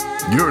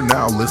You're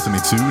now listening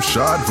to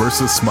Shad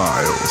vs.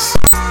 Smiles.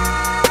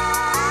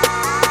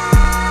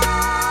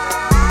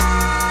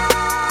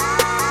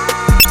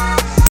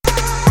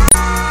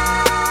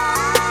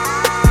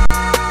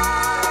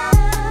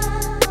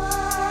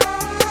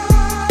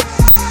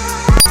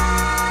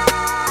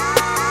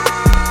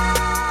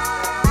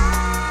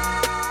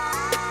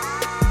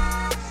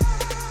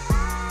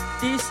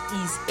 This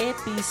is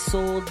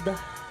episode,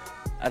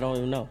 I don't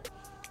even know,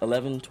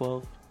 11,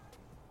 12?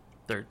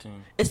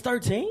 13. It's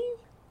 13?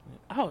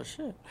 Oh,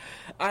 shit.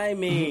 I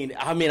mean,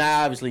 I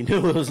obviously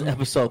knew it was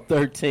episode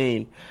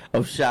 13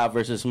 of Shad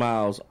vs.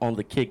 Smiles on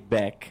the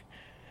Kickback.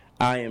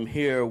 I am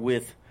here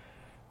with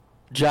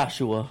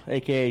Joshua,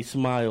 a.k.a.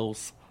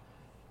 Smiles,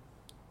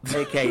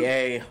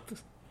 a.k.a.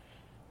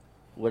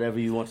 whatever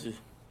you want to.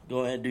 Go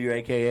ahead and do your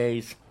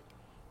a.k.a.s.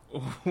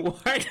 Why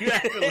are you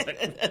acting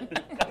like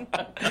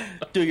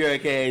that? Do your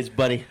a.k.a.s,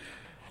 buddy.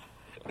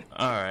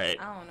 All right.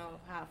 I don't know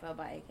how I feel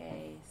about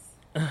AKs.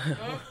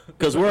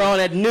 Because we're on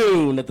at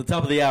noon at the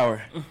top of the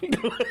hour. They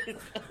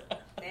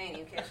ain't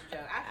even catch the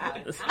joke.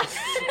 I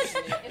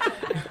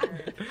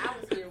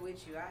was here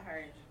with you. I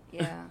heard you.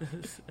 Yeah.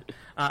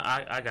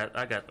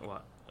 I got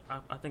what?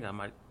 I think I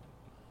might.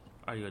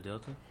 Are you a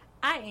Delta?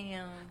 I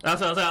am. I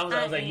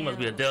was like, you must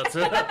be a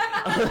Delta.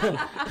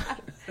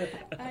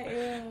 I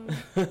am.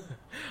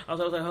 I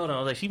was like, hold on. I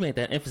was like, she made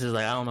that emphasis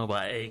like, I don't know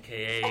about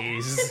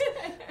AKAs.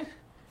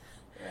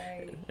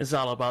 Right. It's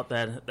all about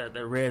that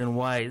red and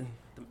white.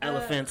 The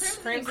elephants.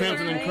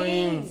 Crimson and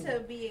cream. To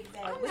be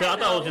exact. So I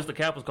thought it was just the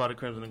cap was called it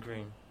Crimson and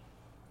Cream.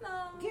 No.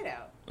 Get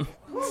out.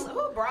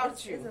 Who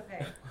brought you? It's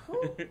okay.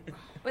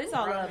 But it's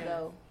all love,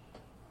 though.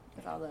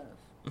 It's all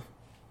love.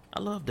 I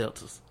love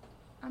Deltas.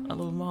 I I love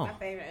them all. My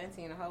favorite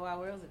auntie in the whole wide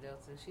world is a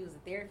Delta. She was a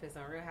therapist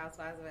on Real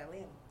Housewives of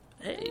Atlanta.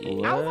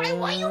 Hey. I was like,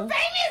 why you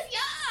famous,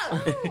 y'all? Oh,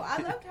 I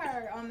loved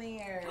her on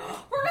there.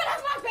 For real,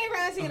 that's my favorite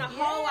auntie in the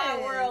whole wide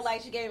Yes. world.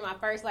 Like, she gave me my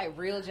first, like,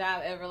 real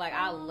job ever. Like,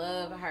 I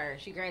love her.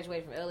 She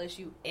graduated from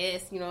LSU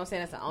S. You know what I'm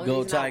saying? That's the only Go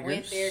reason Tigers. I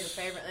went there. The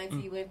favorite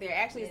auntie went there.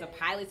 Actually, it's a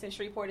pilot in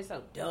Shreveport. It's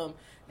so dumb.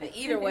 But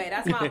either way,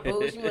 that's my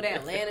boo. She moved to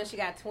Atlanta. She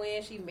got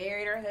twins. She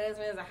married her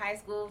husband as a high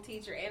school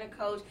teacher and a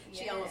coach.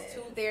 She owns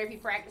 2 therapy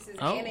practices,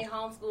 Oh. and they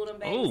homeschool them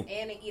babies, Ooh.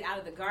 and they eat out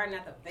of the garden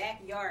at the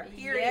backyard,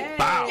 period. Yes.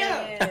 Wow.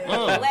 Yeah.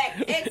 Oh.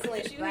 Black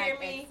excellence. You Black hear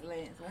me?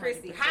 excellence, 100%.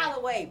 Christy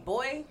Holloway,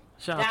 boy.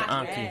 Shout out to Dr.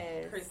 Auntie.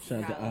 Yes. Christy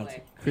Shout out to Holloway.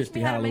 Auntie Christy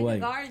She had to make Holloway. a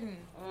garden.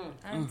 Mm.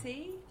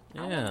 Auntie? I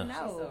Yeah. want to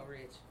She's know. so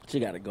rich. She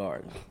got a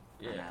garden.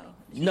 I know.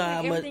 You know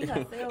how much? Everything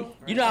herself.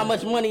 You know how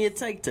much money it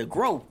takes to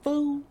grow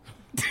food?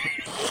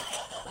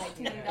 Like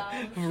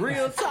 $10.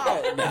 Real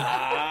talk.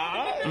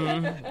 Nah.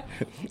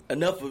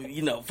 Enough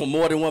for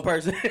more than one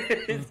person.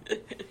 I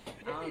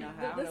don't know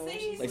how. I don't The know when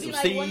seeds she's Like be some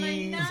like seeds,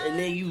 $1.99. and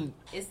then you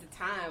It's the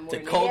time to more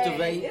than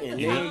cultivate, it's and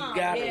the then you time,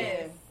 got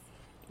yes. it.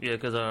 Yeah,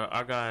 because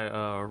our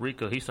guy,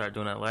 Rico, he started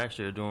doing that last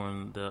year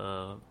during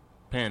the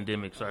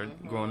pandemic, started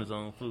growing his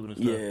own food and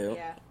stuff. Yeah.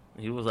 Yeah.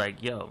 He was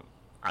like, yo,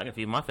 I can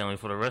feed my family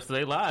for the rest of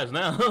their lives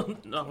now. Off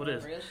of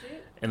this. Real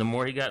shit. And the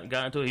more he got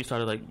into it, he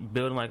started like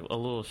building like a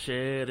little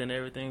shed and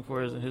everything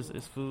for his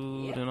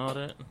food Yeah. and all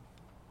that.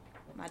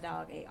 My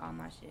dog ate all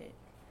my shit.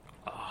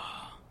 Damn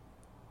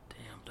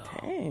dog.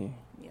 Dang.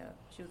 Yeah.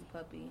 She was a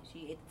puppy.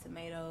 She ate the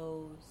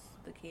tomatoes,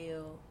 the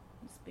kale,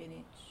 the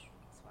spinach,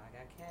 That's why I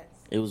got cats.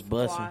 It was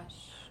busting. squash.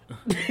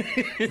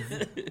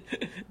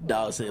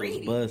 Dog said it was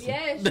busting.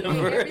 Yeah, she ate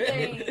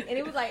everything. And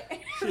it was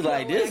like... She's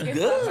like, this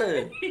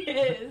good.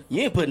 Yes.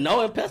 You ain't put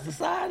no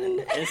pesticide in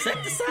it,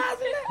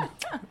 insecticides in that.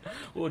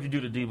 What would you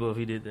do to Debo if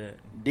he did that?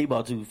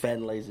 D-Ball too fat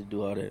and lazy to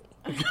do all that.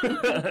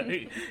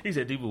 he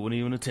said Debo wouldn't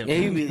even attempt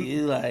And it.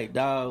 he's like,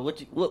 dog,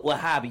 what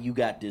hobby you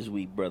got this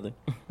week, brother?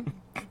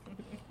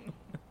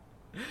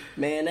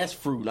 Man, that's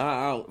fruit.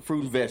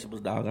 Fruit and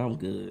vegetables, dog. I'm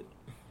good.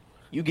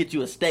 You get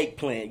you a steak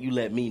plant, you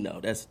let me know.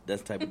 That's the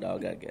type of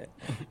dog I got.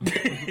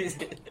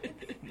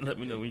 Let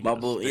me know when you my got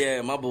a bull,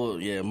 stick.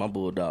 my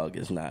bulldog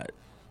is not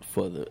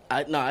for the.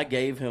 I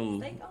gave him.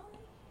 Steak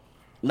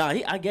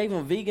only? I gave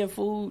him vegan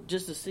food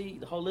just to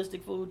see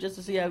holistic food just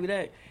to see how he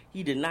act.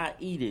 He did not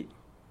eat it.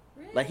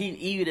 Really? Like he'd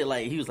eat it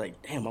like he was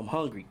like, damn, I'm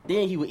hungry.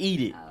 Then he would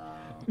eat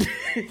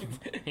it.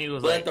 He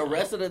was But like, the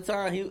rest of the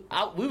time,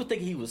 we were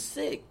thinking he was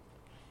sick.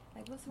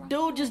 Like, what's wrong?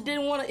 Dude just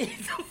didn't want to eat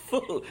the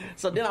food.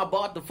 So then I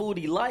bought the food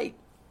he liked,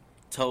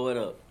 tore it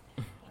up.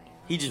 Wow.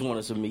 He just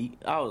wanted some meat.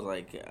 I was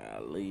like,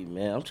 golly,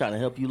 man, I'm trying to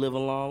help you live a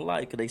long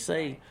life. Because they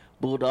say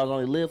bulldogs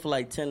only live for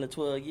like 10 to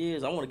 12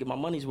 years. I want to get my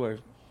money's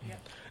worth.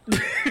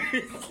 Trying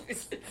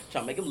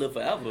to make him live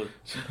forever.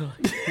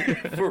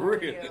 For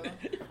real.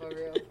 For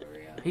real.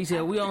 he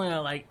said, we only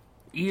have like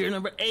year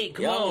number 8.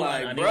 Come Yeah, I'm on.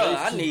 like, at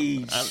bruh,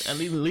 least I I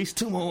need at least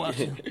 2 more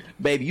options.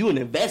 Baby, you an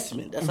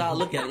investment. That's how I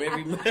look at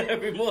him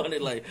every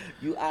morning. Like,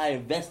 I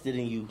invested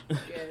in you. Yes.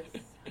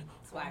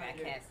 That's why I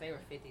got cats. They were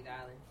 $50.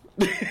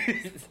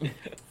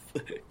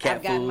 Cat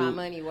I've gotten food. my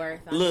money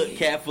worth. Look,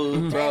 cat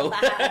food, They're bro.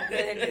 alive good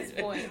at this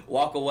point.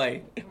 Walk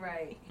away.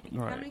 Right.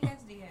 Right. How many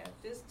cats do you have?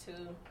 Just 2.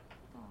 Oh.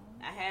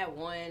 I had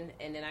one,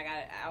 and then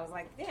I was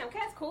like, damn,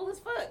 cat's cool as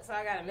fuck. So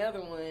I got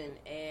another one,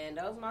 and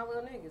those my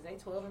little niggas. They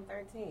 12 and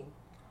 13.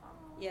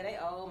 Yeah, they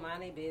all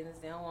mind their business.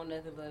 They don't want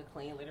nothing but a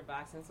clean litter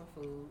box and some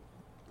food.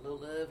 A little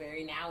love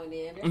every now and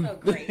then. They're so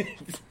great.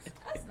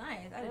 That's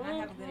nice. I did not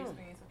have a good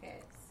experience with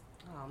cats.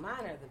 Oh,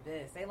 mine are the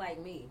best. They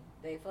like me.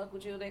 They fuck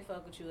with you, and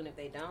if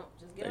they don't,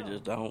 just get They on.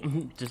 just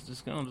don't.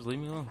 just go on. Just leave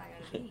me alone.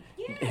 I gotta be.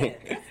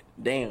 Yeah.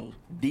 Damn,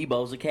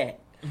 Debo's a cat.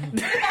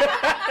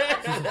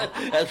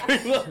 That's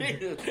pretty much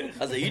it.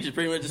 I said, you just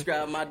pretty much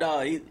described my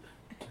dog.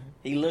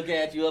 He look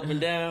at you up and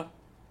down,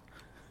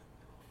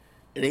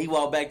 and then he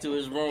walk back to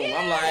his room.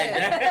 I'm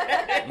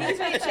like, He's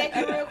trying to check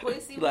you real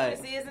quick, see Like,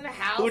 what this is in the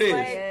house. who this?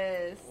 Like,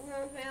 Yes. you know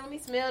what I'm saying? Let me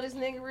smell this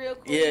nigga real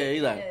quick. yeah,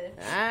 he's like, Yes.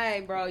 All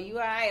right, bro. You all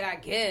right, I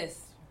guess.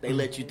 they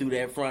let you through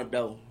that front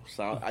door,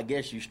 so I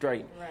guess you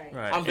straight. Right.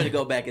 Right. I'm gonna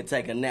go back and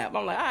take a nap.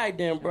 I'm like, all right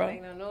then, Don't bro.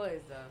 make no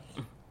noise,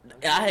 though.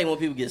 I hate when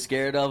people get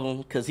scared of him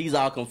because he's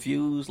all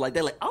confused. Like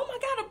they're like, "Oh my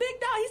god, a big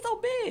dog! He's so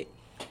big!"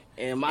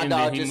 And my And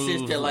dog then he just sits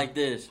moves there like- like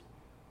this.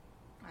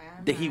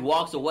 I'm Then he not.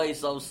 walks away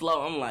so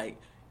slow. I'm like,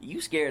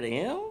 "You scared of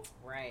him?"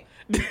 Right.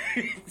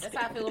 That's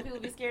how I feel when people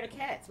be scared of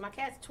cats. My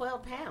cat's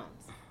 12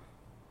 pounds.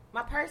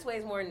 My purse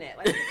weighs more than that.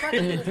 Like, what the fuck are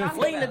you talking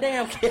Fling the about?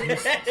 damn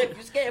cat. If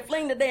you're scared,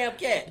 fling the damn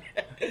cat.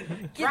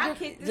 Drop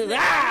kick this Just, nigga.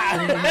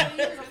 ah!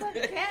 He's a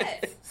fucking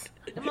cat.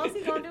 The most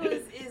he's gonna do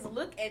is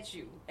look at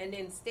you and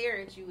then stare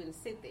at you and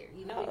sit there.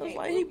 You know, I he was can't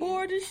like, move he you.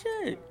 bored as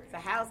shit. It's a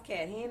house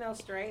cat. He ain't no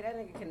stray. That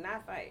nigga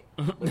cannot fight.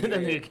 that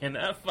nigga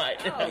cannot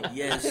fight. Oh.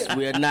 Yes,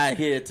 we are not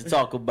here to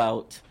talk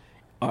about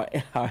our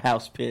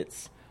house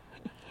pets.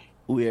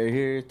 We are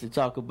here to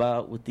talk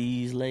about what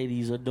these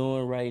ladies are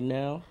doing right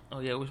now. Oh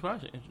yeah, we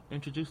probably should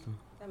introduce them.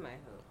 That might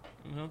help.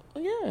 You know? Oh,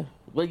 yeah.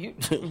 Well,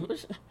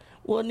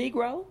 well,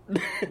 Negro.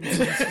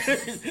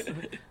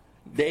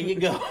 There you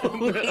go.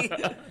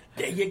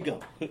 There you go.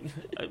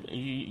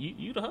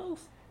 You the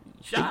host.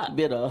 Shot. You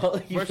better,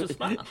 Versus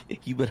Smile.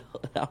 You better.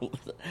 I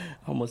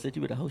almost said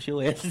you better host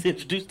your ass and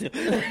introduce them.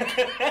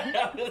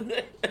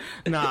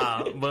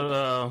 Nah,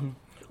 but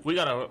we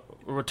got a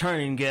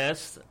returning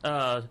guest.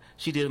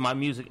 She did my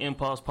Music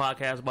Impulse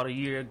podcast about a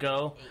year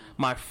ago.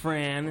 My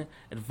friend,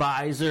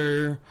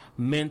 advisor,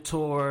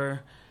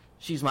 mentor.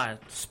 She's my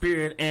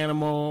spirit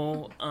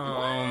animal.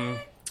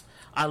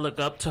 I look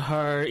up to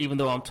her, even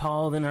though I'm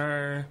taller than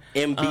her.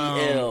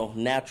 MBL,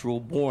 natural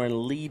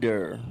born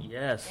leader.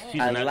 Yes,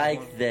 she's I a natural like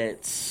born-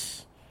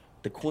 that.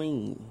 The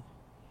queen.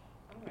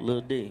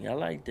 Lil D. I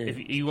like that. If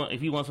you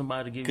want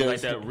somebody to give you like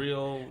 'Cause, that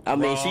real, I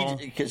mean, raw,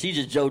 she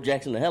just Joe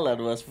Jackson the hell out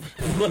of us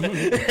at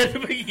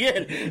the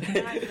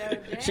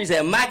beginning. She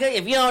said, "Micah,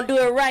 if you don't do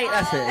it right,"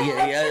 I said,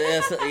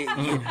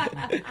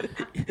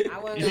 I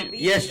wasn't gonna be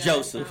yes, here,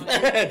 Joseph.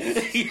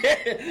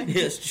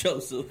 Yes,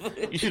 Joseph.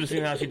 You should have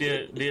seen how she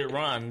did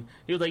Ron.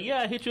 He was like,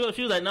 "Yeah, I hit you up."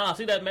 She was like, "Nah,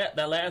 see that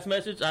last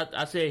message?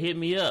 I said hit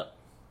me up.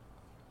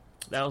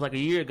 That was like a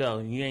year ago.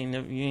 You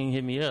ain't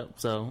hit me up.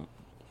 So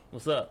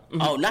what's up?"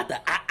 Oh, not the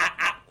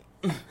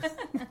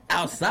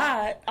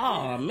outside.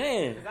 Oh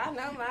man. 'Cause I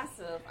know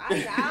myself. I don't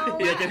Yeah, lie.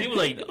 because he was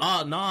like,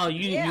 "Oh no,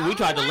 Yeah, we I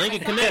tried to don't link lie.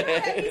 and connect."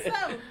 Tell me something,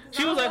 'cause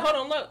She I was don't like, lie.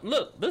 "Hold on,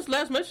 look, this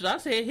last message I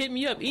said hit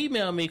me up,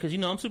 email me because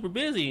I'm super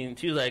busy." And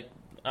she was like,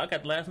 "I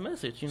got the last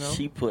message,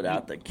 She put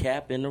out the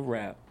cap in the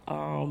rap.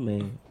 Oh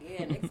man.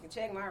 Yeah, niggas can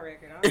check my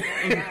record. I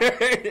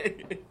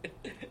don't know.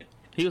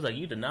 He was like,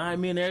 "You denied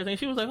me and everything."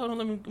 She was like, "Hold on,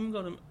 let me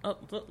go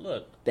to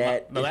look."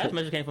 That- the last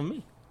message came from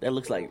me. That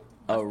looks like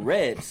a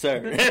red, sir.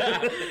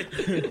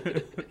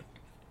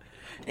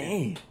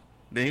 Dang.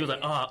 Then he was like,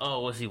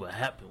 "Oh, we'll see what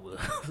happened with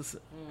us."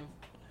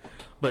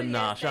 But yeah,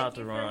 nah, shout thank out to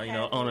you for Ron,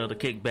 having owner of the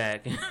me.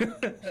 Kickback.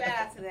 Shout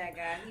out to that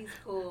guy. He's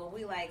cool.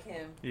 We like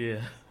him.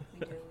 Yeah.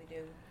 We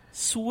do.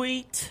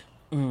 Sweet.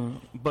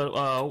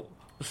 But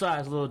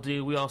besides Lil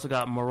D, we also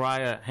got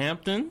Mariah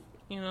Hampton.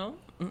 You know,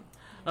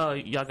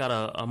 y'all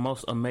got a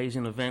most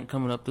amazing event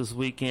coming up this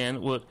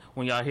weekend.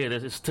 When y'all hear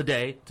this, it's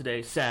today.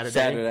 Today's Saturday.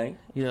 Saturday.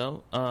 You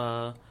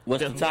know,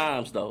 What's the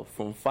times though?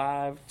 From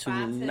 5 to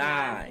 5 to 9.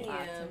 9. 5 to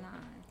 9.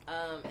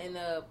 In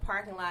the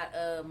parking lot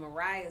of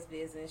Mariah's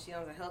business, she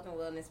owns a health and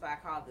wellness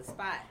spot called The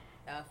Spot,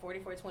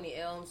 4420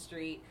 Elm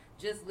Street,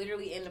 just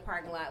literally in the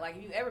parking lot. Like,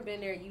 if you've ever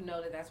been there, you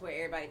know that that's where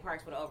everybody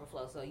parks for the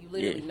overflow, so you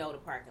literally know the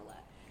parking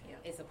lot. Yeah.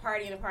 It's a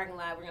party in the parking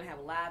lot. We're going to have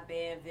a live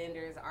band,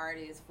 vendors,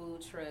 artists,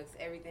 food trucks.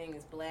 Everything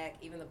is black.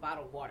 Even the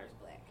bottled water is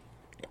black.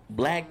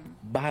 Black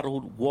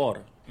bottled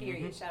water.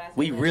 Period. Shout out to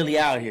We the really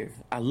vendors. out here.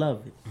 I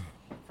love it.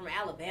 From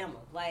Alabama,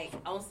 like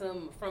on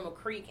from a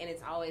creek, and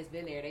it's always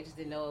been there. They just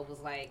didn't know it was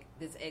like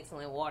this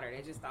excellent water.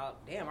 They just thought,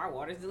 damn, our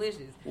water's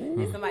delicious.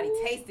 And somebody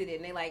tasted it,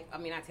 and they like, I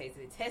mean, I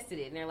tasted it, tested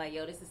it, and they're like,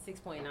 yo, this is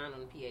 6.9 on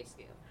the pH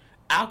scale.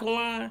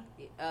 Alkaline,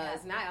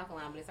 It's not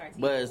alkaline, but it's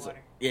artesian but it's, water.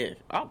 yeah.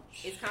 Oh,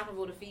 It's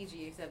comparable to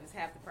Fiji, except it's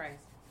half the price.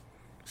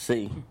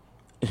 see,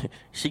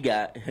 she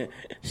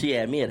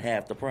had me at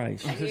half the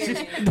price. Right?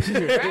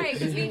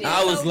 'Cause we need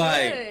I was so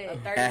like, good.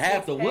 A at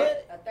half the 36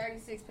 what? pack- A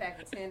 36 pack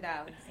for $10.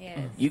 Yes.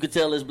 You could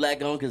tell it's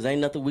black owned because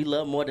ain't nothing we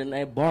love more than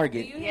that Do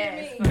bargain. you hear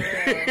Yes, me?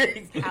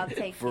 for real. I'll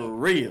take For it.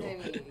 real. I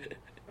mean,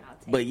 I'll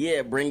But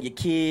yeah, bring your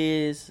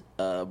kids,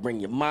 bring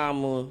your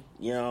mama,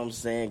 you know what I'm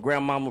saying?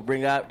 Grandmama,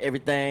 bring out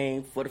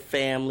everything for the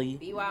family.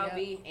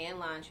 BYOB and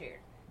lawn chair.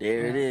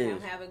 There it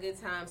is. Have a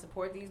good time.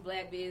 Support these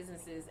black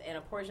businesses, and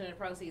a portion of the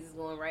proceeds is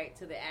going right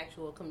to the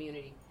actual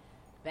community.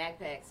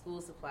 Backpacks,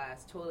 school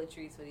supplies,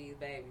 toiletries for these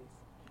babies.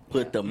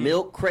 Put the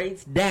milk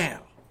crates down.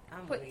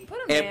 Put them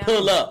And down.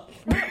 pull up.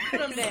 Put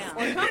them down.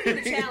 Well, come do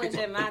the challenge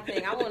at my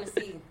thing. I want to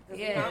see.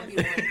 Yeah. I'm be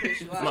the one to push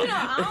you You know,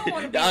 out. I don't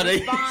want to No, be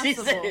she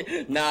responsible.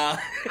 said, nah.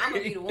 I'm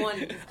gonna be the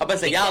one. I'm about to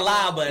say, y'all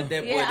lie, but at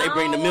that point, they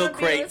bring the milk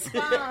crates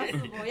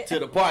to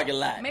the parking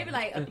lot. Maybe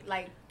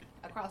like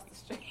across the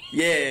street.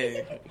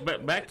 Yeah.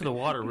 But back to the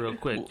water real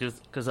quick,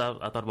 just because I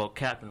thought about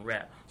Captain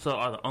Rap. So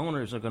are the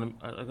owners are gonna be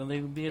at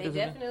They this event?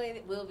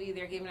 definitely will be.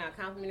 They're giving out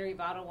complimentary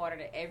bottled water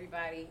to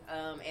everybody,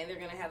 and they're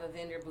gonna have a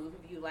vendor booth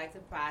if you'd like to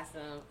buy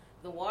some.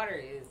 The water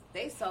is.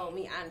 They sold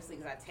me honestly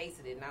because I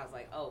tasted it and I was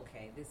like, oh,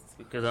 okay, this is.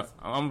 Because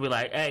I'm gonna be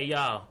like, hey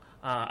y'all,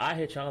 I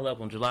hit y'all up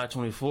on July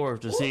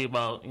 24th to see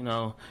about if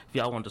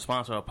y'all want to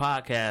sponsor a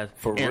podcast.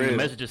 For and real. the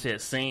message just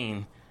said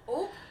 "seen."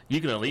 Ooh. You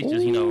can at least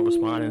just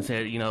respond and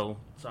say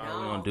sorry,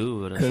 we won't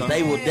do it. Or Because something.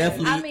 they would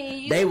definitely, I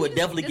mean, they would just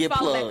definitely get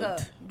follow back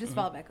plugged. up. Just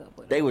follow back up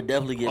with it. They would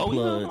definitely get Oh, yeah.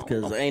 plugged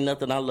because ain't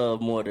nothing I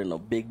love more than a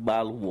big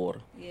bottle of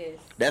water. Yes.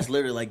 That's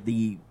literally like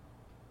the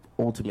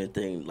ultimate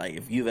thing. Like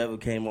if you've ever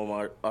came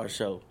on our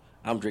show,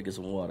 I'm drinking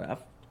some water. I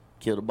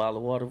killed a bottle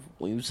of water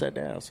when you sat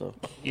down. So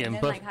Yeah, And and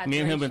then, plus, like, me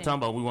and him been hydration. talking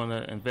about we want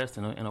to invest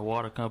in a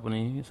water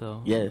company.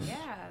 So yes, Yeah,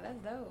 that's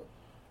dope.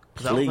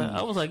 'Cause please,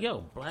 I was like,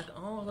 yo, black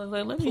owned. I was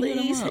like, let me hit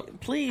please, him up.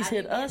 please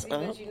hit us But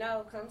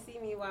up. come see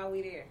me while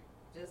we there.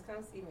 Just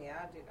come see me.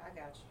 I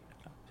got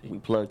you. We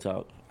plug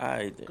talk. All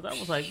right. Because I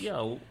was like,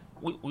 yo,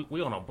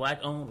 we on a black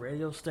owned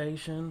radio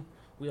station.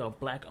 We are a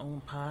black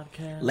owned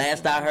podcast.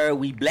 Last I heard,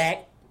 we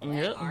black.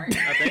 Yep, art.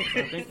 I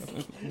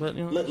think. But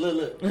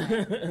Look.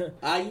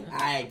 I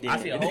I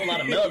see a whole lot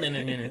of melanin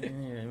in it. You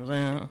know what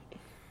I'm saying?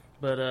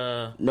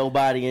 But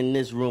Nobody in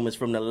this room is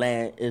from the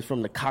land. Is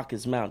from the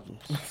Caucasus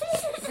Mountains.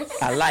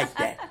 I like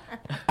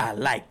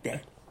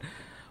that.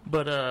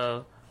 But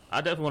I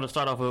definitely want to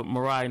start off with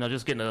Mariah.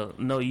 Just getting to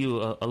know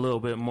you a little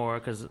bit more,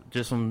 because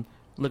just from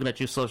looking at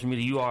your social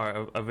media, you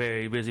are a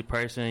very busy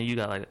person. You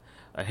got like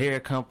a hair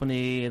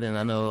company, and then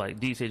I know like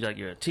D said like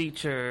you're a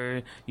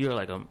teacher. You're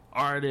like an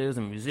artist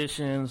and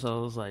musician.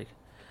 So it's like,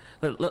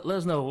 let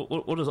us know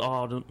what does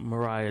all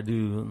Mariah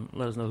do.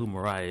 Let us know who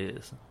Mariah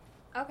is.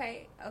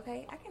 Okay,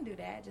 I can do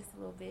that just a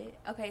little bit.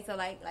 Okay, so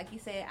like you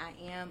said,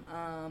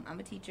 I'm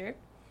a teacher.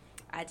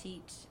 I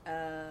teach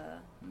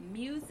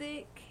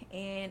music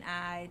and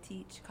I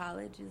teach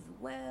college as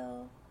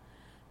well.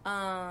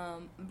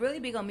 Really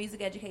big on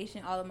music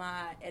education. All of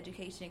my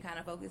education kind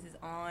of focuses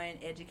on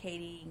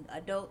educating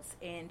adults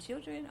and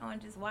children on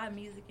just why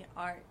music and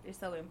art is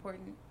so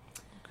important.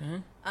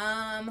 Okay.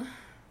 On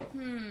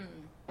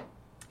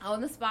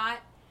the spot.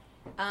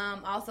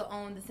 Also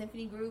own the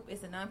Symphony Group.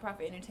 It's a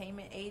nonprofit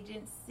entertainment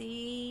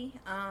agency.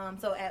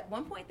 So at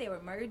one point they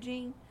were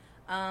merging.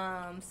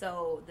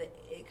 So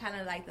it kind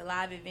of like the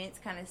live events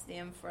kind of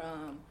stem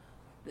from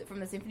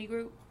the Symphony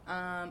Group.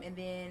 And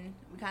then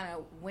we kind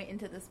of went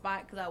into the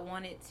spot because I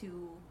wanted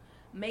to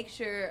make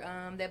sure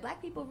that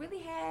black people really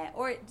had,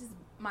 or just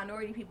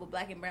minority people,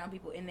 black and brown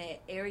people in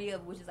that area,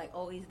 which is like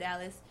Old East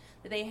Dallas,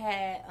 that they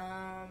had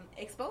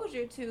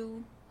exposure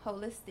to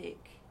holistic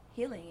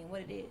healing and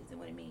what it is and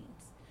what it means.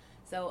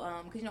 So,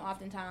 because,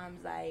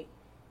 oftentimes, like,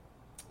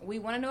 we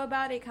want to know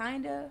about it,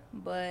 kind of,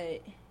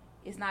 but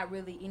it's not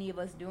really any of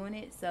us doing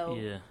it. So,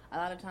 Yeah. a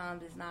lot of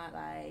times it's not,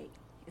 like,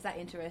 it's not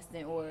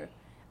interesting, or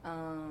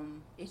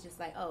it's just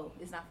like, oh,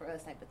 it's not for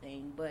us type of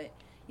thing. But,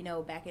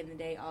 back in the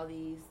day, all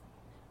these,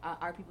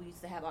 our people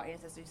used to have, our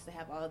ancestors used to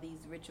have all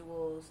these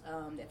rituals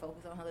that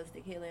focus on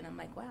holistic healing. I'm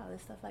like, wow,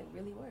 this stuff, like,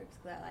 really works.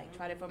 Because I, like,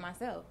 tried it for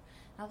myself.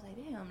 I was like,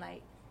 damn,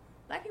 like,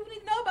 black people need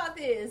to know about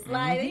this.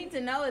 Like, they need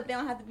to know that they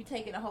don't have to be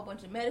taking a whole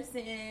bunch of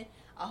medicine,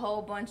 a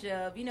whole bunch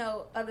of,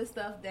 other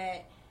stuff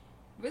that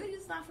really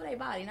just not for their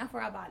body, not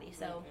for our body.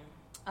 So,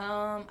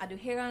 I do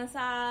hair on the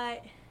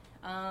side.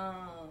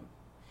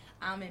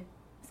 I'm in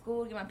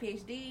school to get my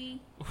PhD.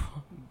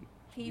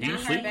 Do you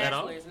sleep at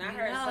all? Bachelor's, not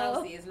her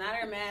associates, not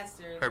her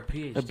master's. Her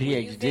PhD. A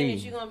When you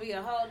finish, PhD. you're going to be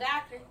a whole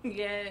doctor?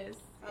 Yes.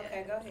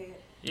 Okay, go ahead.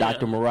 Yeah.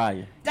 Dr.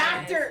 Mariah.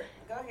 Doctor!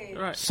 Go ahead.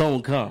 Right.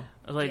 Soon come.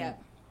 I was like, Yeah.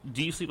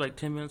 do you sleep like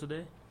 10 minutes a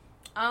day?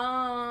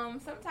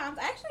 Sometimes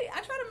actually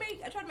I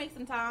try to make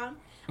some time.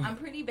 I'm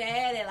pretty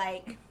bad at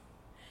like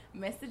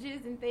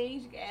messages and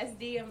things. You can ask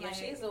D. I'm Yeah, like,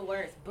 she's the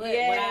worst. But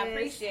Yes. what I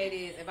appreciate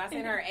is if I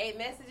send her 8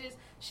 messages,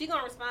 she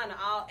gonna respond to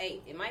all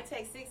 8. It might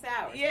take 6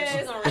 hours, Yes. but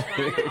she gonna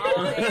respond to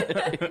all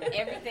 8.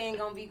 Everything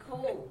gonna be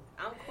cool.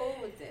 I'm cool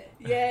with that.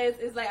 yes,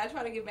 it's like I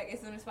try to get back as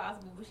soon as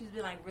possible. But she's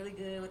been like really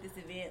good with this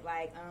event.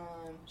 Like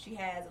she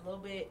has a little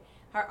bit.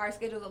 Our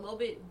schedule's a little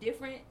bit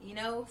different,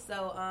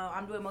 So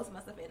I'm doing most of my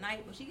stuff at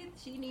night, but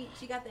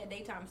she got that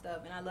daytime stuff,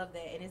 and I love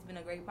that. And it's been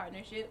a great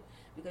partnership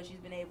because she's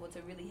been able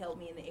to really help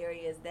me in the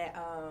areas that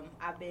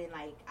I've been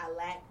like I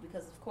lack,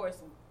 because of course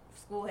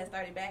school has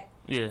started back.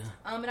 Yeah.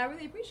 And I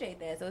really appreciate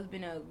that. So it's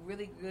been a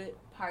really good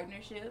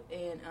partnership,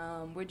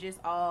 and we're just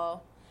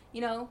all,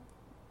 you know,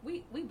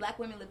 we black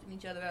women lifting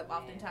each other up.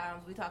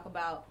 Oftentimes we talk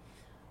about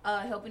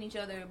helping each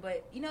other,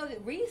 but you know,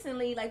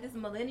 recently, like, this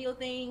millennial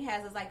thing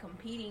has us like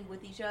competing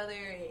with each other,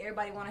 and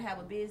everybody want to have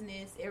a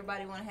business,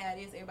 everybody want to have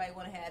this, everybody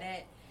want to have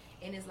that,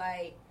 and it's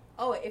like,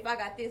 oh, if I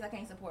got this, I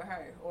can't support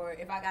her, or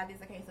if I got this,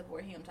 I can't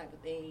support him, type of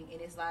thing.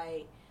 And it's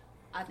like,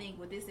 I think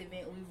with this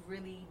event, we've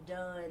really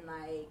done,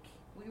 like,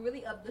 we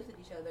really uplifted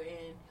each other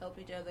and helped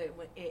each other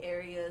in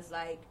areas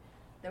like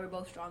that we're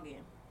both strong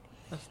in.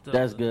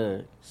 That's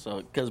good.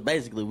 So, because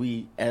basically,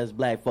 we as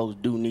black folks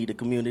do need a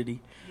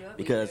community,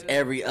 because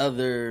every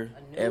other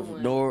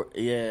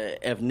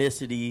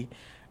ethnicity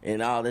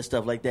and all that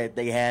stuff like that,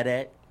 they had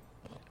that,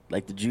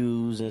 like the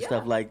Jews and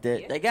stuff like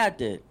that. They got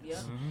that,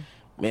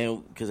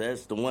 man. Because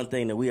that's the one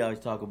thing that we always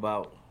talk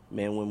about.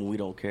 Man, women, we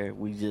don't care.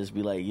 We just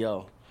be like,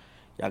 yo,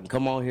 y'all can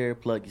come on here,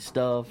 plug your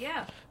stuff.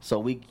 Yeah. So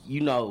we,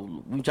 you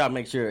know, we try to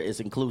make sure it's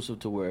inclusive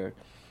to where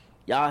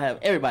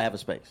everybody have a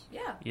space.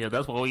 Yeah. Yeah,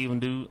 that's why we even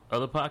do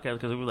other podcasts,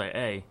 because we're like,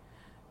 hey,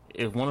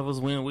 if one of us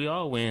win, we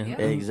all win. Yeah.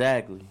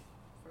 Exactly.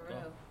 For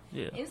real.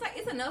 Yeah. And it's like,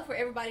 it's enough for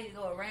everybody to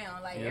go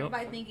around. Like,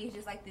 everybody think it's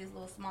just like this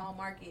little small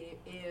market.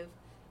 If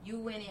you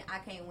win it, I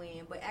can't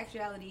win. But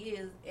actuality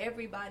is,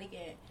 everybody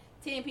can.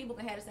 10 people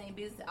can have the same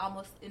business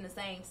almost in the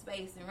same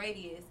space and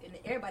radius, and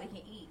everybody can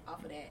eat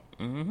off of that.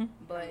 Mm-hmm.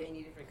 But how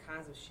many different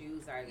kinds of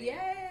shoes are there?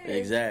 yes,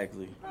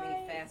 Exactly. How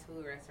many fast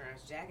food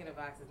restaurants? Jack in the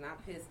Box is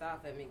not pissed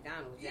off at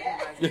McDonald's.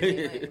 Jack in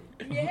the Box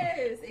is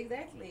yes,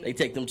 exactly. They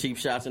take them cheap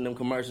shots in them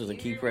commercials and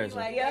keep pressing.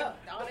 Like,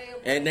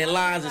 And their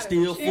lines are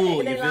still full,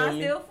 you Their feel line's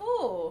me? still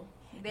full.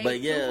 They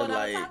But yeah, still put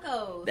like, on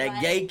tacos. that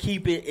like,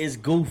 gatekeeping is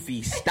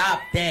goofy. Stop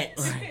that.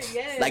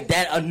 yes. Like,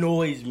 that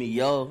annoys me,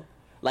 yo.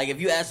 Like,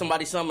 if you ask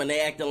somebody something and they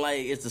acting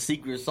like it's a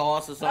secret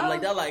sauce or something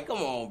like that, like, come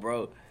on,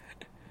 bro.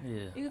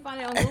 Yeah. You can find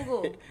it on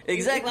Google.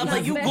 Exactly. I'm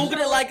like, you Googled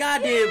it like I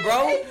did,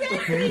 bro.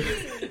 Exactly.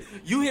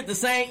 You hit the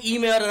same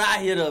email that I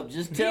hit up.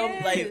 Just tell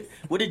me, like, Yes.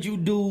 what did you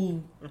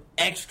do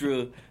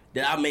extra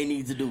that I may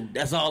need to do?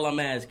 That's all I'm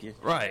asking.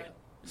 Right.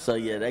 So,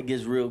 yeah, that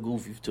gets real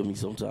goofy to me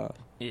sometimes.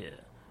 Yeah.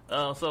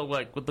 So,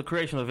 like, with the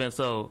creation event,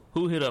 so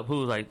who hit up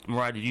who? Like,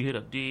 Mariah, did you hit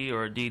up D,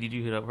 or D, did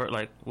you hit up her?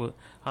 Like,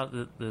 how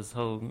did this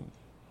whole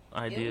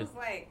idea? It was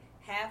like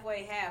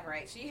halfway half,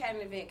 right? She had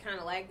an event kind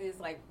of like this,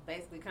 like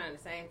basically kind of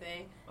the same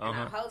thing, and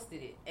I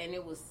hosted it, and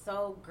it was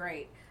so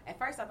great. At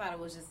first, I thought it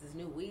was just this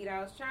new weed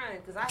I was trying,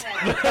 because I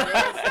had the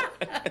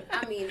best,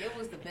 I mean, it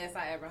was the best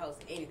I ever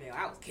hosted anything.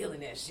 I was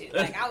killing that shit.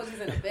 Like, I was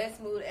just in the best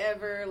mood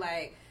ever.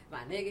 Like, my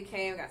nigga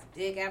came, got some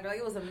dick after. Like,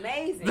 it was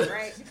amazing,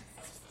 right?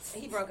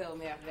 He broke up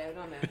with me after that. It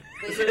don't matter.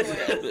 But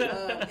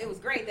anyway, it was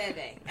great that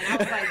day. And I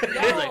was like,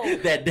 yo.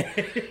 That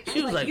day.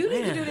 She was like, you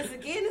need man. to do this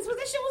again. This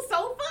shit was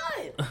so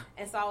fun.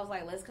 And so I was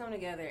like, let's come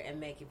together and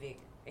make it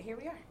bigger. And here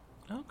we are.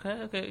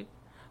 Okay.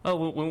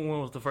 Oh, when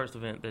was the first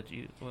event that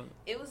you? What?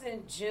 It was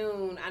in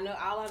June.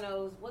 All I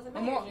know is, was it May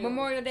or June?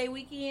 Memorial Day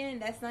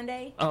weekend, that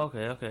Sunday. Oh,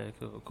 okay.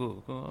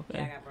 Cool. Okay.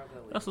 Yeah, I got broke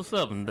up with. That's what's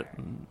up. And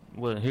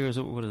what is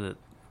it?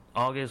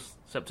 August,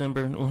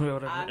 September,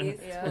 whatever.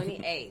 August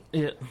 28th.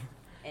 Yeah.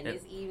 And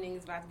this evening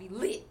is about to be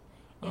lit.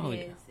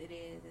 It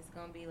is. It's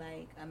going to be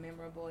like a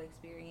memorable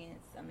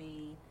experience. I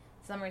mean,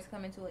 summer's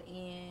coming to an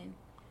end.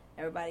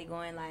 Everybody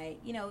going like,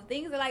 you know,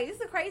 things are like,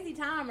 it's a crazy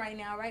time right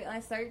now, right?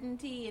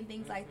 Uncertainty and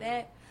things like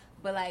that.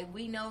 But like,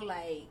 we know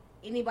like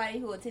anybody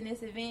who attend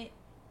this event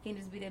can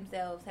just be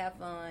themselves, have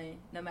fun,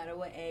 no matter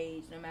what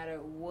age, no matter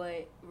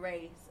what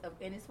race.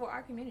 And it's for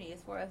our community.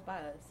 It's for us, by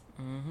us.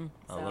 Mm-hmm.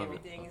 So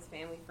everything is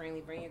family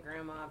friendly. Bring your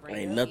grandma. Bring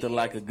Ain't your nothing kids,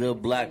 like a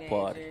good black teenagers.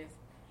 party.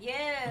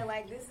 Yeah,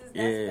 like we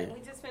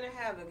just finna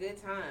have a good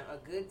time, a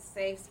good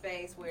safe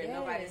space where ain't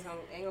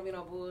gonna be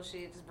no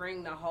bullshit. Just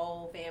bring the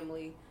whole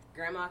family.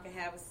 Grandma can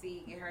have a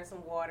seat, get her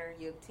some water.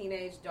 Your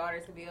teenage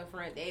daughters can be up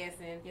front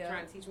dancing,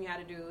 trying to teach me how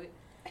to do it.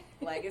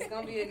 Like, it's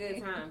gonna be a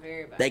good time for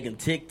everybody. They can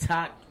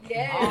TikTok All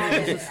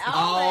day.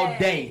 All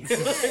that.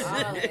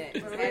 Hashtag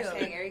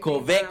everything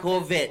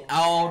Corvette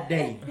all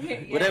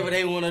day. Whatever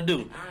they want to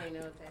do. I don't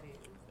even know what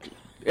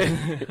that is.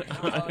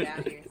 I'm old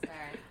out here.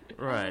 Sorry.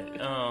 Right.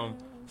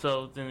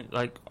 So then,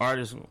 like,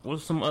 artists,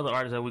 what's some other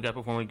artists that we got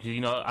performing? Cause,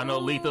 you know, I know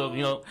Lethal.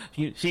 You know,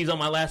 she's on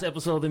my last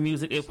episode of the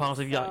Music Impulse.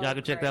 If y'all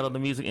can check that out on the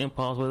Music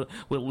Impulse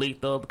with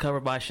Lethal,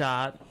 covered by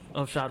Shad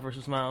of Shad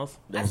vs. Smiles.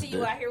 I see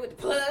you out here with the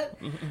plug.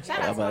 Shout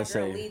out to my girl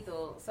say.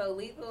 Lethal. So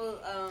Lethal,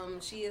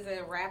 she is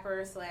a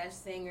rapper /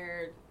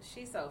 singer.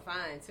 She's so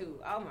fine too.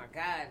 Oh my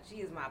God,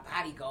 she is my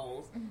body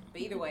goals.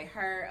 But either way,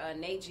 her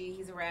Nate G,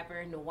 he's a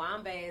rapper.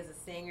 Nwambe is a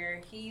singer.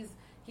 He's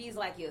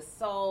like your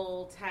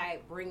soul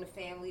type, bring the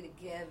family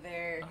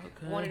together.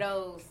 Okay. One of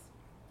those,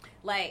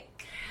 like,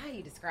 how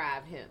you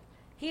describe him?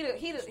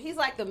 He's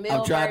like the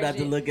male. I'm trying version.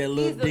 not to look at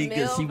Lil D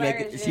because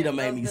she done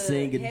made me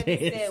sing and dance.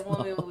 Heavy-set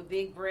woman with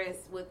big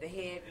breasts with the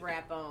head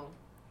wrap on.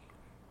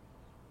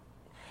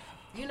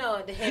 You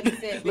know the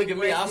heavy-set. Look at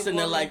me, I'm sitting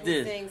there like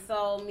this. Sing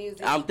soul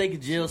music. I'm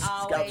thinking Jill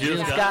Scott.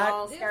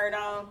 Skirt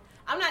on.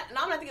 I'm not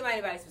thinking about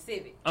anybody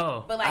specific.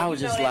 Oh. But like, I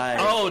was you know just that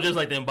like- Oh, just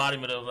like the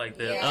embodiment of like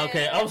the. Yeah.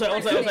 Okay, I was like,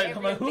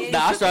 I'm like, who's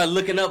Nah, I started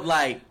looking up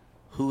like,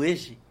 who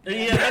is she?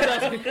 Yeah,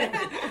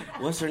 that's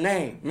What's her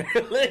name?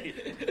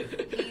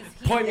 he's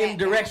Point me in that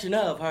the guy. direction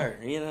of her.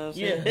 You know what I'm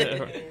saying?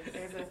 yeah.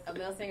 There's a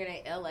male singer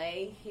named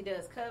L.A. He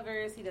does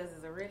covers. He does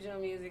his original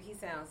music. He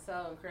sounds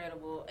so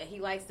incredible, and he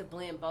likes to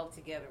blend both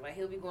together. Like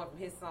he'll be going from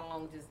his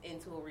song just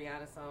into a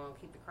Rihanna song,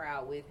 keep the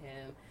crowd with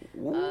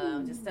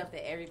him. Just stuff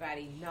that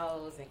everybody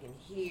knows and can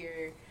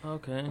hear.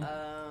 Okay.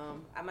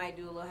 I might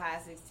do a little high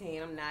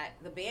 16. I'm not.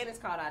 The band is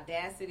called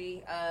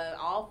Audacity.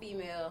 All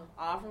female,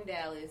 all from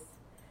Dallas.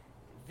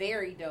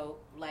 Very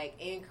dope, like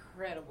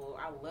incredible.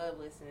 I love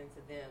listening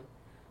to them.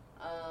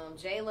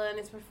 Jalen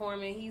is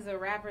performing. He's a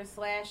rapper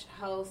slash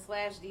host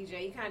slash DJ.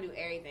 He kind of do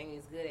everything.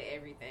 He's good at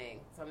everything.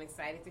 So I'm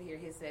excited to hear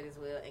his set as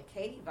well. And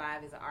Katie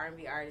Vibe is an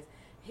R&B artist.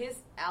 His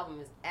album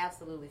is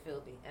absolutely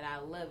filthy, and I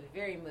love it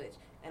very much.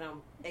 And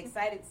I'm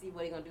excited to see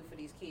what he's gonna do for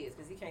these kids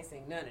because he can't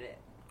sing none of that.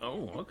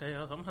 Oh, okay.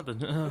 I'm gonna have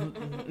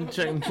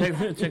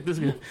to check this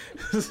guy.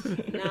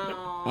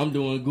 No. I'm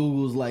doing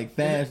Google's like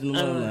fast and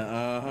I'm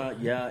like,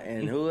 yeah,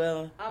 and who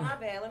else? Oh my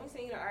bad. Let me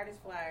send you the artist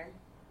flyer.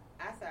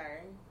 I'm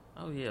sorry.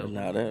 Oh yeah.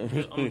 Nah,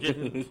 that. I'm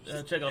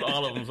just check out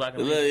all of them so I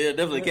can. Yeah,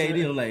 definitely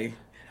KD. I'm like,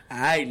 all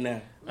right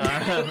now.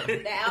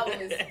 The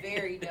album is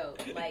very dope.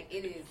 Like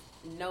it is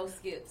no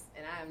skips,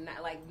 and I am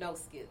not like no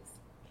skips.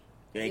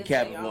 You ain't Yes,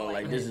 capping y'all on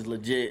like like this is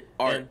legit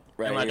art And,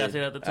 right and like here. I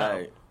said at the top,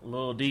 Alright.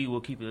 Lil D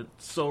will keep it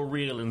so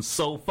real and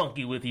so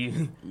funky with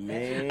you.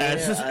 Man,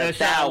 as a Sean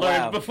thou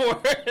learned wow.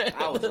 before.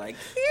 I was like,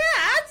 yeah,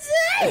 I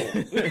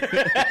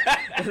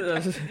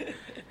did.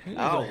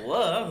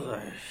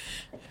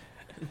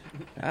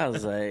 I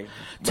was like,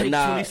 but Take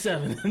nah,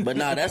 27. but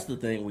nah, that's the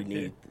thing we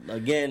need.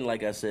 Again,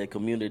 like I said,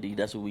 community.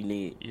 That's what we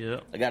need. Yeah.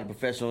 I got a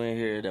professional in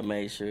here that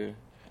made sure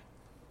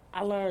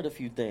I learned a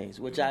few things,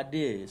 which I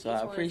did. So I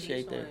Each one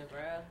appreciate teach that. one,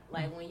 bro.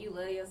 Like when you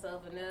love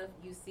yourself enough,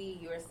 you see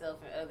yourself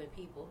in other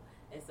people.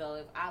 And so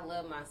if I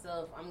love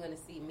myself, I'm gonna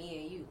see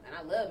me and you, and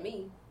I love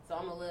me, so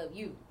I'm gonna love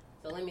you.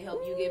 So let me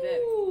help you get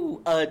better.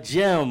 Ooh, a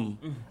gem.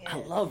 I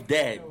love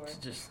that. Sure.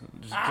 Just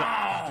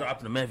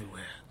dropping them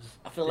everywhere.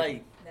 I feel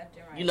like Left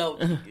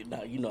and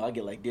right. you know, I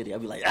get like Diddy. I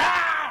be like,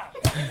 ah,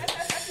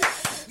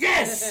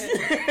 yes,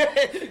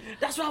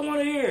 that's what I want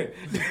to hear.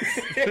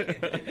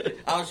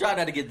 I was trying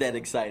not to get that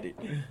excited.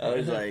 I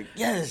was like,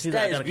 yes, He's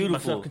like, I that is gotta keep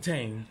myself beautiful.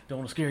 contained. Don't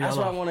want to scare y'all That's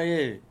what I off. want to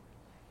hear.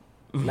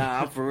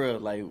 Nah, I'm for real.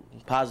 Like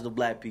positive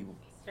black people.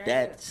 Straight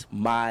That's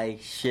my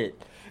shit.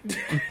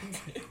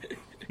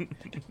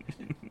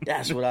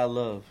 That's what I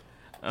love.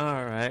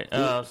 All right.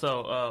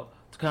 So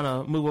to kind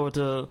of move over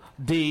to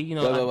D, you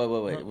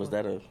know. Wait. Was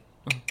that a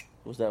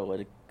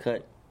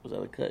cut? Was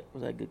that a cut?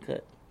 Was that a good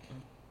cut?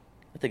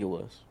 I think it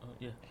was.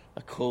 Yeah.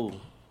 Cool.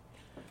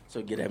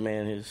 So get that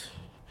man his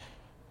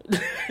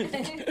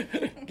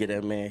get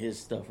that man his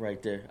stuff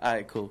right there. All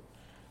right, cool.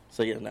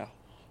 So yeah, now.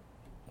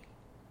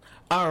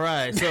 All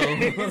right. So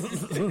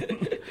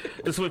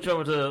to switch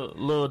over to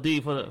Lil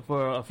D for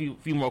a few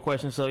more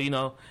questions. So you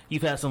know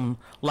you've had some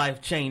life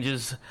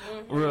changes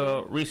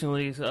real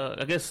recently.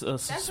 I guess.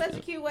 That's such a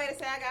cute way to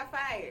say I got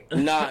fired.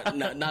 Nah,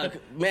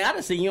 man, I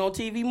done seen you on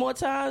TV more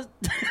times.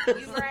 You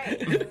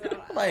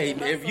right. Like,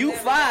 if you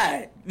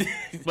fired.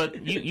 But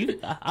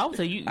I would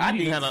say you I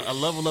need- had a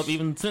level up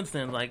even since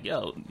then. Like,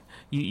 yo,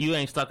 you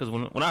ain't stuck. Cause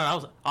when I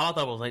was, all I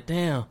thought was like,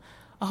 damn,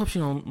 I hope she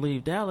don't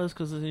leave Dallas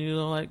because you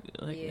know, like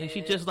Yeah.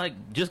 she just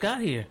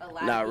got here. A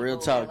lot Nah, of real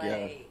people are talk, yeah.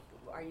 like,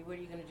 what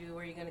are you gonna do?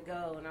 Where are you gonna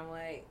go? And I'm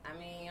like, I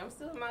mean, I'm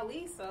still in my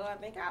lease, so I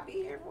think I'll be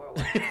here for a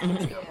while.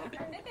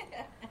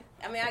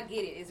 I mean, I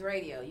get it. It's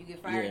radio. You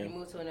get fired, Yeah. you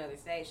move to another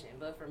station.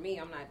 But for me,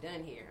 I'm not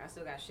done here. I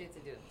still got shit to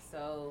do.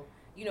 So,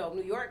 you know,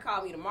 New York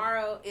called me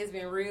tomorrow. It's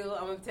been real.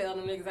 I'm gonna tell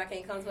them niggas I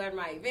can't come to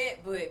my event,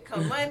 but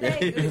come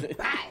Monday,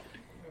 goodbye.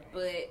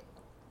 But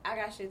I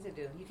got shit to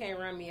do. You can't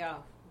run me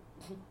off.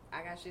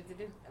 I got shit to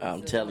do.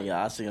 I'm telling you,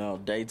 I seen it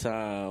on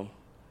daytime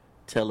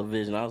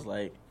television. I was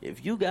like,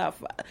 if you got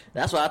fired.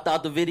 That's why I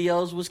thought the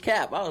videos was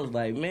cap. I was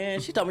like, man,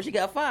 she told me she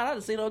got fired. I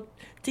done seen it on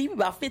TV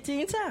about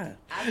 15 times.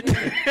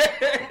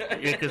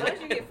 Yeah, cause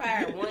Once you get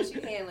fired, once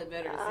you handle it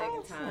better the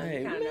second time, you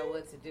Hey, kind of know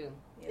what to do.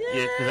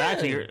 yeah, because I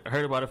actually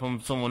heard about it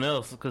from someone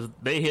else because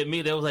they hit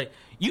me. They was like,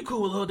 "You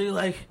cool, Lil D?"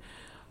 Like,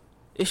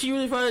 is she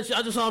really fired?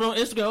 I just saw it on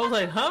Instagram. I was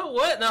like, "Huh?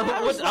 What?" Now I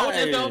I was went to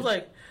Instagram. I fired. was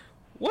like,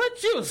 "What?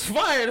 She was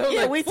fired?" I was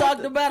Yeah, like, we what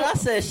talked the about it. I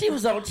fuck? said she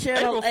was on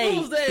Channel April 8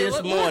 Fool's Day. this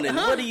What- morning.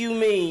 huh? What do you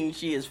mean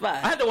she is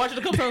fired? I had to watch it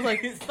a couple times.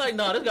 Like,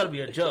 no, this got to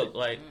be a joke.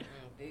 Like,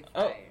 Big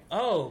oh, fire.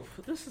 oh,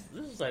 this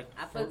is like.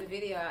 I put the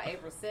video out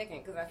April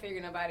 2nd because I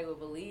figured nobody would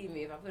believe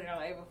me if I put it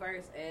on April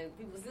 1st, and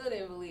people still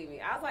didn't believe me.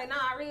 I was like, nah,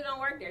 I really don't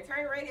work there.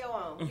 Turn the radio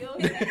on. You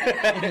don't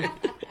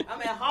I'm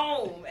at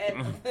home at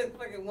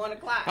fucking 1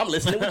 o'clock. I'm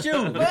listening with you.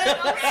 But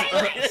I'm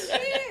like,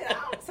 shit.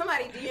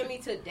 Somebody DM me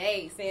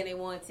today saying they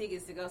want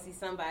tickets to go see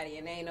somebody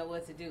and they ain't know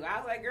what to do. I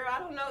was like, girl, I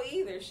don't know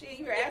either. Shit,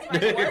 you asked me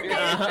to work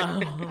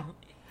there.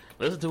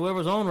 Listen to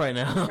whoever's on right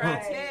now. Try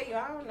to tell you,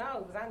 I don't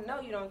know, because I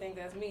know you don't think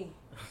that's me.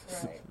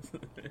 Right.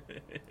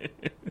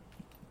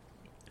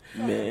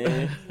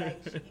 Man.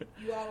 Like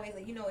you always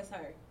like it's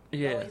her. You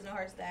Yeah. always know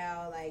her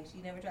style. Like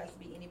she never tries to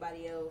be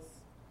anybody else.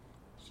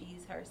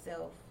 She's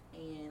herself,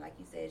 and like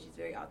you said, she's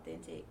very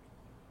authentic.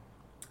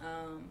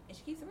 And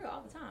she keeps it real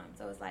all the time.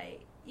 So it's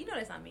like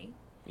that's not me.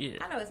 Yeah.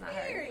 I know it's not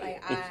her. Period.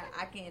 Like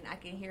I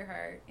can hear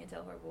her and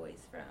tell her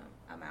voice from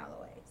a mile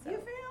away. So You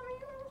feel me?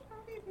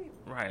 People.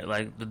 Right.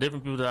 Like the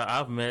different people that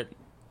I've met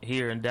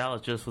here in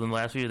Dallas just for the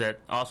last few that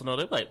also know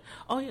they're like,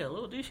 oh yeah,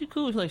 Lil D, she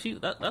cool. She's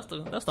like that's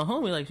the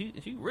homie. Like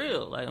she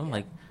real. Like I'm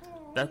like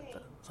that's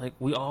like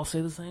we all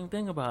say the same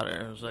thing about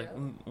her. It's like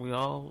we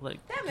all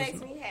like That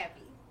makes me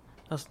happy.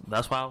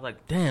 That's why I was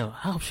like, damn, I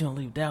hope she don't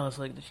leave Dallas.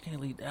 Like she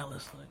can't leave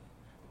Dallas.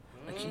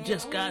 Like she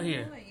just got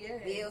here.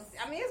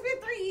 I mean, it's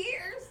been 3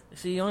 years.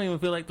 See, you don't even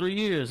feel like 3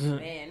 years.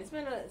 Man, it's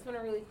been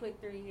a really quick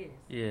 3 years.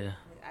 Yeah.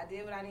 I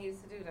did what I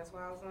needed to do. That's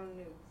why I was on the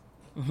news.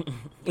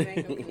 You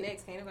make them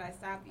connects. Can't nobody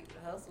stop you.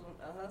 A hustle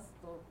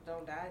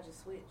don't die.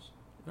 Just switch.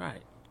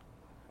 Right.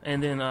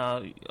 And then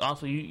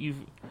also you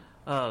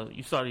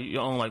started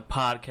your own like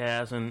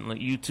podcast and like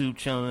YouTube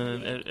channel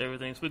and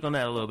everything. Speak on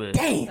that a little bit.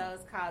 Damn. So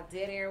it's called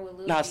Dead Air with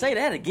Lil Now D. say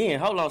that again.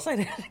 Hold on, say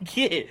that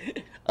again.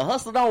 A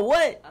hustle don't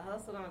what? A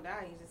hustle don't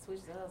die. You just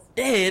switch the hustle.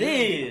 There it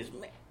is.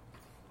 Man.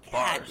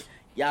 God, Bars.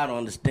 y'all don't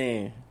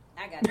understand.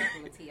 I got that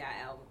from the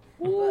T.I. album.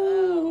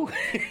 Woo.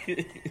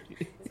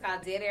 It's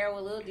called Dead Air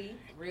with Lil D.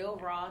 Real,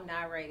 raw,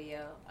 not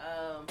radio.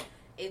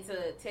 It's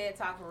a TED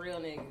Talk for real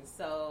niggas.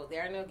 So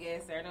there are no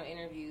guests, there are no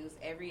interviews.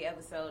 Every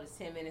episode is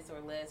 10 minutes or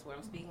less where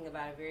I'm speaking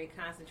about a very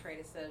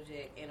concentrated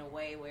subject in a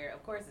way where,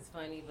 of course, it's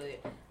funny,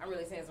 but I'm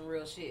really saying some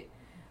real shit.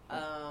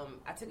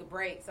 I took a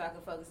break so I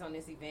could focus on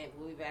this event.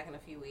 We'll be back in a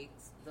few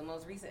weeks. The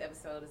most recent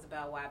episode is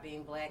about why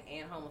being black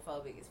and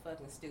homophobic is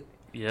fucking stupid.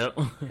 Yep.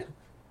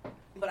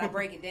 But I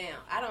break it down.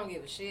 I don't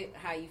give a shit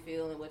how you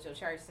feel and what your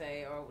church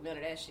say or none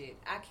of that shit.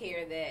 I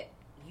care that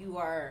you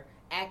are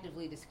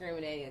actively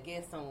discriminating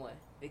against someone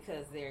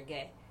because they're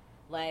gay.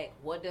 Like,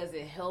 what does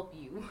it help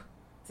you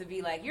to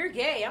be like, you're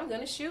gay, I'm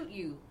gonna shoot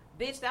you?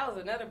 Bitch, that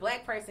was another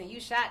black person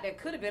you shot that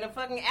could have been a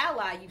fucking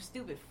ally, you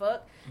stupid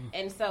fuck.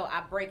 And so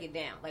I break it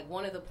down. Like,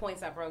 one of the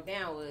points I broke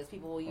down was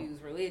people will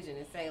use religion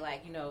and say,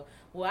 like,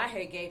 well, I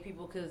hate gay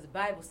people because the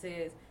Bible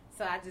says.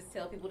 So I just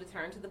tell people to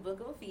turn to the book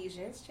of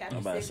Ephesians, chapter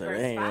I'm about to 6, say, verse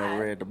they ain't 5.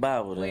 never read the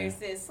Bible Where it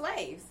then. says,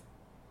 slaves,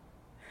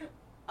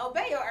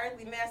 obey your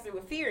earthly master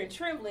with fear and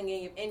trembling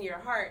in your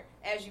heart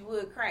as you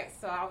would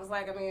Christ. So I was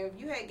like, I mean, if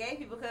you hate gay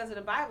people because of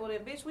the Bible, then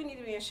bitch, we need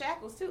to be in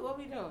shackles too. What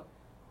we doing?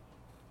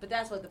 But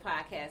that's what the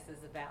podcast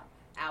is about.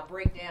 I'll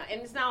break down.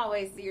 And it's not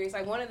always serious.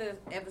 Like, one of the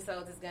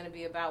episodes is going to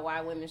be about why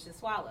women should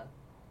swallow.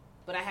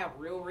 But I have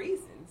real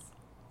reasons.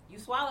 You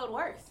swallowed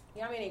worse.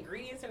 You know what I mean?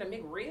 Ingredients in a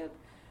McRib.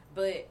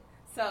 But...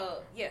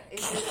 So, yeah,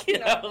 it's just,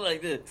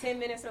 like this. 10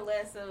 minutes or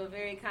less of a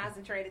very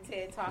concentrated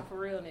TED Talk for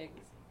real niggas.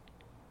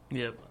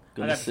 Yep.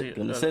 Gonna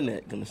send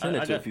it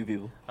to a few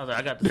people.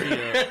 I got to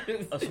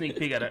see a sneak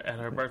peek at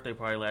her birthday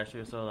party last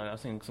year, so like I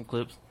seen some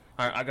clips.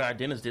 I got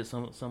Dennis did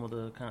some of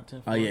the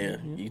content. Oh yeah,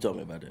 you told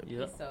me about that.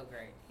 Yep. He's so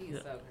great. He's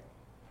so great.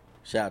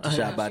 Shout out to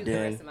Shot by Shoot the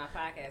rest Den. of my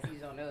podcast. You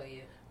don't know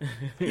it yet.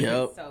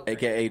 Yep, So great.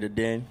 aka the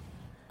Den,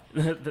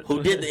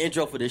 who did the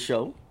intro for this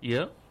show.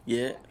 Yep.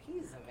 Yeah.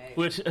 He's amazing.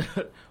 Which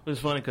was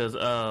funny because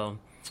I'm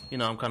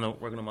kind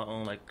of working on my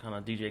own like kind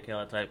of DJ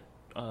Khaled type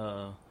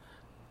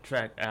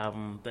track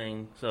album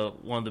thing. So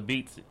one of the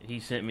beats he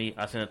sent me,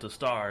 I sent it to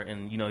Star,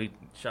 and he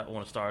shot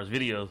one of Star's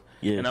videos.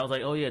 Yeah. And I was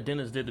like, oh yeah,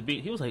 Dennis did the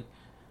beat. He was like,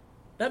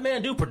 that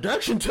man do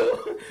production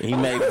too. He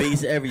made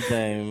beats,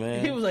 everything,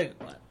 man. He was like,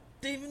 I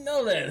didn't even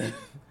know that.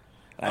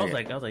 I was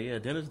like, yeah,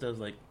 Dennis does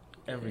like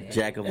everything.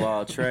 Jack of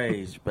all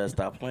trades. Better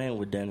stop playing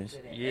with Dennis.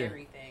 Good at Yeah.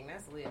 everything.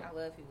 That's lit. I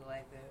love people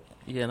like that.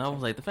 Yeah, and I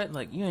was like, the fact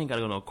like you ain't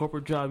gotta go to a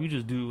corporate job. You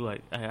just do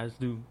like I just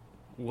do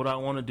what I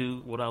want to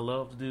do, what I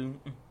love to do.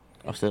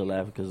 I'm still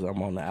laughing because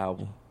I'm on the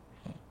album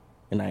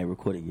and I ain't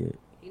recorded yet.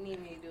 You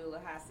need me to do a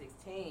little high 16,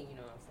 you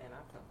know what I'm saying?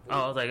 I'll come through.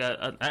 I was like,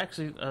 I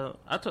actually,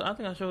 I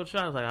think I showed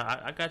Shot. I was like,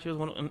 I got you as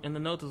one in the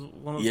notes as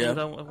one of the Yeah. things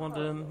I wanted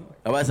to. I'm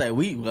about to say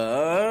we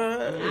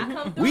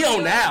come through we on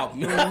real- the album.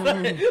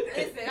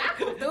 Listen, I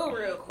come through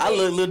real quick. I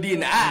looked Lil D in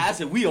the eye. I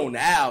said we on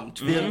the album.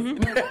 You feel me?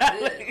 Good.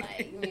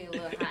 Like, you need a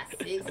little high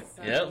 6 or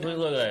something. Yep,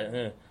 look at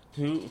that.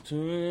 Two,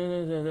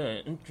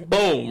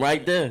 Boom,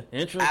 right there.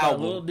 intro by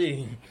Album. Lil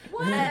D.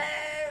 What?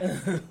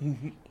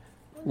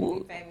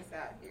 We're famous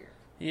out here.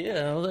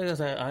 Yeah, I was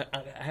like, I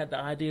had the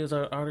ideas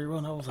already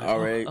run. I was like,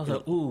 Alright. I was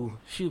like, ooh,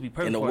 she would be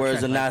perfect. In the for a words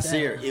track of like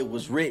Nasir, that. it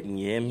was written.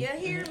 You hear me? You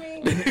hear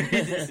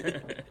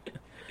me?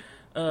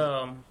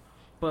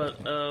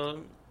 But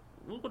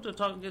we're going to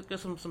talk, get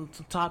some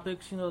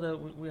topics, that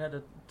we had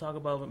to talk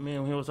about with me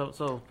and him.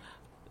 So,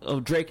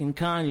 of Drake and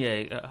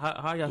Kanye,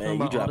 how y'all Man, feel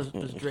about you all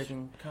dropping- this Drake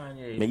and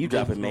Kanye? Man, you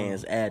dropping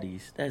business man's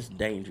addies. That's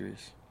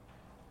dangerous.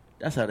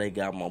 That's how they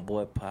got my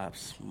boy Pop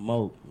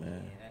smoked,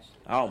 man.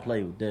 I don't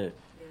play with that.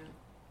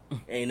 I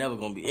ain't never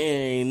gonna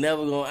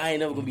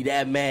be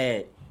that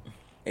mad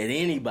at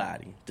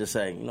anybody to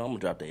say, I'm gonna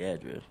drop their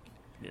address.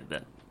 Yeah,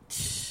 that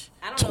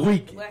I don't know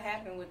Tweaking. what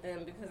happened with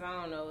them because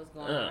I don't know what's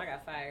going on. I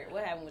got fired.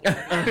 What happened with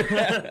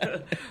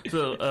them?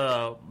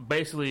 So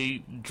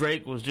basically,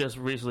 Drake was just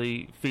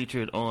recently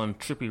featured on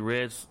Trippie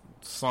Redd's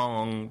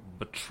song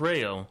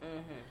 "Betrayal,"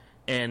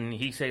 and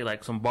he say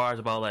like some bars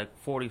about like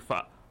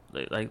 45.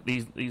 Like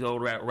these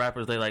old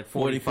rappers, they like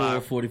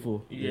 45,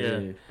 44. Yeah,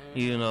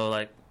 you know,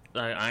 like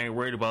I ain't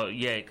worried about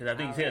because I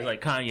think he says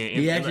like Kanye.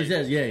 He actually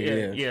says yeah.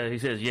 Yeah, he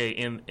says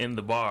in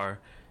the bar,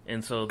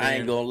 and so then, I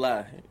ain't gonna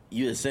lie.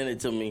 You had sent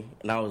it to me,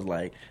 and I was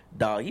like,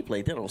 dog, he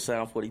played that on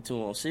Sound 42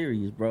 on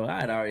Sirius, bro.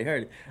 I had already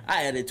heard it.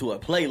 I added it to a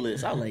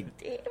playlist. I was like,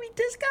 damn,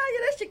 this guy,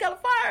 that shit got a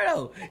fire,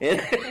 though.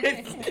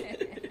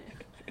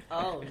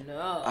 Oh,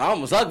 no.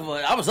 I'm a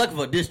sucker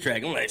for a diss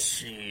track. I'm like,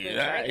 shit. Drake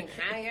All right. and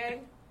Kanye?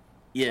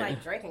 Yeah.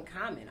 Like Drake and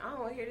Common. I don't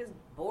want to hear this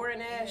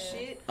boring ass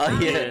shit. Oh, I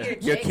don't yeah. wanna hear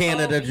Your J.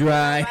 Canada Cole,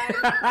 Dry.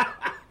 I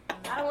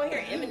don't want to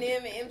hear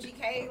Eminem and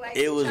MGK. Like,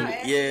 It was- y'all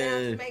asking yeah.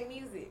 them to make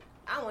music.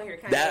 I don't want to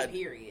hear Kanye, That-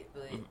 period.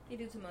 But He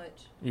do too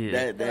much.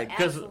 yeah, That-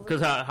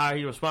 because how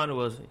he responded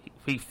was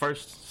he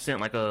first sent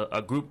like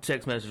a group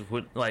text message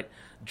with like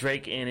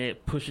Drake in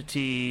it, Pusha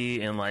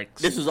T, and like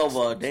This was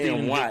over a damn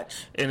Steven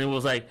watch. and it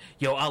was like,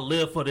 yo, I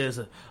live for this.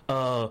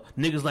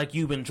 Niggas like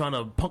you been trying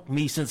to punk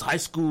me since high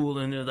school,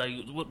 and they're like,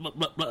 blah, blah,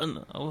 blah, blah.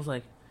 And I was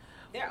like,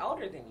 they're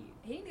older than you.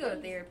 He need to go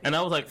to therapy. and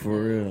I was like, For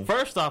real.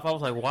 First off, I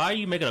was like, why are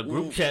you making a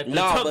group chat? to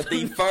No, talk but to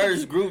the me?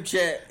 first group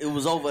chat, it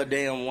was over a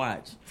damn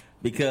watch.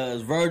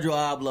 Because Virgil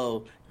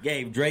Abloh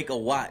gave Drake a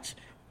watch.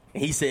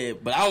 And he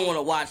said, but I don't want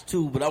to watch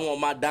too, but I want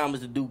my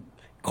diamonds to do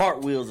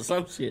cartwheels or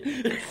some shit.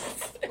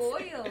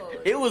 Spoiled.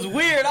 It was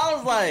weird. I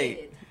was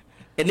like,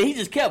 and then he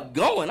just kept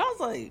going. I was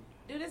like,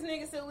 Do this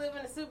nigga still live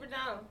in the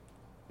Superdome?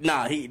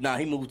 nah,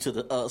 he moved to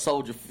the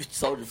Soldier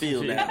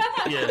Field now.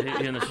 Yeah,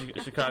 he in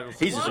the Chicago.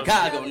 He's in Why don't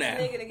Chicago you tell now.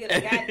 this nigga to get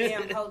a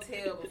goddamn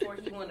hotel before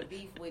he want to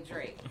beef with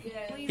Drake.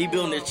 Yeah. He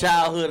building his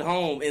childhood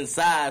home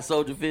inside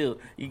Soldier Field.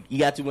 You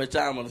got too much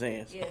time on his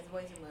hands. Yeah, it's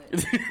way too much.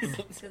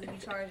 Because he be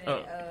charging.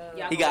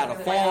 Y'all He got gonna a listen to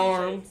his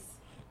farm. album?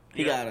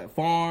 He got a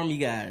farm. He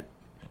got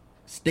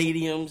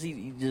stadiums. He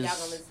Y'all gonna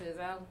just listen to his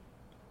album?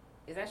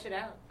 Is that shit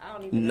out? I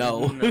don't even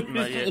know. no,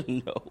 Not yet.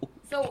 no.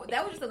 So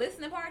that was just a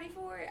listening party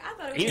for it? I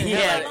thought it was He just He Yeah,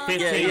 had, a like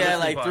yeah, 15 he had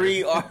listening like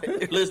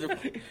three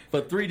listen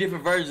for three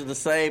different versions of the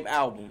same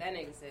album. That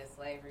nigga said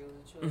slavery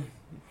was the truth.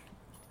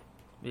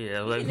 Yeah,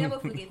 You like can never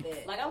forget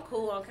that. Like, I'm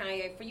cool on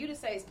Kanye. For you to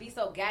say, be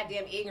so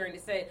goddamn ignorant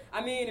to say,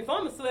 I mean, if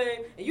I'm a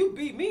slave and you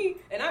beat me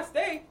and I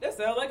stay, that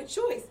sounds like a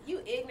choice.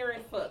 You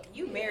ignorant fuck.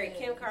 You married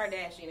Kim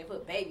Kardashian and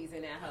put babies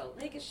in that hoe.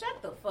 Nigga,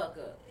 shut the fuck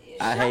up.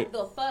 I Shut hate-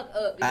 the fuck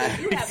up.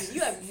 Because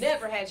you have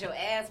never had your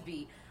ass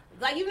beat.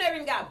 Like, you've never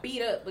even got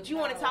beat up, but you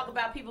want to talk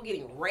about people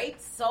getting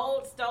raped,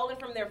 sold, stolen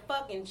from their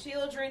fucking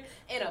children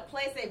in a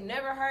place they've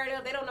never heard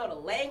of. They don't know the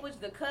language,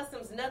 the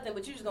customs, nothing,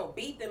 but you just gonna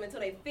beat them until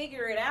they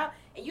figure it out.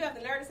 And you have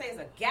the nerve to say it's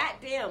a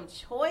goddamn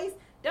choice.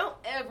 Don't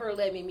ever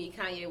let me meet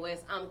Kanye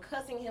West. I'm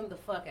cussing him the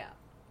fuck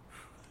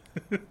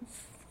out.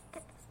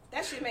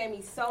 That shit made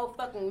me so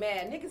fucking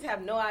mad. Niggas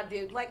have no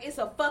idea. Like, it's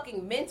a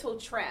fucking mental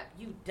trap,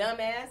 you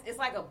dumbass. It's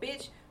like a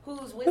bitch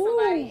who's with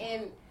somebody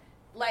and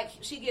like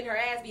she getting her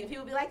ass beat and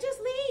people be like, just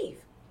leave.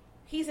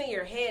 He's in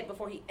your head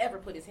before he ever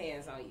put his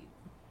hands on you.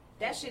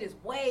 That shit is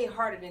way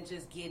harder than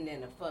just getting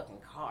in a fucking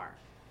car.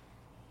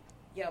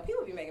 Yo,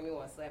 people be making me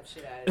want to slap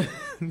shit out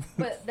of them.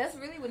 But that's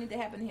really what needed to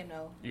happen to him,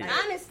 though. Yeah. Like,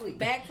 Honestly.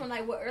 back from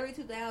like what early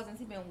 2000s,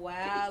 he been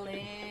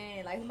wilding.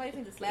 Like somebody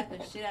needs to slap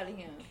the shit out of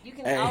him. You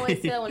can Hey.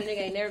 always tell when a nigga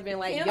ain't never been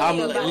like, yo, I'm-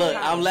 yo, look, yo,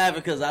 I'm laughing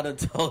because I done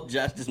told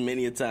Josh this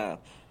many a time.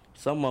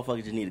 Some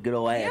motherfuckers just need a good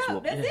old ass Yeah,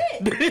 whooping. that's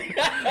it.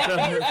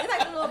 it's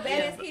like the little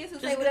badass kids who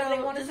say whatever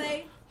they want to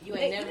say. You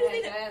ain't never just had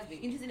need your a- ass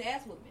beat. You just need an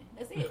ass whooping.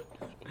 That's it.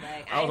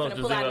 Like, I I ain't was gonna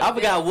just pull out thinking- the I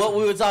forgot what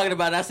we were talking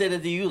about. And I said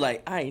it to you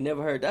like I ain't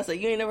never heard that. I said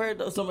you ain't never heard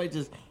that. Somebody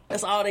just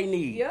that's all they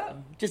need.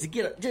 Yep. Just to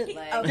get just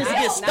Like, to not-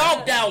 get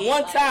stomped not- out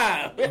one like-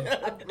 time.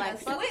 like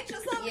fuck- switch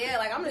or something. Yeah,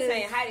 like I'm just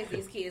saying hi to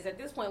these kids. At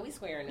this point, we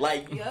swearing.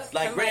 like Yep.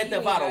 like Somebody Grand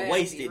Theft you need Auto your ass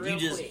wasted. beat You real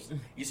just quick.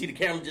 you see the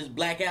camera just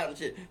black out and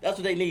shit. That's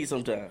what they need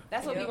sometimes.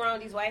 That's what Yep. be wrong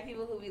with these white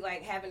people who be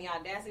like having the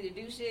audacity to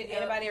do shit.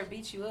 Yep. Anybody ever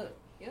beat you up?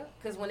 Yep.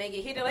 Because when they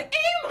get hit, they're like,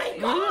 "Oh my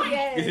god!"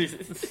 Yes.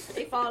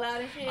 They fall out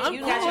and shit. I'm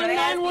You got your calling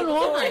ass beat before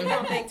 911. and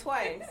don't think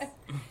twice.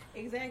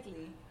 Exactly.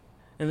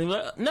 and they're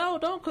like, no,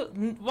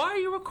 don't. Why are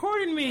you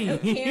recording me?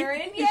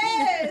 Karen,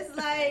 yes,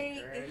 like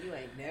Girl, you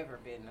ain't never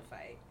been in a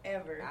fight.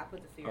 ever. I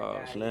put the fear Oh, of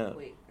God in snap. you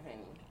quick, honey.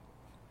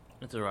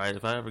 It's alright.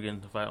 If I ever get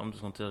into a fight, I'm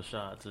just gonna tell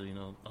Shad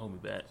to hold me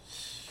back.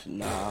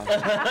 Nah.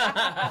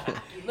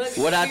 You look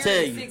What I serious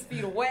tell you? 6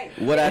 feet away.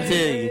 What I tell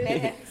you?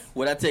 Next.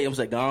 What I tell you? I'm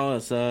like, go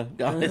on, son.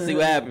 Go on and see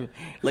what happens.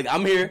 Look,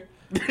 I'm here.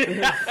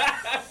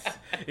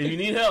 If you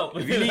need help,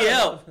 If you need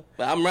help,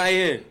 but I'm right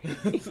here.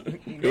 Go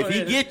If he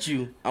ahead. get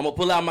you, I'm gonna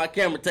pull out my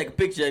camera, take a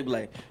picture, and be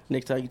like,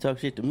 next time you talk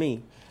shit to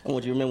me, I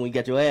want you to remember when you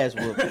got your ass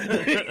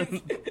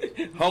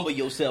whooped. Humble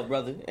yourself,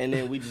 brother, and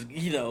then we just,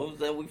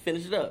 then we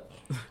finish it up.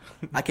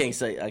 I can't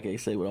say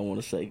what I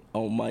want to say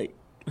on mic.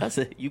 I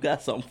said, you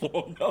got something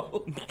for him,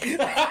 though.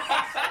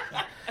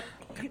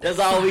 That's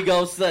all we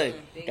gonna say.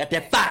 Got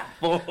that fight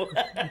for him.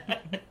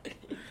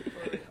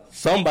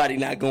 Somebody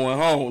not going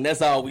home.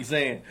 That's all we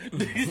saying.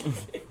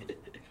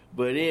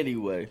 But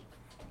anyway,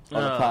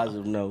 on a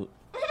positive note.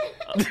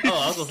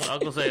 I was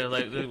gonna say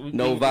like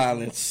No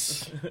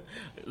violence.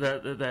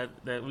 that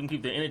we can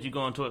keep the energy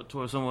going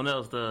towards someone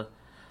else. The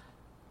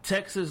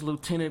Texas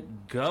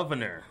Lieutenant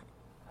Governor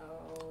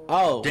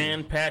Oh,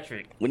 Dan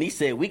Patrick. when he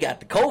said we got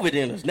the COVID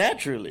in us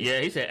naturally. Yeah,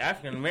 he said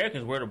African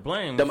Americans were to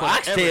blame. Them for the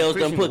oxtails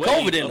done put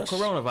ever-increasing COVID in wave us. of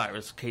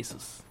coronavirus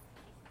cases.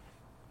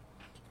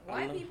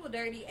 White people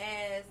dirty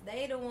ass.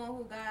 They the one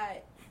who got.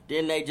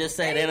 Didn't they just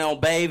say they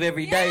don't bathe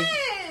every day?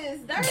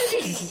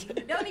 Yes,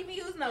 dirty. Don't even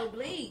use no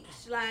bleach.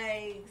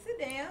 Like, sit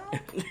down.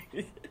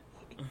 He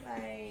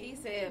Like,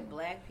 said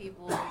black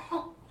people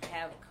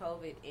have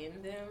COVID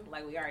in them.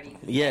 Like we already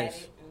Yes.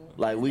 had it.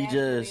 Like we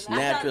just I thought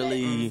that-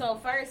 naturally. So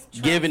first,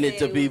 Trump giving it said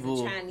to was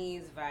people. the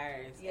Chinese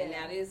virus, Yeah. and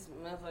now this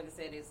motherfucker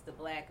said it's the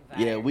black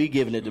virus. Yeah, we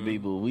giving it to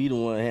people. We the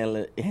one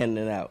handing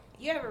it out.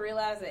 You ever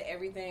realize that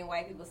everything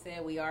white people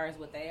said we are is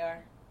what they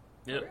are?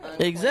 Yep.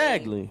 Unclean,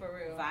 Exactly. for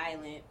real.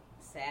 Violent,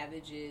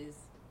 savages,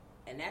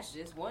 and that's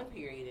just one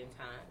period in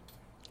time.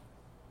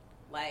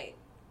 Like,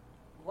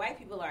 white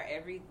people are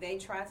they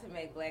try to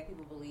make black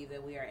people believe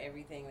that we are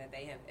everything that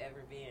they have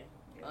ever been.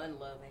 Yeah.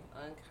 Unloving,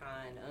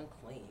 unkind,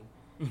 unclean,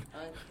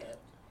 unkept.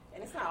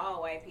 And it's not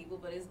all white people,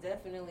 but it's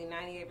definitely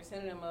 98% of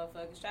them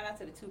motherfuckers. Shout out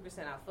to the 2%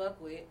 I fuck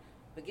with,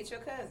 but get your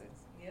cousins.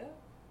 Yeah.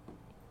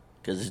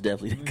 Because it's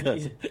definitely the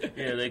cousin.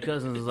 Yeah, their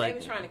cousins is They've like,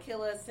 been trying to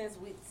kill us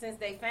since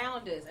they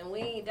found us, and we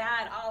ain't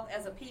died off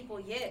as a people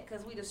yet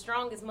because we the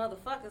strongest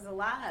motherfuckers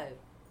alive.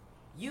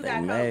 You They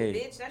got COVID, made.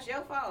 bitch. That's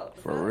your fault.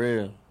 The For fuck?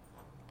 real.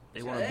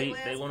 they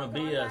want to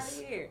be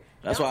us.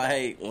 That's why I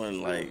hate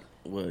when, like,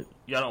 what?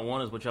 Y'all don't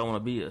want us, but y'all want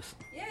to be us.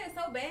 Yeah, it's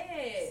so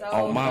bad. So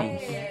Oh, mama.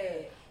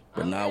 bad.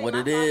 But I'm not like, what my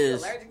it mom's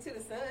is. Allergic to the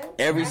sun.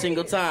 Every Right.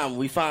 single time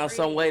we find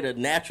some way to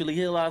naturally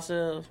heal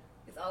ourselves,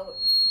 It's over.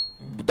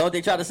 don't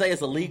they try to say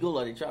it's illegal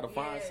or they try to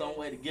find Yes. some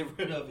way to get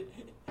rid of it?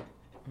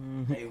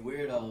 Hey,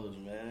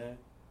 weirdos, man.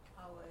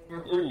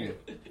 Always. Ooh,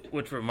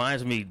 which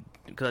reminds me,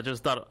 because I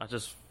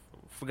just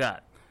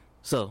forgot.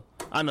 So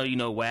I know you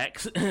know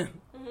Wax,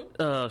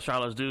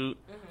 Charlotte's dude.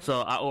 So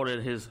I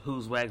ordered his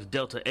Who's Wax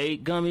Delta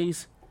 8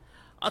 gummies.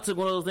 I took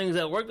one of those things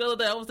at work the other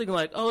day. I was thinking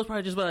like, oh, it's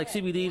probably just about like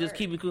CBD, just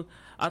keep me cool.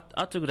 I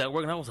took it at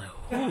work and I was like,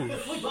 ooh,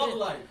 We both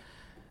like,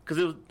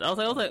 because I was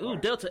like, ooh,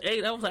 Delta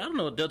 8. I was like, I don't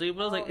know what Delta 8,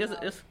 but I was like, Oh,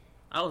 it's.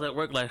 I was at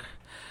work like,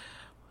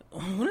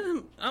 when is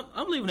it?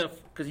 I'm leaving at,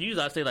 because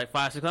usually I stay like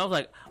 5, 6. I was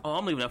like, oh,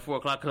 I'm leaving at 4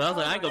 o'clock because I was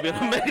like, I ain't gonna be able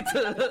to make it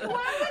to.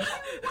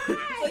 So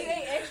you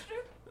ain't extra?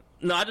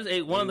 No, I just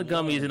ate one of the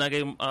gummies and I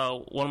gave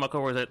one of my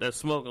coworkers that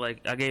smoked.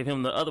 Like I gave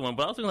him the other one,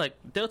 but I was thinking like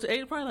Delta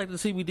 8, probably like the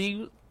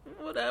CBD,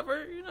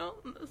 whatever. You know,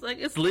 it's like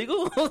it's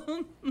legal.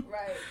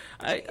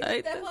 Right. I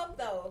Step up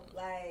though,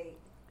 like.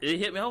 it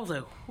hit me. I was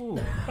like, whew.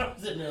 I'm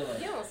sitting there You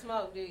like, don't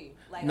smoke, do you?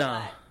 Like Nah, a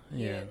lot.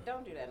 yeah.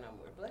 Don't do that no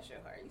more. Bless your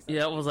heart. You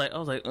Yeah, I was like, You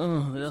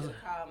that's- should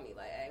call me.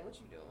 Like, hey, what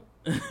you doing?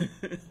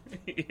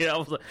 yeah, I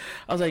was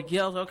like,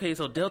 okay,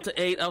 so Delta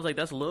 8. I was like,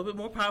 that's a little bit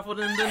more powerful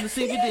than the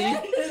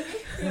CBD.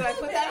 You're like,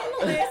 put that on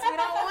the list. We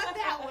don't want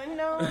that one.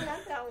 No,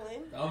 not that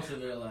one. I'm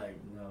sitting there like,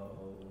 no.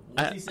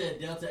 Once I- he said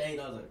Delta 8,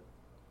 I was like,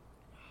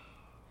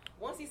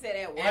 Once he said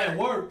at work. at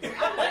work.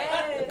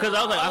 Because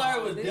I was like, All I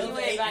heard was Then Delta you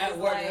 8 ain't got at this,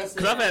 work. like- That's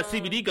because it. I've had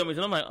CBD gummies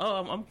and I'm like, oh,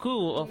 I'm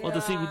cool off the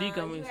CBD You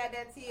gummies. had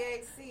that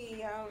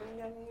THC.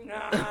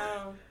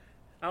 No.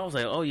 I was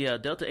like, oh yeah,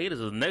 Delta 8 is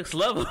the next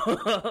level. I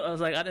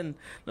was like, I didn't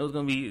know it was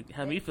gonna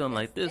have me feeling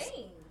like this.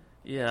 Dang.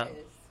 Yeah.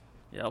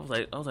 Yeah, I was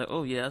like,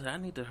 oh yeah, I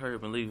need to hurry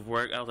up and leave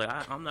work. I was like,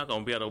 I'm not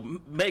gonna be able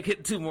to make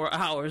it 2 more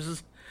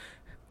hours.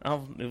 It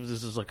was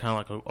just like kind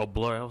of like a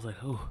blur. I was like,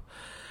 oh,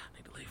 I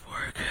need to leave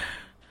work.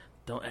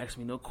 Don't ask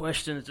me no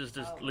questions. Just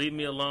leave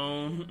me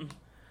alone.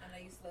 I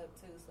know you slept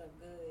too, slept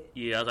good.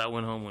 Yeah, I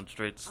went home, went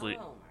straight to sleep.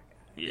 Oh, my God.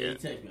 Yeah, Yeah. he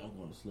text me, I'm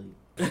going to sleep.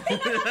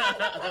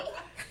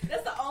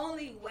 That's the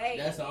only way.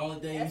 That's the only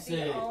thing That's you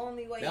said. the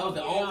only way. That was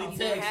the you only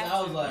get text. have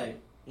I was to.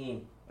 like,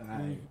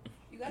 alright.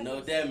 You I gotta know do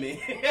what that means.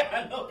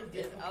 I know what that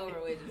It's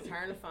over with. Just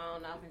turn the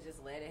phone off and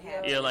just let it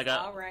happen. Yeah, like It's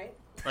I- all right.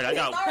 Like I It's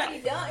got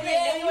already done. It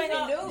Yeah, ain't you nothing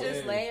ain't you gonna can do.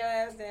 just lay your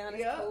ass down.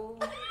 It's Yeah. cool.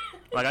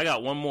 Like I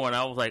got one more, and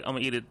I was like, I'm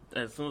gonna eat it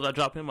as soon as I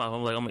drop him off.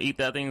 I'm like, I'm gonna eat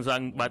that thing, so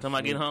by the time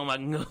I get home, I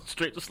can go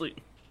straight to sleep.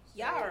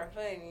 Y'all are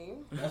funny.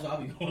 That's why I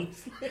be going to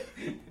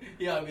sleep.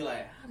 Yeah, I be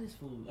like, how this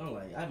food? I'm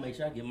like, I make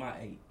sure I get my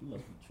 8. You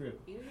must be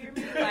tripping. You hear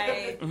me?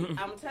 Like,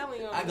 I'm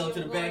telling you. I go to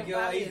the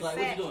backyard. He's like,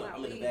 what you doing? I'm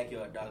I'm in the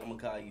backyard, dog. I'm going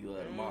to call you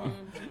tomorrow.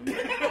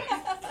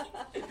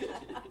 I'm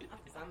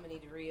gonna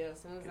need to re-up as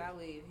soon as I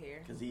leave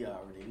here. Because he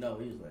already know.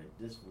 He was like,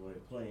 this boy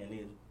playing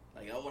in.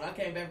 Like, when I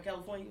came back from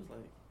California, he was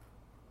like,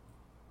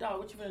 dog,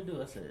 what you finna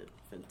do? I said,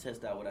 finna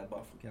test out what I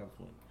bought from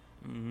California.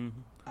 Mm-hmm.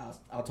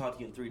 I'll talk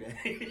to you in 3 days.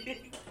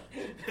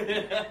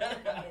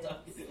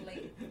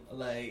 Late.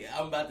 Like,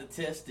 I'm about to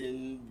test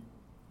everything.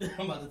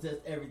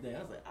 I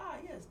was like,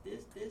 yes,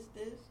 this.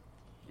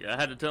 Yeah, I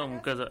had to tell him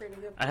because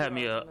I had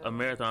me a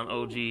Marathon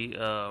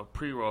OG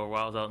pre-roll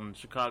while I was out in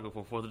Chicago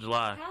for 4th of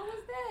July. How was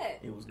that?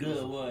 It was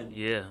good, wasn't it?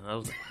 Yeah, I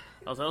was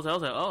I was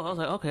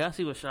like, okay, I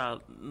see what Shaw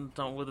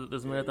talking with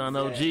this marathon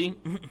OG.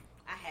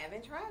 I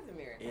haven't tried the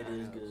marathon. It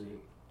is good.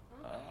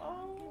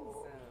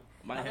 Oh.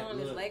 Might I'm have on to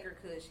this look. Laker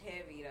Kush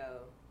heavy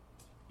though.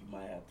 You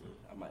might have to.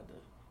 I might have to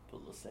put a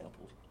little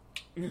sample.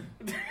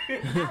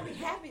 I'll be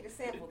happy to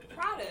sample the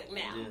product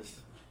now. Just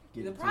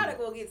get The it to product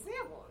you. will get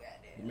sampled.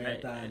 The Goddamn.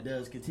 marathon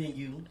does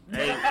continue.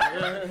 Hey,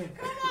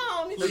 Come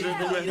on, We Michelle.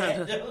 tell you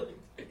that, though.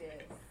 Yes.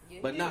 You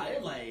But do. nah,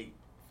 it's like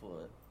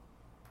for.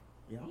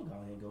 Yeah, I'm gonna go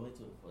ahead and go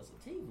into it for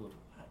sativa. My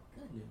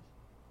goodness.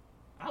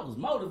 I was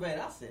motivated.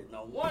 I said,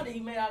 no wonder he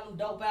made all them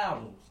dope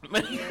albums.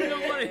 man,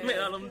 nobody made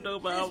all them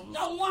dope albums.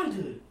 No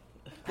wonder.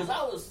 Because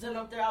I was sitting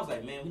up there, I was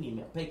like, man, we need to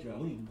make a Patreon.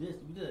 We need to do this,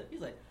 we do that. He's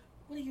like,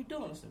 what are you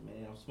doing? I said,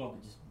 man, I'm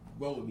smoking. Just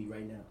roll with me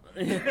right now.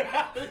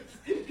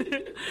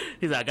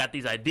 He's like, I got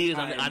these ideas.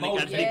 I need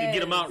to get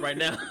them out right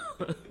now.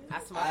 I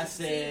smoked I sativa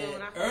said,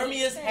 when I first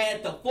Ermias started.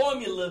 had the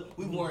formula.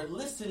 We weren't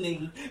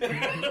listening.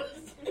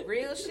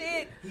 Real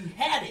shit. He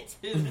had it.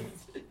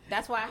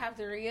 That's why I have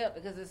to re-up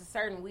because there's a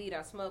certain weed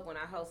I smoke when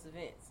I host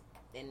events.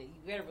 And you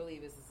better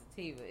believe it's a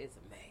sativa. It's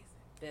amazing.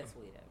 Best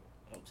weed ever.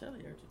 I'm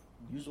telling you,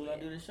 usually when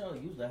I do this show,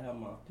 usually I have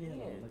my pen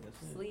on, like I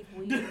said. Sleep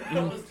weed,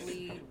 post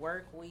weed,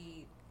 work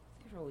weed,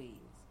 different weeds.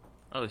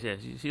 Oh yeah,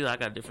 she's like,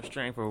 I got a different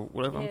strain for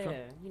whatever I'm Yeah,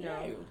 trying. you know,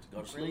 Yeah,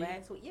 go to sleep.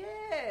 relax with. Yeah,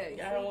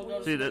 Yeah, I don't wanna go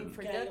to See, sleep. that-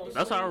 productive.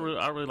 That's how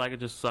I really like it,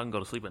 just so I can go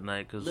to sleep at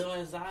night. Cause Little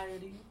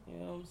anxiety, you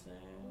know what I'm saying?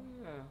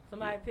 Yeah.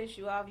 Somebody piss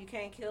you off, you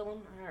can't kill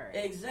them. All right.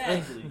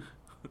 Exactly.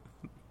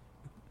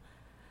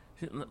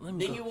 let me. Then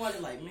Go. you wonder,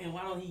 like, man,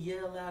 why don't he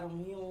yell at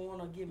him? He don't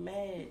want to get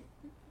mad.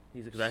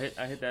 He's because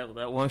I hit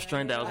that one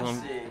strain that was I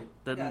going said,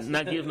 that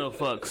not give no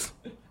fucks.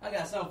 I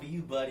got something for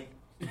you, buddy.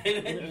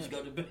 And then you just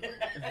go to bed.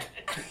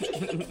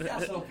 I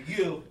got something for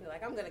you. You're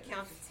like, I'm gonna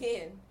count to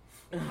 10.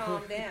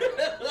 Calm down,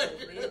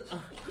 bitch.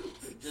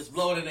 Just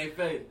blow it in their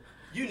face.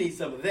 You need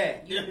some of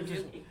that. You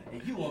do.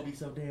 And you won't be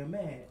so damn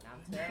mad.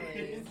 I'm telling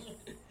you.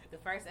 The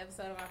first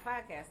episode of my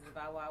podcast is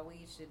about why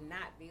weed should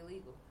not be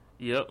legal.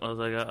 Yep, I was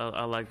like,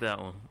 I like that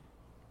one.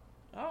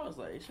 I was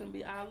like, it shouldn't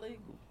be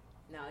illegal.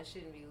 No, it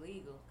shouldn't be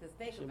legal. Because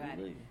think It shouldn't about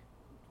be it. legal.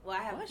 Well,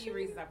 I have Why a few shouldn't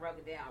reasons I broke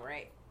it down,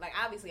 right? Like,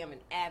 obviously, I'm an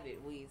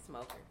avid weed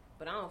smoker.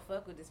 But I don't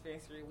fuck with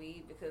dispensary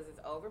weed because it's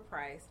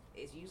overpriced.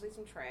 It's usually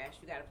some trash.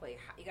 You gotta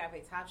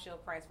pay top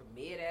shelf price for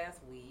mid-ass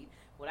weed.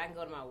 When I can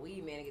go to my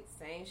weed man and get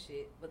the same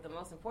shit. But the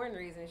most important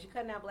reason is you're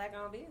cutting out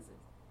black-owned business.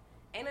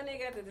 Ain't no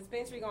nigga at the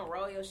dispensary gonna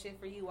roll your shit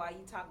for you while you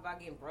talk about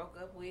getting broke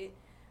up with.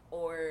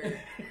 Or...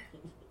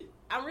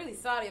 I'm really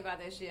salty about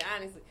that shit,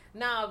 honestly.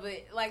 Nah, but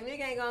like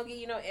nigga ain't gonna give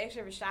you no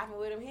extra for shopping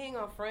with him. He ain't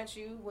gonna front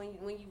you when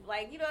you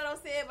like, you know what I'm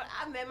saying? But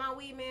I met my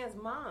weed man's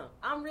mom.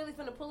 I'm really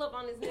finna pull up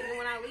on this nigga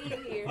when I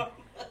leave here.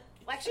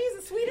 Like she's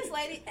the sweetest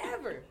lady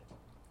ever.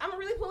 I'm gonna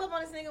really pull up on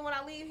this nigga when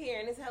I leave here,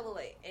 and it's hella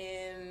late,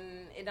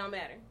 and it don't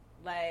matter.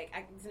 Like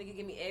this nigga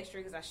give me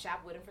extra because I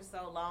shopped with him for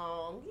so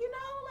long. You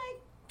know,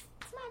 like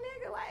it's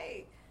my nigga.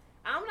 Like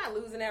I'm not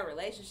losing that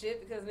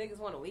relationship because niggas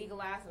want to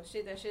legalize some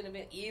shit that shouldn't have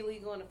been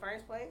illegal in the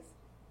first place.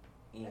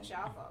 That's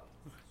y'all fault.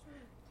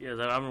 Yes,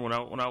 I remember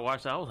when I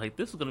watched that, I was like,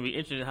 this is gonna be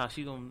interesting how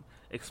she gonna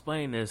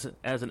explain this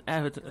as an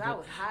avatar. 'Cause I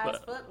was high as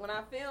fuck when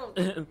I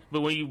filmed. But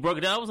when you broke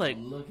it down, I was like,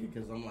 I'm looking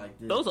because I'm like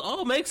this. those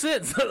all make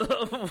sense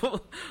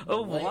of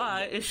Wait.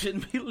 why it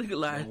shouldn't be The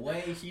legalized.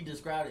 way she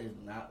described it is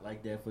not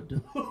like that for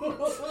dudes.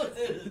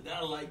 It's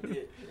not like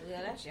that.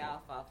 Yeah, that's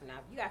y'all fault for now.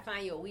 You gotta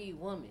find your weed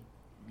woman.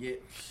 Yeah.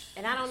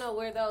 And I don't know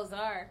where those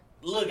are.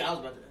 Look, I was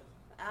about to.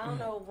 I don't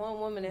know one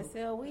woman that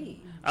sell weed.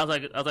 I was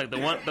like in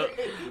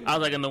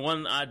the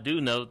one I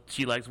do know,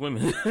 she likes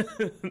women.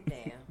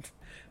 Damn.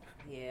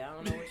 Yeah, I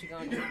don't know what you're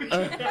gonna do.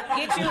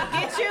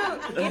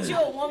 Get you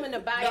a woman to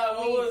buy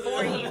your weed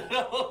for you.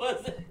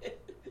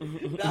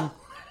 No,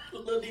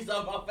 Lil D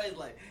saw my face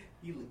like,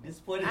 you look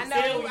disappointed. I as know.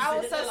 hell when you I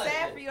was said so that like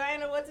sad that. for you. I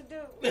didn't know what to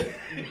do.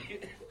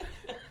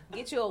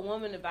 Get you a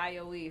woman to buy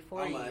your weed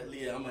for I'm you. like,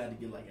 yeah, I'm gonna have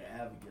to get like an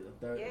advocate, a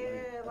third, Yeah,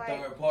 like, a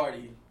like- third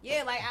party.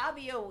 Yeah, like I'll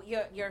be your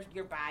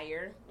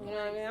buyer. You know what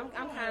I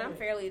mean? I'm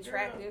fairly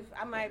attractive.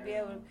 I might be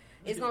able.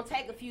 It's gonna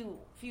take a few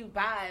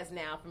buys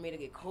now for me to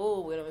get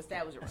cool with him,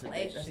 establish a That's a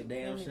relationship.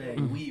 damn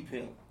shame. Weed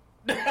pimp.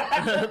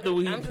 The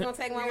weed. I'm just gonna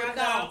take one I with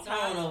got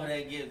God. tone over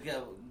there. Get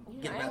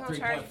I ain't about gonna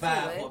charge you 3.5 too for a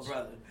much.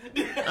 brother.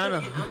 I know.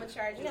 I'm gonna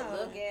charge you a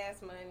little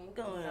gas money.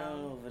 Going on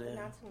over there.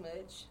 Not too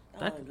much.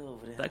 That- Go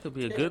over there. That could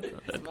be a good.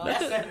 Smoke.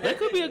 That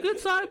could be a good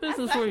side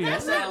business for you.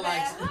 That sound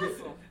like Bad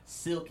hustle.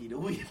 Silky the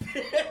weed.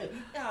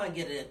 Y'all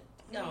get it.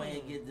 Go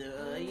ahead and get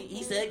the.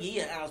 He said give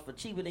you an ounce for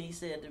cheaper than he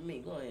said to me.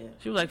 Go ahead.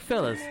 She was like,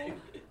 fellas,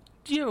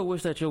 do you ever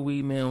wish that your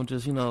weed man would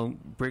just,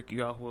 break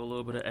you off with a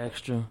little bit of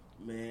extra?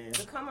 Man.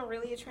 Become a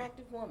really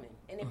attractive woman,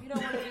 and if you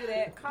don't want to do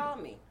that, call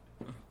me.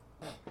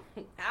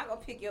 I'll go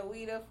pick your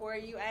weed up for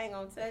you. I ain't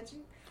gonna touch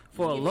you.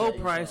 For a You low feel me?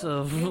 price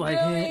of, You like,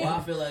 feel me? Well,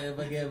 I feel like if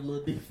I gave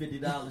Lil D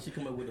 $50, she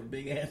come up with a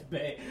big ass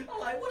bag. I'm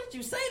like, what did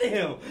you say to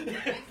him?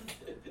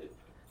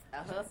 A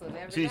hustle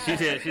never she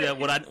dies. said,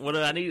 what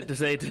did I need to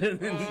say to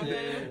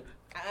Mhm.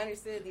 I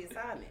understood the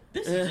assignment.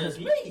 This is just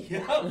me.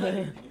 I'm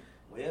like,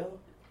 well,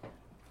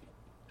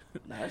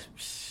 Nah,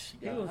 that's,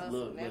 He was-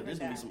 look, never this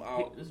gonna be die.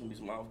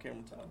 some off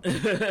camera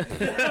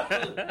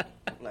talk.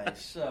 Like,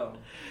 so,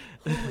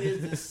 who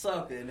is this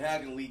sucker and how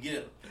can we get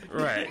him?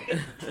 Right.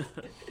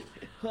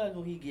 How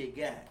can he get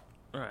got?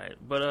 Right.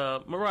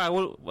 But, Mariah,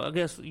 well, I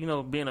guess,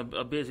 being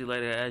a busy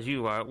lady as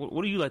you are,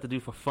 what do you like to do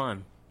for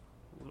fun?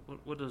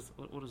 What does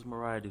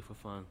Mariah do for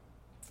fun?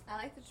 I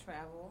like to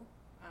travel.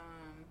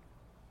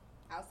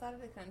 Outside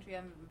of the country,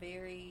 I'm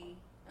very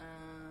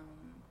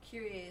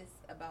curious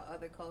about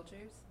other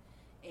cultures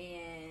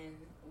and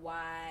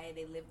why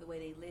they live the way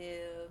they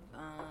live,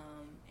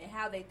 and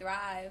how they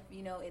thrive,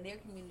 in their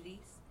communities.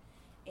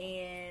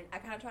 And I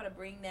kind of try to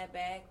bring that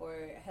back or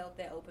help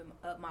that open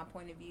up my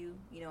point of view,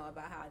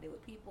 about how I deal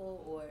with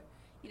people or,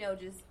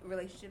 just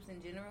relationships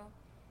in general.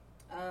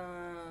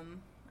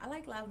 I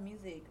like live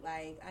music.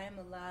 Like, I am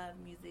a live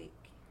music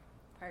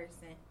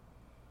person.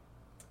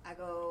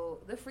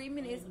 The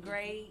Freeman is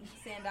great.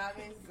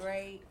 Sandaga is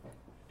great.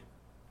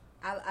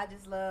 I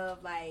just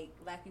love, like,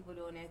 black people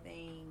doing their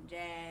thing.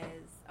 Jazz,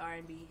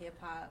 R&B,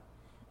 hip-hop.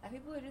 Like,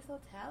 people are just so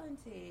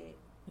talented.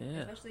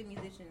 Yeah. Especially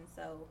musicians.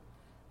 So,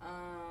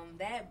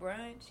 that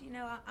brunch,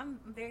 I'm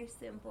very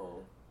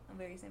simple. I'm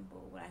very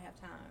simple when I have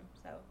time.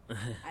 So,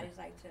 I just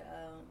like to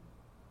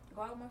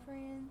go out with my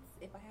friends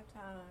if I have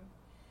time.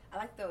 I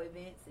like to throw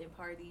events and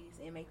parties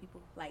and make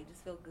people, like,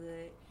 just feel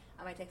good.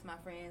 I might text my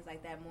friends,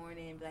 like, that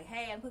morning and be like,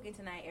 hey, I'm cooking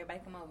tonight. Everybody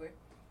come over.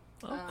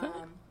 Okay.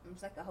 I'm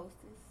just like a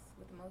hostess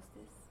with the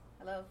mostest.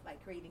 I love,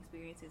 like, creating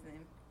experiences and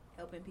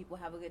helping people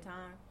have a good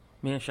time.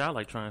 Me and Shy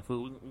like trying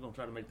food. We're going to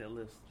try to make that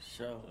list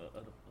Sure.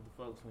 of the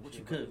folks. and What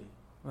shit. you cooking?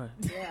 Right.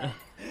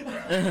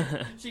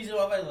 Yeah. She's in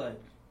my face like,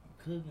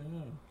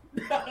 cooking,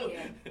 huh?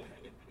 Yeah.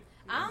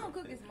 I don't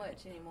cook as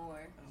much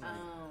anymore.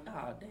 Oh,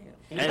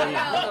 damn. Hey.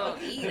 I was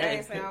gonna eat. I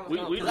didn't say I was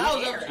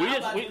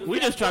gonna cook. We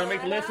just trying to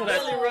make the list of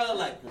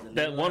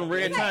that one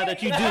rare time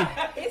that you do.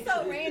 It's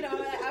so random.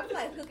 I feel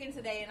like cooking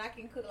today, and I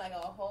can cook like a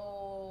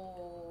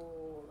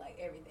whole, like,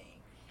 everything.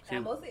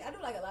 And I do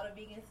like a lot of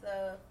vegan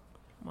stuff.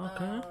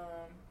 Okay.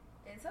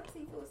 And some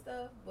seafood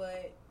stuff,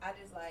 but I'm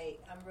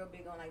real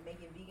big on, like,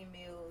 making vegan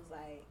meals,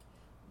 like,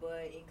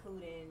 but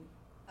including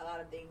a lot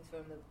of things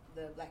from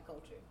the black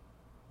culture.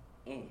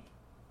 Hey.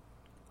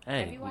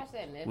 Have you watched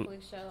that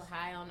Netflix show,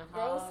 High on the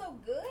Bro, Hog? it was so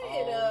good.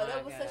 Oh, That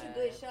my was such a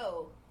good God.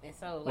 show. It's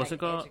so, like, What's it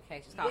called?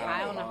 education. It's called Yeah.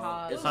 High on the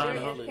Hog. It was High on very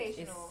the Hog.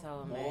 educational. It's so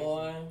amazing.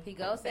 Boy. He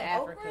goes to The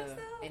Africa okra stuff?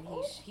 and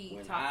he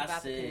When talks I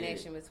about the said-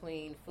 connection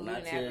between food When I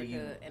in tell you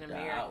Africa and that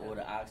I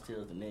order America.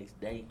 oxtails the next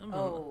day,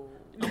 Oh,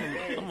 I'm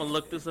going to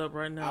look this up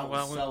right now. I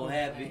was so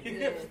happy.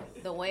 yes.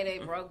 The way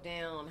they broke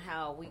down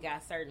how we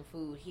got certain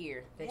food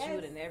here that you Yes.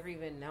 would have never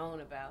even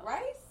known about.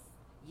 Rice?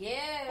 Yeah,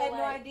 I had no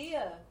like,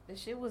 idea. the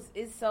shit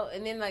it's so,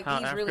 and then like How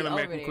he's African really over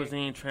American there.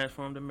 cuisine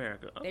transformed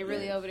America. They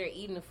really over there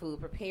eating the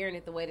food, preparing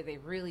it the way that they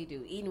really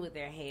do, eating with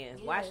their hands.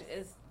 Yes. Watch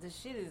the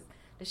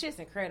shit's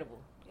incredible.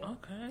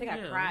 Okay. I think I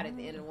yeah. cried at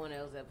the end of one of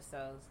those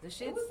episodes. The It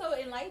shit's was so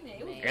enlightening.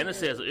 It was Man. And it good.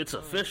 says it's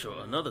official.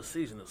 Another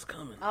season is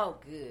coming. oh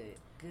good.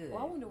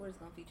 Well, I wonder what it's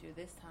going to feature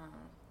this time.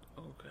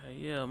 Okay,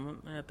 yeah,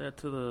 I'm gonna add that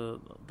to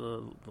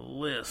the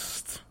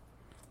list.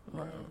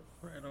 Right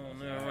on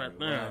there, I right already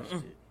there. watched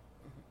it.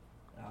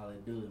 All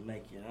they do is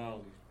make you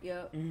hungry.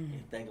 Yep. You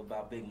think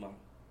about Big Mama.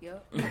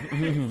 Yep. For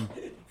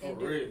And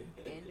do. real.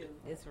 And do.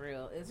 It's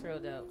real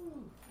dope.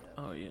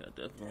 Oh yeah,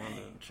 definitely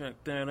want to check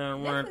that out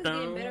Netflix right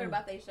getting better down.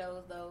 about their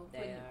shows, though. They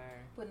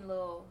are. Putting a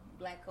little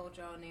black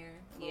culture on there.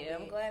 a little Yeah,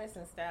 I'm bit. glad it's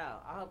in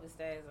style. I hope it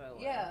stays that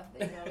way. Yeah,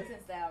 there you go. It's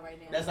in style right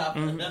now. That's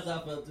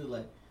how I felt too.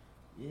 Like,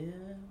 yeah,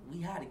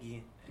 we hot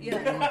again.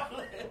 Yeah.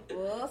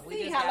 We'll We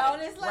see just how gotta- long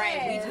this lasts.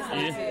 Right, we just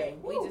need Yeah. to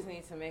we just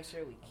need to make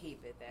sure we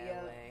keep it that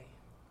Yeah. way.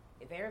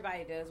 If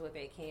everybody does what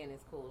they can,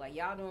 it's cool. Like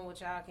y'all doing what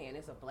y'all can.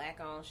 It's a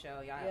black-owned show.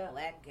 Y'all Yeah. have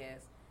black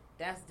guests.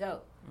 That's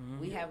dope.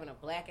 We having a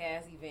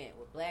black-ass event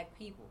with black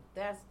people.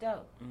 That's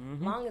dope.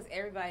 As long as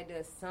everybody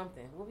does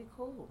something, we'll be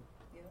cool.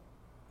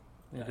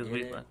 Because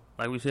Yeah.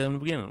 like we said in the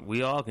beginning,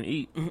 we all can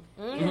eat.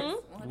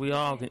 Mm-hmm. We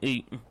all can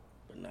eat.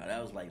 But no,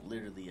 that was like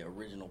literally the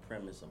original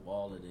premise of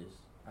all of this.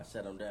 I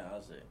sat them down. I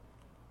said,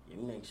 yeah,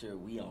 we make sure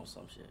we own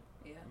some shit.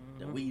 Yeah.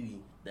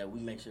 That we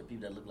make sure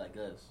people that look like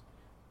us,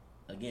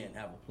 again,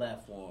 have a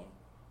platform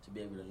to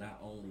be able to not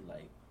only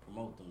like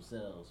promote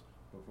themselves,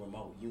 but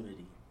promote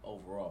unity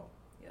overall.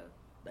 Yeah.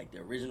 Like the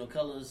original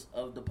colors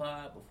of the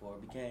pod before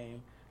it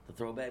became the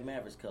Throwback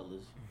Mavericks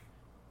colors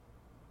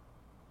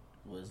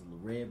was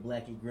red,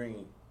 black, and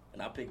green.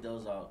 And I picked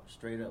those out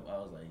straight up. I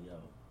was like, yo,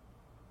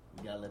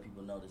 we gotta let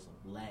people know this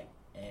a black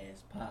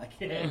ass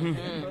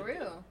podcast. For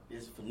real.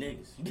 It's for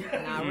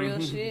niggas. Not real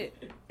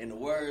shit. In the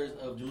words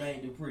of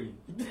Jermaine Dupri.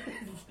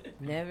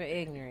 Never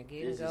ignorant.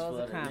 Getting This is goals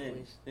for the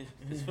accomplished. niggas.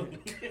 This for the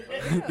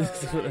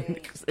This is for the Like,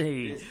 niggas.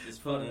 Hey, This is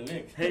for the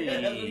niggas. hey,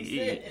 That's what he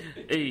said.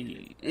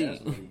 hey, That's hey.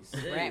 what he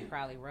said. Rat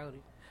probably wrote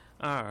it.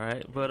 All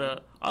right,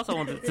 but also I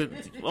wanted to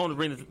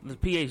bring the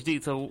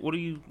PhD. So what do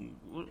you?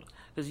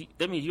 Because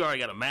that means you already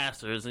got a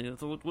master's. And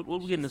so what we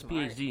getting this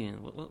PhD in?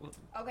 What?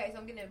 Okay, so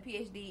I'm getting a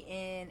PhD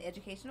in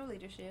educational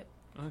leadership.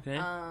 Okay.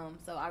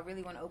 So I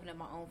really want to open up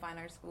my own fine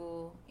art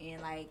school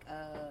in like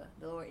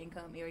the lower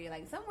income area,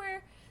 like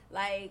somewhere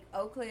like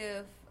Oak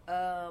Cliff,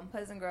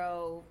 Pleasant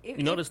Grove.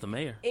 You notice the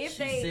mayor? If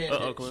She they,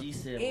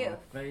 said my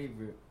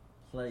favorite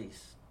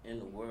place in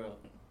the world.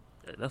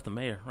 That's the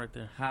mayor right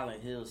there.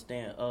 Highland Hills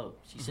stand up.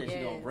 She said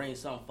she's gonna bring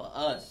something for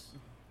us.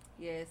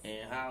 Yes.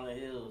 In Highland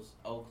Hills,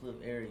 Oak Cliff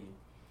area.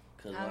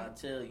 Cause when I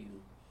tell you,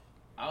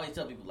 I always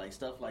tell people like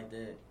stuff like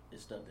that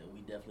is stuff that we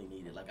definitely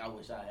needed. Like I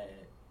wish I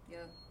had.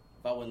 Yeah.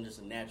 If I wasn't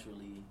just a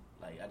naturally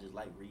like I just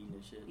like reading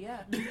and shit.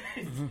 Yeah.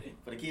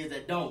 For the kids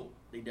that don't,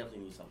 they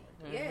definitely need something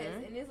like that. Yes,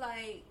 and it's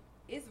like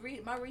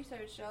my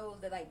research shows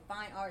that like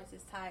fine arts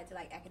is tied to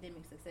like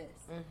academic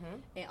success,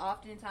 and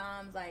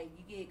oftentimes like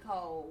you get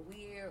called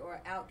weird or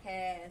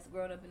outcast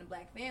growing up in a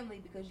black family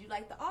because you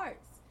like the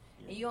arts,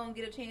 and you don't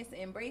get a chance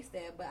to embrace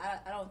that. But I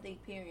don't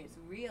think parents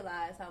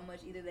realize how much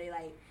either they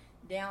like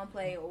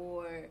downplay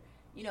or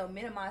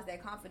minimize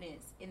that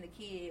confidence in the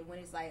kid when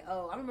it's like,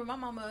 oh, I remember my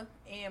mama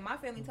and my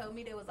family told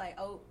me they was like,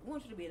 oh, we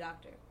want you to be a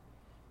doctor.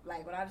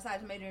 Like when I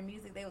decided to major in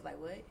music, they was like,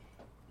 what?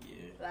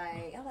 Yeah.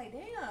 Like I'm like,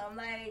 damn,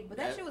 like, but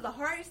that shit was the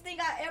hardest thing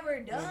I ever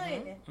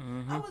done.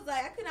 I was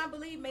like, I could not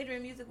believe majoring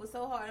in music was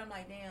so hard. I'm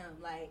like, damn,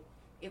 like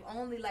if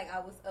only like I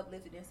was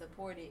uplifted and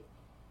supported.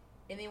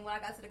 And then when I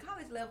got to the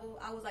college level,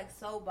 I was like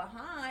so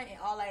behind, and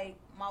all like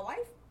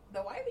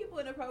the white people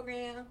in the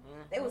program,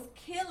 they was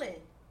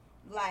killing,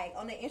 like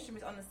on the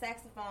instruments, on the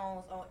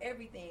saxophones, on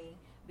everything,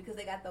 because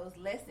they got those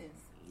lessons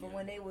from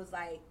when they was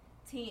like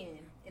 10,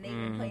 and they've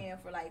been playing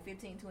for like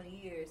 15,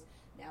 20 years.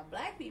 Now,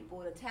 black people,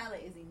 the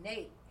talent is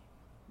innate,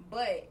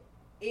 but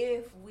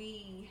if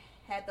we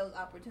had those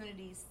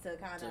opportunities to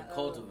kind of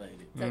cultivate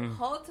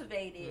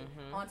it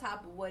on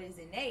top of what is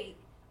innate,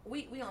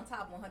 we on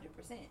top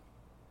 100%.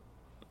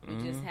 We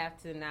just have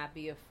to not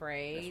be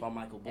afraid. That's why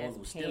Michael Boone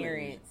was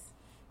parents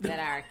that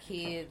our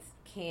kids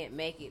can't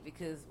make it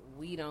because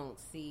we don't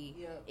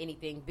see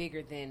anything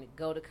bigger than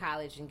go to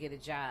college and get a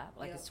job.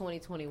 Like it's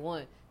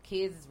 2021.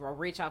 Kids are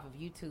rich off of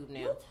YouTube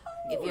now.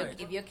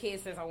 If your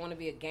kid says I want to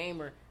be a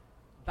gamer,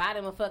 buy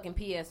them a fucking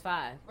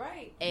PS5,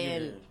 right?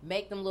 And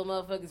make them little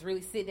motherfuckers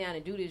really sit down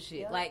and do this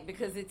shit, like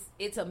because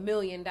it's $1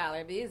 million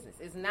business.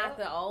 It's not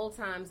the old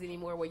times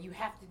anymore where you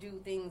have to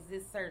do things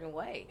this certain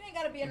way. You ain't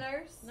gotta be a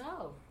nurse.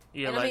 No.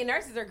 Yeah, and I mean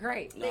nurses are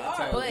great. They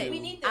are, but we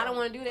need them. I don't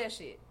want to do that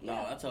shit. No,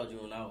 I told you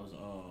when I was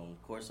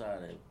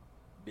courtside at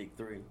Big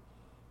 3,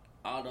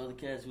 all the other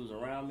cats who was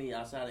around me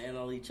outside of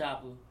NLE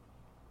Chopper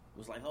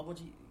was like, oh, bunch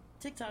of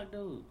TikTok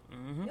dudes.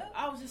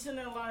 I was just sitting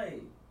there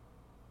like,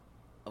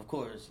 of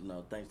course,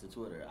 thanks to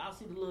Twitter, I'll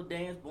see the little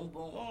dance, boom,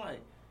 boom. I'm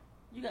like,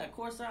 you got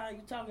courtside,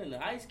 you talking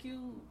to Ice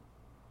Cube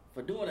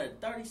for doing a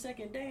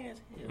 30-second dance?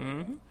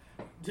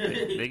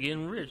 They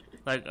getting rich.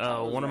 Like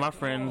one of my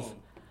friends,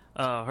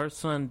 her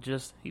son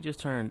just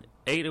turned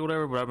 8 or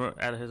whatever. But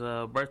at his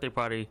birthday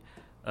party,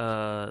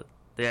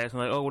 they asked him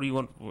like, "Oh, what do you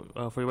want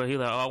for your birthday?" He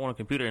was like, "Oh, I want a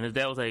computer." And his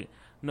dad was like,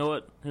 "You know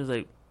what?" He was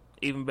like,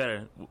 "Even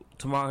better.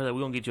 Tomorrow, he's like,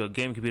 we're gonna get you a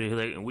game computer." He's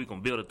like, "And we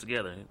gonna build it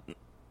together."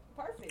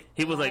 Perfect.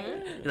 He was like,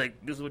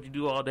 "This is what you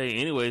do all day,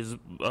 anyways.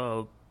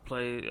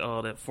 Play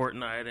all that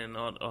Fortnite and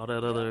all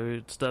that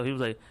other stuff." He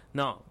was like,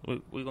 "No,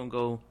 we're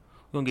gonna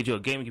get you a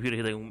gaming computer."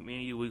 He's like, "Me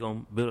and you, we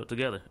gonna build it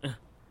together."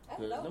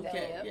 Them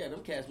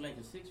cats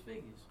making 6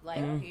 figures.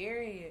 Like,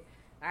 period.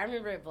 I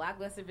remember at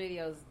Blockbuster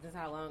Videos, this is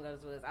how long ago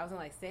this was, I was in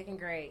like 2nd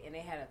grade, and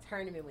they had a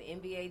tournament with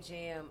NBA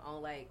Jam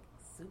on like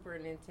Super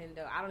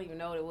Nintendo. I don't even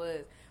know what it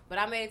was. But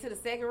I made it to the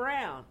 2nd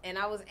round, and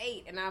I was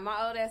 8, and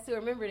my old ass still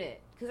remember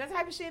that. Because that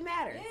type of shit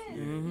matters.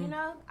 You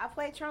know? I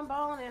played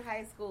trombone in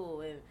high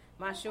school, and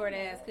my short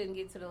ass couldn't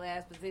get to the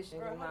last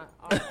position. It was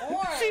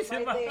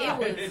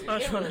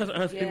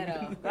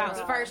ghetto. But I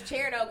was first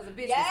chair, though, because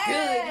the bitch was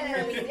good. You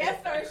hear me?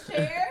 Yes, first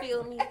chair.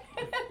 Feel me?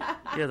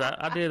 Yes,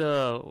 I did,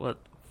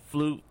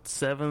 flute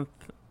 7th,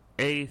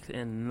 8th,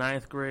 and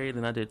 9th grade,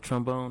 and I did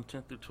trombone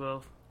 10th through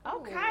 12th.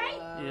 Okay.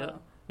 Yeah.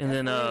 And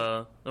then,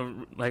 the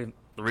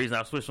reason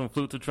I switched from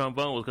flute to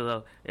trombone was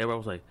because everybody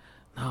was like,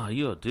 "No,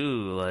 you're a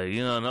dude," like,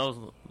 and I was,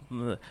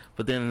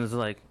 but then it's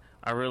like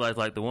I realized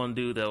like the one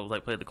dude that was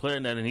like played the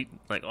clarinet, and he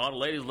like all the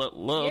ladies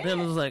loved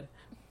him. It was like,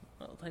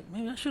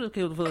 maybe I should have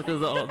killed the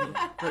because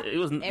it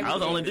was I was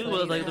the only dude,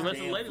 but like the rest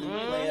of the ladies.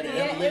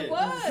 It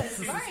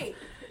was right.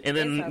 And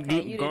then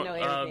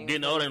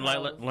getting older and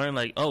like learn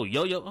like, oh,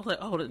 yo-yo. I was like,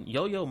 oh,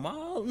 Yo-Yo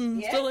Ma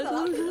still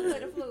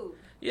the flute.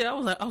 Yeah, I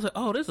was like,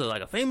 oh, this is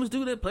like a famous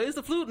dude that plays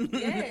the flute.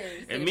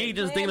 Yes, and me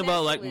just thinking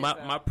about like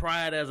my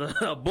pride as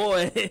a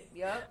boy.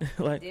 Yep.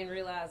 Like, didn't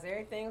realize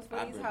everything was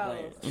for these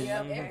hoes.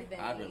 Yep, everything.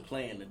 I've been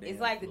playing the dance. It's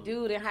like the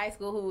dude in high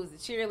school who was a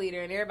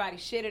cheerleader and everybody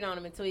shitted on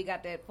him until he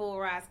got that full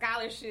ride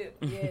scholarship.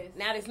 Yes.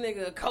 Now this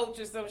nigga a coach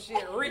or some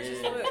shit, rich as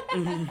fuck.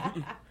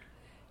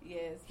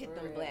 Yes, hit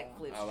them black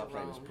flips,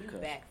 Jerome. You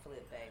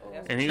backflip, baby.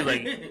 And he was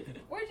like,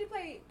 where'd you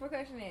play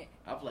percussion at?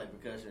 I played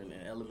percussion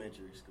in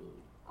elementary school.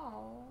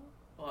 Oh.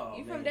 Oh,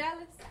 You man. from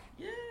Dallas?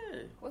 Yeah.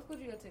 What school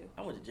did you go to?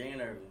 I went to Jane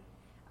Irving.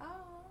 Oh.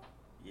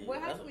 Yeah, What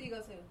high that's- school you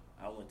go to?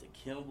 I went to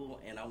Kimball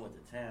and I went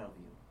to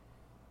Townview.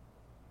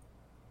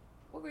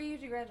 What grade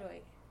did you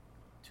graduate?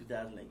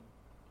 2008.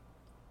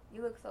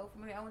 You look so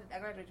familiar. I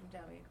graduated from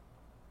Townview.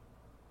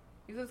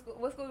 You was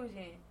what school was you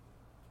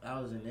in? I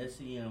was in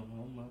SEM.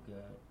 Oh my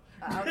God.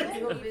 I was in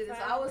school business.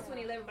 So I was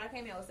 2011, but I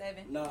came here in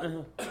 07.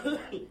 No.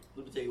 Let me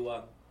tell you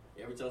why.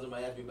 Every time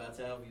somebody asked me about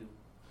Townview,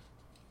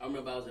 I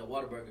remember I was at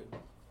Whataburger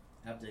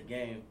after the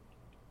game.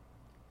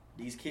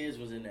 These kids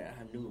was in there.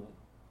 I knew them.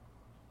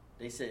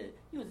 They said,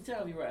 "You went to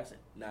Townview, right?" I said,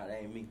 "Nah,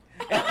 that ain't me."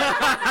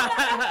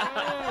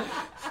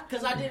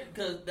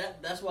 Cause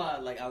that's why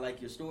I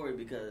like your story,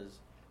 because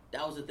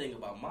that was the thing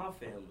about my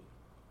family.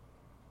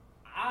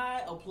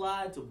 I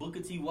applied to Booker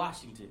T.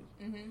 Washington.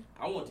 Mm-hmm.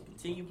 I wanted to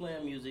continue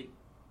playing music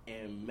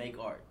and make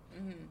art.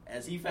 Mm-hmm.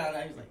 As he found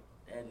out, he's like,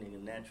 that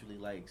nigga naturally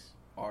likes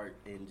art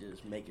and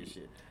just making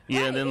shit.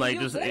 Yeah, and then like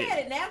you just good at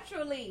it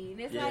naturally, and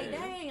it's like, Yeah.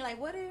 dang, like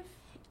what if?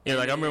 yeah,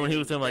 like I remember when he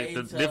was saying like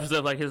the Tough. different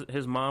stuff like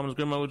his mom and his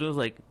grandma would do. It was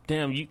like,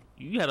 damn, you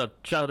had a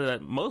childhood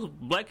that most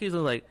black kids are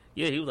like,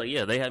 yeah, he was like,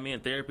 yeah, they had me in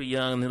therapy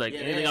young, and they're like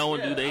anything I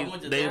want to do, I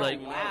went to they therapy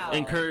like when I was,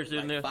 encouraged it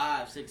in like there.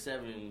 5, 6,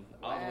 7,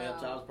 all the way up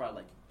to Wow. I was probably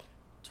like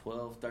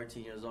 12,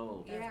 13 years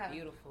old. Yeah. That's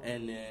beautiful.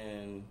 And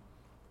then,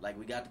 like,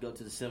 we got to go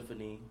to the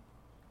symphony.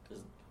 Cause,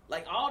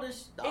 like, all the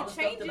stuff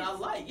that I changes.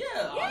 like.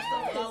 Yeah, all the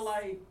stuff that I Yes.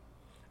 like.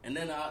 And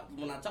then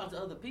when I talk to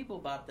other people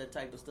about that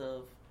type of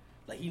stuff,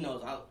 like, he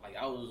knows,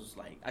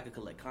 I could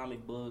collect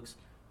comic books.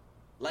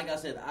 Like I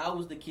said, I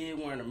was the kid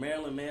wearing a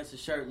Marilyn Manson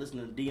shirt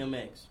listening to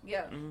DMX.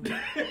 Yeah.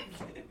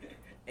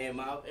 And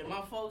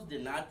my folks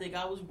did not think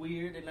I was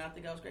weird, did not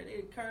think I was crazy. They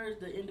encouraged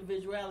the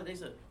individuality. They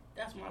said,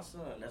 that's my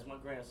son, that's my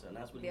grandson,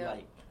 that's what he Yeah.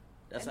 like.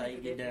 That's That how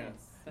makes you a get down.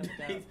 So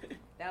dope.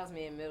 That was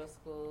me in middle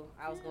school.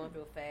 I was going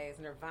through a phase.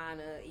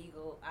 Nirvana,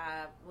 Eagle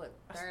Eye,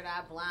 Third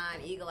Eye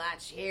Blind, Eagle Eye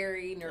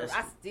Cherry.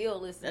 I still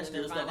listen that's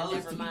to still Nirvana. stuff I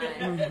listen Never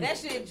to. mind. That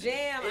shit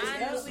jam. It's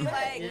Honestly, just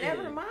like yeah.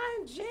 never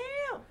mind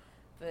jam.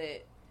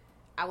 But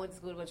I went to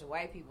school with a bunch of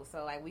white people,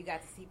 so like we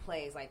got to see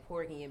plays like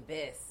Porgy and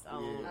Bess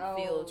on Yeah.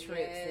 field trips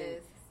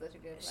yes. Such a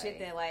good and shit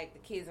that like the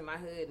kids in my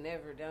hood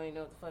never don't even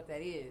know what the fuck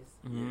that is.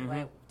 Mhm.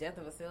 Like Death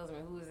of a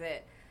Salesman. Who is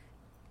that?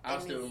 I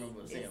And still it's-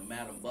 remember seeing it's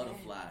Madam sad.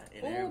 Butterfly.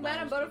 And Ooh, everybody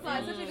Madam was Butterfly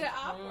is confused. such a good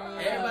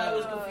opera. Everybody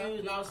was confused,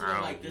 and I was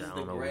I like, this is the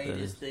don't know what that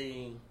greatest is.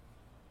 thing.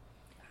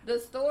 The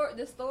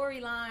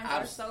storylines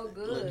are so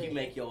good. Look, you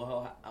make your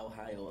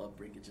Ohio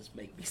upbringing just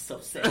make me so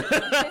sad.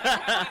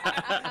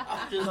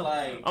 I'm just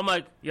like, I'm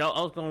like, y'all,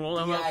 I was going to roll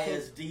out.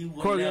 DISD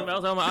would Corey, never.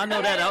 I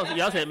know that.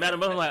 Y'all said Madam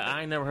Butterfly. I'm like,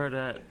 I ain't never heard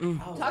that. I was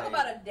Talk like,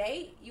 about a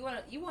date. You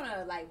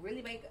wanna like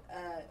really make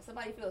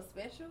somebody feel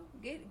special.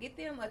 Get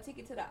them a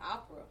ticket to the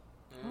opera.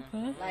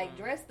 Okay. Like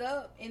dressed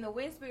up in the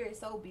Wind Spirit is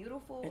so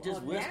beautiful. and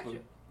just whisper. natural.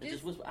 And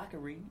just whisper. I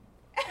can read.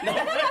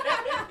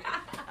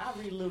 I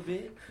read a little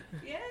bit.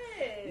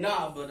 Yes.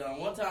 Nah, but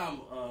one time,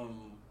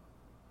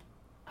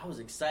 I was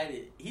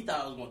excited. He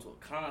thought I was going to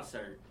a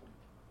concert.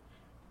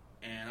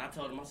 And I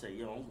told him, I said,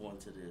 yo, I'm going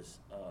to this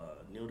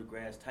Neil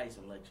deGrasse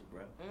Tyson lecture,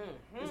 bro.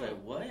 Mm-hmm. He's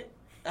like, what?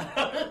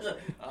 I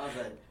was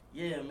like,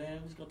 yeah, man,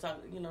 we're just going to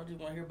talk, just want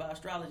to hear about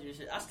astrology and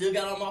shit. I still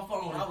got it on my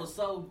phone. I was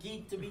so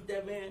geeked to meet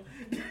that man.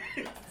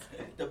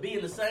 To be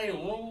in the same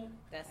room.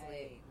 That's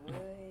lit.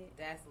 What?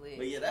 That's lit.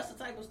 But yeah, that's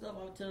the type of stuff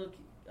I would tell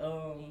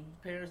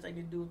parents they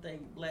need to do with their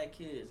black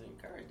kids.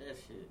 Encourage that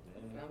shit,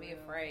 man. Don't be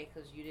afraid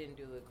because you didn't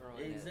do it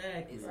growing Exactly.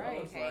 up. It's I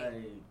was okay.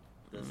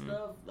 like, the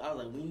stuff, I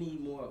was like, we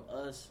need more of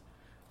us.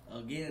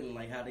 Again,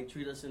 like how they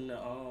treat us in the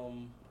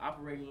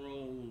operating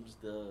rooms,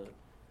 the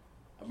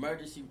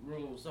emergency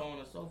rooms, so on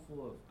and so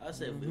forth. I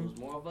said if it was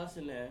more of us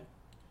in there,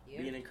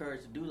 Yeah. being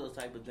encouraged to do those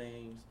type of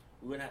things,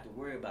 we wouldn't have to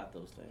worry about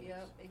those things.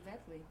 Yep,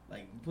 exactly.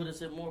 Like, put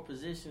us in more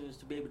positions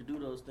to be able to do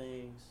those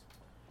things.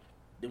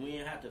 Then we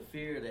didn't have to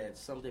fear that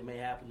something may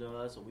happen to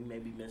us, or we may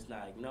be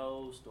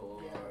misdiagnosed,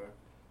 or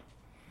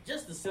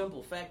just the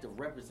simple fact of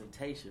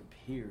representation,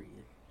 period.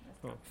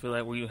 I feel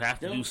like where you have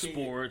to Them do kids-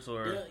 sports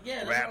or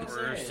yeah, that's what I'm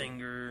rapper, saying.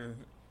 singer.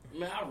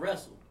 Man, I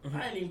wrestle.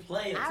 I didn't even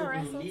play a I typical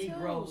wrestle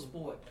Negro too.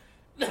 sport.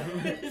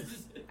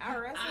 I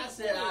wrestle I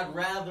said too. I'd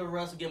rather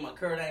wrestle, get my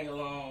Kurt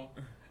Angle on.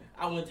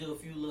 I went to a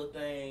few little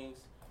things.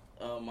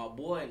 My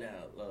boy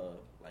now,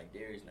 like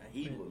Darius now,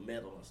 he would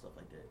medal and stuff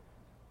like that.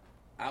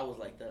 I was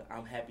like,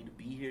 I'm happy to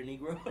be here,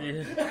 Negro.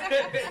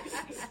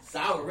 So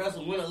I would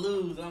wrestle, win or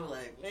lose. And I was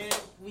like, man,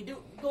 we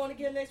going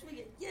again next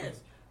weekend?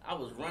 Yes. I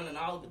was running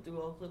all of it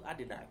through Oak Cliff. I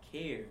did not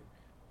care.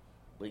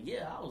 But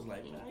yeah, I was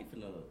like, man, I ain't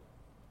finna.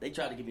 They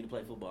tried to get me to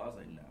play football. I was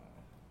like, nah.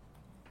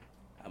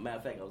 As a matter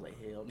of fact, I was like,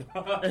 hell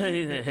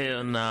no.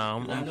 Hell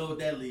no. I know what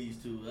that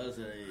leads to. That's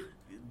a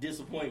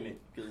disappointment.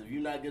 Because if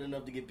you're not good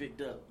enough to get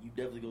picked up, you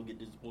definitely gonna get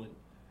disappointed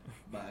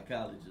by a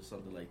college or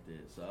something like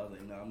that. So I was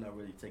like, no, I'm not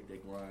ready to take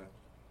that grind.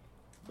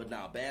 But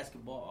now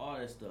basketball, all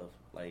that stuff.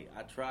 Like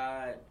I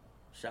tried,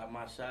 shot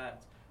my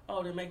shots.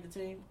 Oh, they make the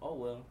team. Oh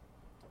well,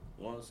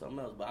 wanted something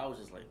else. But I was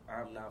just like,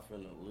 I'm not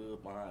finna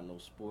live behind no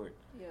sport.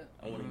 Yeah.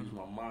 I want to use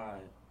my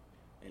mind,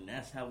 and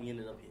that's how we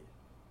ended up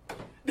here.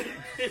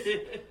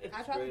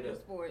 I tried to do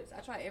sports.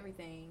 I tried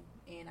everything,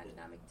 and I did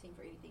not make a team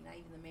for anything. Not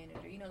even the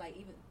manager. You know, like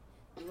even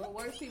the real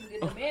worst people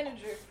get the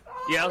manager.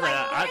 Yeah, I was like,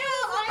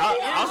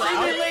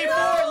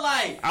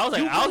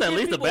 I was at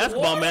least a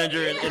basketball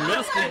manager in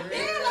middle school. I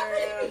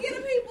couldn't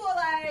get people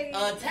like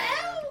A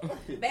towel?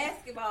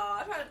 basketball.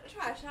 I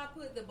tried to shot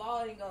put the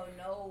ball and go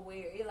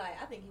nowhere. It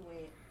like I think he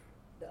went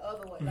the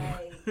other way.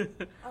 Like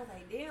I was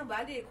like, damn, but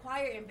I did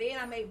choir and band.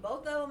 I made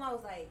both of them. I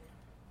was like,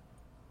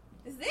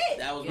 this is it.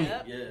 That was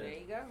Yep. me. Yeah. There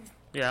you go.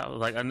 Yeah, I was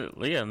like, in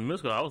middle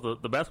school, I was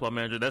the basketball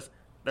manager. That's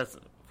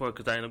for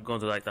because I ended up going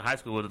to like the high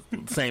school with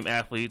the same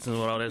athletes and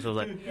all that. So it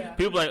was like,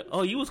 people were like,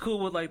 oh, you was cool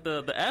with like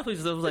the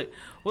athletes. And I was like,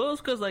 well,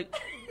 it's because like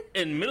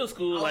in middle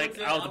school, like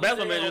I was the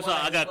basketball manager, so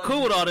I got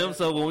cool with all them.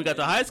 So when we got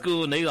to high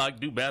school and they like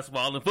do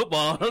basketball and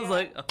football, I was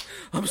like,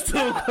 I'm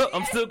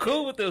still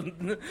cool with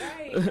them.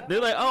 Right. They're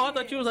like, oh, I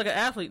thought you was like an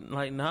athlete. I'm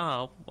like,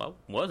 nah, I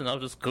wasn't. I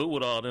was just cool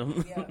with all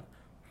them. Yeah.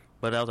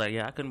 But I was like,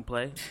 yeah, I couldn't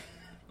play.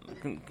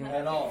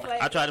 At all.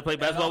 I tried to play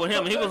basketball with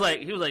him, and he was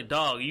like,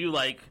 dog, you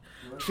like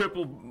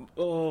triple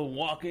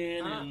walking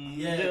and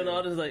doing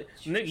all this like,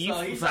 nigga,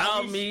 you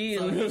fouled me.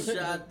 So And he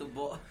shot the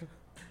ball.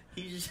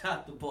 He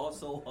shot the ball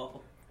so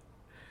hard.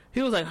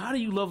 he was like, how do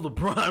you love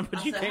LeBron, but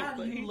I you said, can't how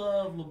do play? you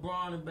love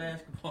LeBron in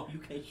basketball? You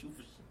can't shoot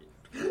for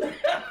shit.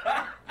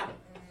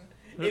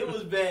 It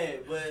was bad,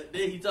 but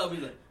then he told me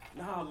like,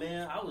 nah,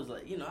 man. I was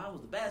like, I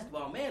was the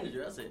basketball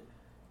manager. I said,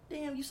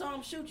 damn, you saw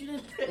him shoot. You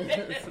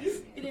didn't.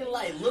 You didn't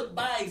like look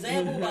by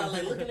example by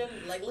like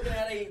looking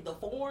at the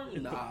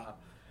form. Nah.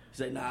 He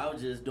said, nah, I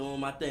was just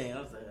doing my thing.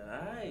 I was like,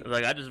 all right.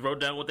 Like I just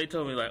wrote down what they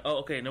told me. Like, oh,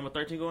 okay, number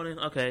 13 going in.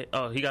 Okay,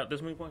 oh, he got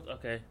this many points.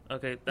 Okay,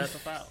 that's a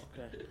foul.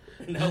 Okay.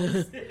 And that was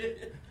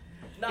it.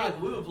 Nah,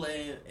 we were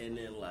playing, and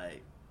then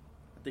like,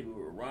 I think we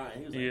were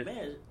Ryan. He was like,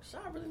 man,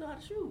 Sean really know how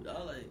to shoot. I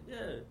was like, yeah.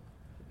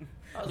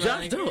 I was Josh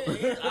like, too.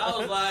 yeah. I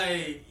was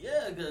like,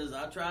 yeah, because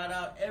I tried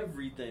out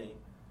everything.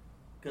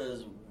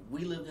 Because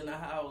we lived in a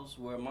house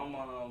where my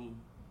mom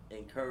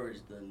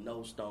encouraged the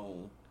no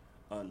stone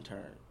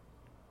unturned.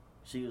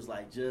 She was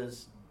like,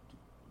 just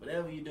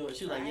whatever you do.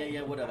 She was like,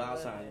 yeah, whatever. I'll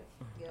sign it.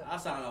 Yep. I'll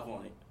sign off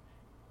on it.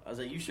 I was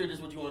like, you sure this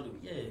is what you want to do?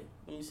 Yeah.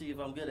 Let me see if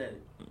I'm good at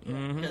it.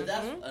 Mhm. Because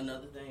that's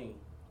another thing.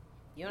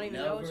 You don't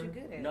even know what you're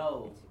good at.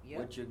 Know Yep.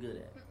 what you're good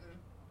at.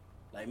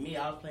 Like me,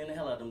 I was playing the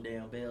hell out of them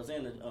damn bells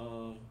and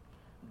the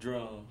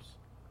drums.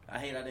 I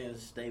hate I didn't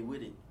stay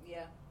with it.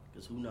 Yeah.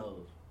 Because who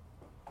knows?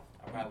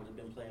 I probably would have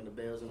been playing the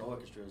bells in the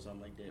orchestra or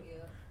something like that.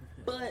 Yeah.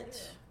 But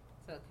It's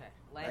okay.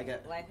 Life, I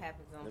got- life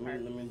happens on let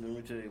purpose.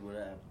 me tell you what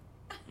happened.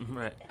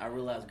 Right. I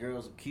realized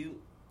girls are cute.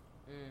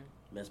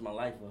 Messed my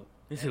life up.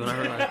 You see when I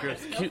heard my girls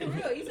No, cute. for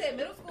real. You said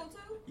middle school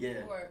too?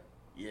 Yeah. Or,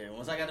 Yeah,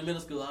 once I got to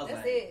middle school, I was that's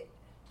like, it.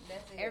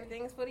 That's it.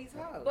 Everything is for these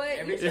hoes. But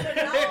Every- you should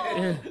have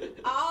known.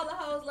 All the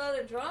hoes love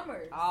the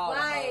drummers. All the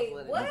like, hoes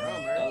love the what?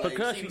 drummers. like,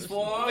 Percussion. she's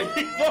four.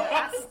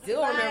 I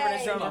still remember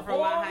the drummer from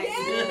my high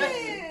school.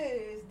 Yes.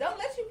 Don't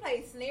let you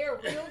play snare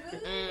real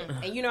good.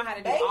 And you know how to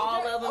do Bass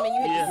all drum- of them, and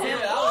you hit Yeah. the Yeah,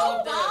 sample. I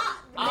was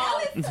Oh,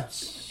 up there. God.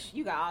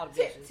 You got all the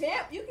Tip, bitches.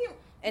 tip. You can.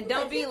 And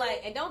don't be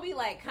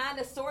like kind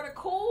of sort of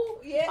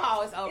cool. Yeah.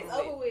 Oh, it's over It's with.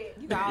 over with.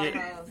 You got all the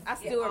Yeah. hoes. I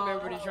still Yeah,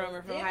 remember all the hoes.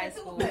 drummer from Yeah, high me too.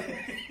 school.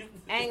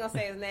 I ain't gonna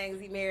say his name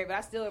because he married, but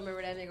I still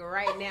remember that nigga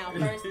right now,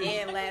 first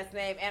and last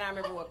name, and I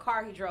remember what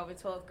car he drove in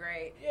 12th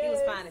grade. He was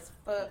Yes. fine as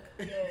fuck.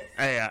 Yes.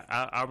 Hey,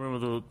 I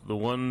remember the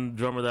one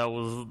drummer that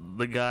was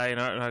the guy in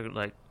our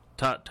like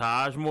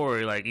Taj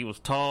Mowry. Like he was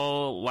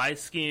tall, light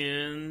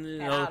skinned, you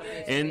Had know, all the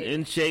best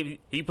in shape.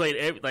 He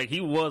played like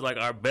he was like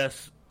our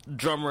best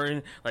drummer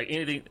and like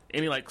any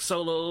like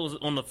solos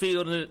on the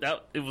field, and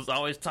it was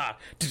always Taj.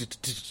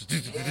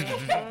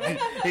 And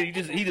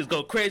he just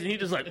go crazy. And he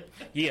just like,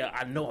 yeah,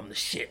 I know I'm the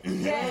shit.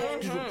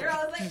 Yes.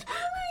 Girls like, oh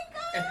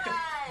my god.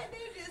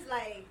 They're just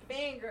like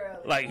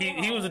fangirls. Like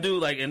he was a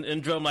dude like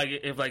in drum, like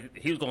if like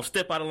he was gonna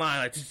step out of line,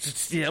 like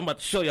yeah, I'm about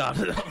to show y'all.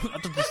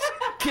 I'm just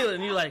killing.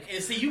 And you like,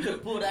 And see, you could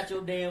have pulled out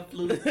your damn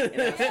flute and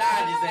I tried his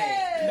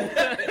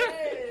ass.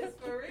 Yes,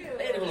 for real.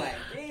 They were like,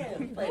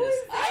 damn, play this.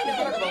 I ain't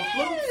never heard of a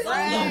flute.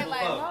 Right? solo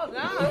Like, before. hold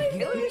on,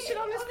 killing this shit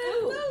on this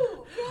flute.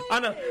 I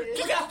know.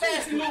 Look how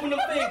fast he moving them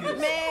fingers.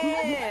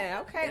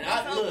 Man, okay, And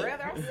that's I- all, look.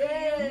 brother.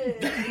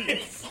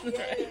 Yes.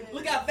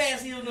 Look how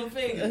fast he was them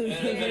fingers.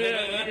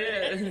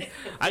 Yeah.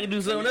 I can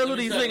do something else with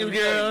these fingers,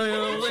 girl. You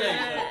know what I'm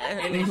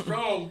saying? And they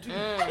strong too.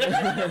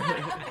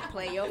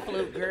 Play your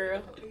flute,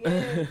 girl.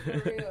 Yes,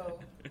 for real.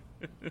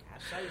 I'll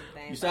show you the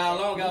thing. You saw how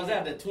long I was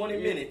out there? 20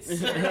 minutes.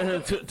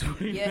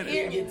 20 Yeah, minutes.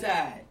 Ear get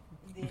tired.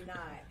 Did not.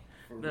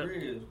 For No.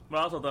 real. But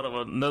I also thought of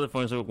another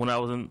funny story when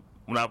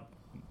I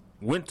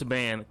went to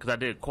band, because I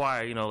did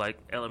choir, you know, like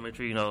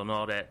elementary, you know, and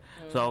all that.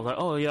 So I was like,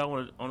 oh yeah, I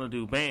want to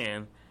do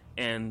band.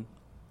 And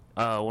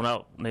when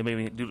they made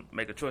me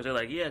make a choice, they're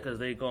like, yeah, because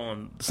they go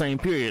on the same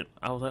period.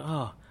 I was like,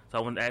 oh. So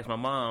I went to ask my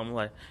mom,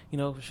 like, you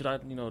know, should I,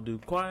 you know, do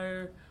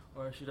choir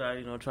or should I,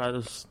 you know, try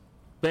this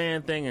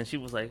band thing? And she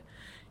was like,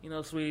 you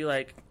know, sweetie,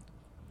 like,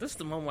 this is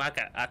the moment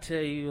where I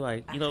tell you,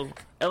 like, you know,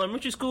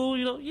 elementary school,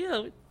 you know,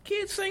 yeah,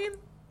 kids singing,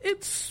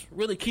 it's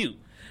really cute.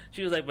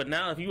 She was like, but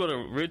now if you want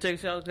to really take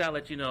a shower, I'll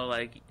let you know,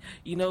 like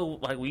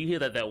when you hear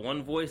that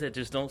one voice that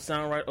just don't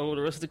sound right over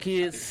the rest of the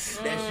kids.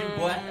 That's you,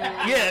 boy.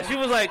 Yeah, she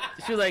was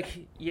like,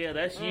 yeah,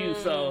 that's you.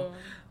 So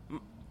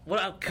what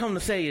I've come to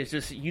say is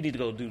just you need to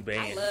go do the band.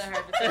 I love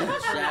her.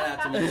 Shout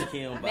out to Miss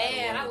Kim. By Man, the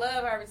way. I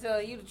love her for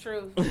telling you the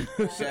truth.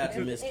 Shout out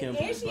to Miss Kim.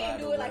 And she didn't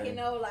do it like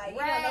no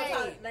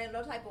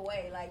type of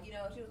way. Like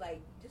she was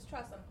like, just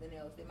try something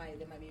else. That might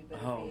be a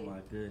better. Oh fit. my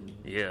goodness.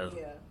 Yeah.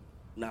 Yeah.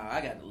 Nah,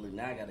 I got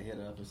to hit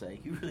her up and say,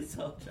 you really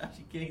saw Josh,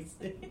 you can't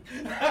sing.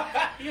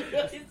 You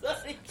really saw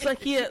he It's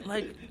like, yeah,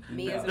 like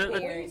Me as a the- Were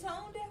you parent.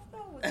 tone deaf though?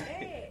 Was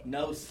that?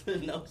 No,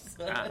 son, no,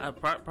 son. I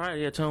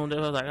probably had toned up.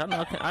 I was like,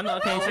 I know I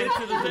can't sing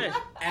to this day.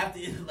 After,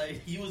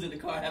 like, you was in the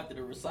car after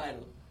the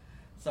recital.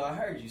 So I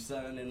heard you,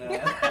 son, and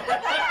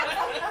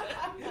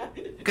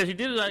Because she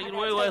did it like the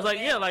way it was like,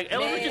 yeah, like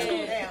elementary school.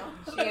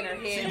 She in her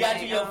head. she got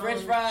like, you your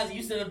French fries, and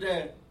you sit up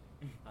there.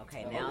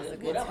 Okay, now it's a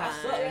good Whatever, I time.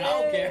 suck. I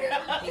don't care.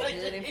 Get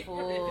good and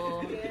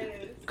full.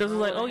 Because it's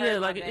like, oh yeah,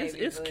 Hurt my like baby,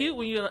 it's but- cute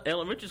when you're in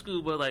elementary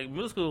school, but like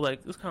middle school, like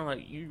it's kind of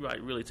like you like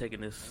really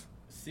taking this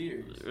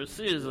Serious.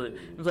 seriously.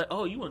 It's like,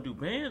 oh, you want to do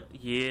band?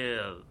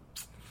 Yeah,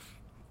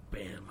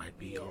 band might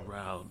be your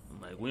route.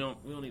 Like we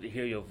don't need to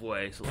hear your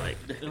voice. Like,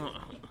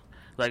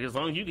 like as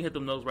long as you can hit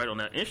them notes right on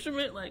that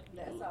instrument, like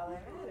That's all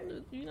that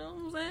matters. you know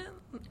what I'm saying?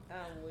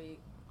 I'm weak.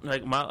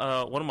 Like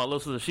my one of my little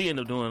sisters, she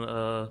ended up doing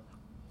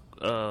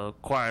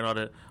choir and all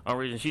that. On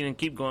reason she didn't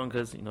keep going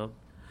because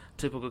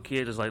typical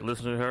kid is like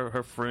listening to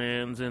her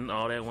friends and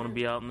all that, want to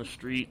be out in the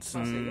streets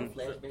I said, your and.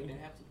 flashback didn't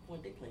have to the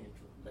point they playing drums.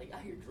 Like,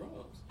 I hear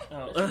drums.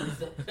 Oh.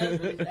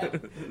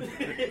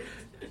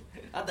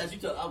 I thought you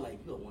told. I'm like,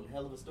 you got one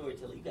hell of a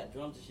storyteller. You got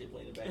drums and shit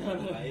playing in the background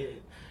of my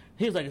head.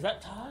 He was like, "Is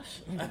that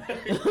Tosh?"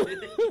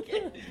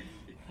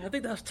 I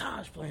think that's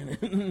Tosh playing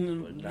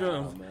it.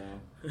 Drums.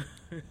 man.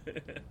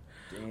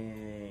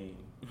 Dang.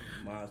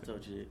 Mom's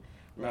told you.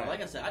 No,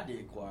 like I said, I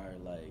did choir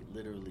like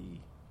literally,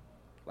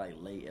 like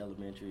late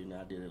elementary, and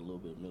I did it a little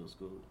bit middle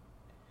school.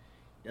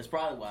 That's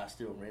probably why I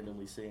still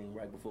randomly sing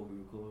right before we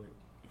record.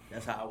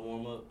 That's how I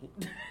warm up.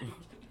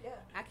 Yeah.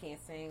 I can't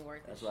sing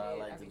worth That's the what I shit.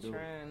 like to be do.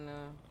 trying to.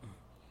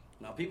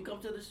 Now people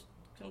come to the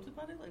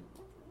party like,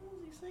 what was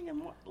he singing?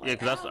 More? Like, Yeah,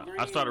 because Al I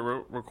Green? started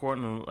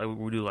recording like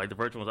we do like the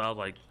virtual ones. I was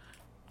like,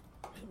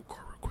 record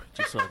real quick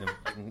just so I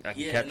can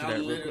Yeah, capture and I'm that.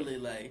 Real quick. literally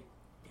like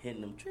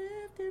hitting them,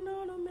 drifting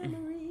on a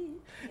memory.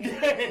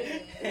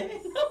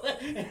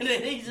 And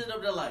then he's just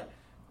up there like,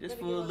 this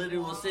fool literally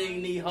will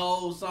sing the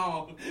whole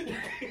song.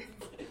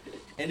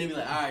 And then be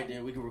like, all right,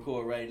 then we can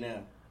record right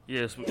now.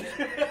 Yes,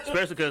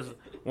 especially because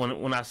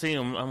when I see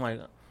him, I'm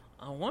like,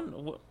 I wonder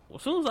what.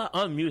 As soon as I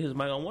unmute his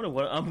mic, I wonder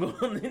what I'm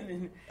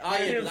going. Oh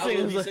yeah, because I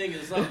will be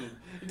singing something.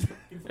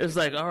 It's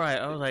like, all right.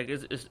 I was like,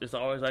 it's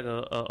always like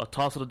a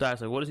toss of the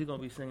dice. Like, what is he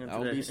gonna be singing today? I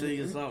will be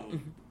singing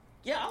something.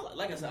 Yeah,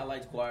 like I said, I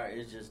like choir.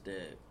 It's just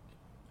that,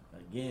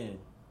 again,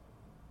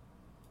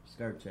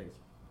 skirt chasing.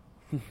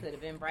 Could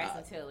have been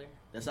Bryson Tiller.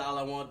 That's all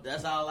I want.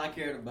 That's all I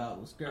cared about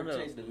was skirt I know.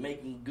 chasing and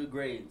making good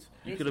grades.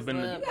 You could have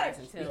been. Love You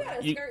Bryson got Tiller.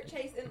 a You- skirt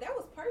chase, and that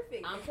was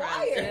perfect. I'm The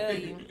trying to choir. tell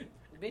you.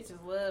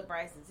 Bitches love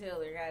Bryson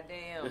Tiller.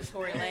 Goddamn.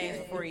 Tory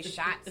Lanez before he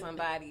shot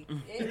somebody.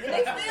 And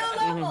they still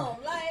love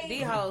him. Like,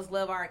 These hoes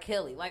love R.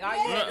 Kelly. Like, are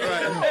you?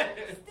 Right.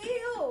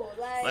 still,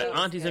 like Like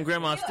aunties and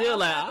grandmas still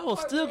like, I will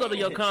still go to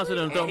your concert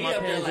and throw He my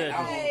up there pants like, at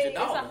I you. want your It's a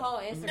dog. whole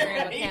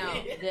Instagram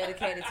account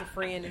dedicated to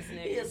freeing this He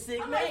a nigga.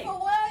 sick I'm like, man. for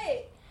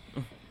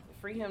what?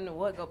 Free him to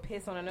what? Go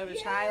piss on another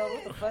child?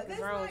 What the fuck is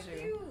that's wrong not with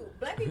you? cute.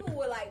 Black people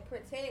would like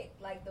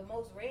protect like the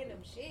most random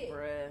shit.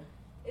 Bruh.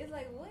 It's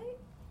like what?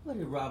 What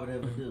did Robert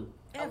ever do?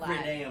 A Every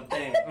lot. damn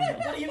thing.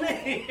 What do you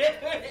mean?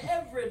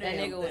 Every That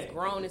damn nigga was thing.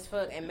 grown as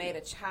fuck and made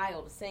a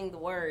child sing the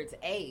words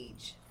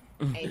age.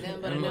 Ain't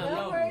nothing but a No. number.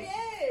 Number,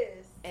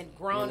 yes. And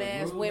grown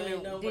ass Groove women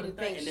ain't nothing didn't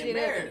but a thing, think and then shit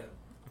married of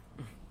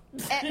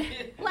him.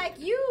 it. Like,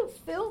 you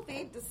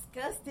filthy,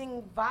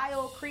 disgusting,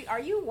 vile creep. Are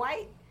you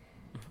white?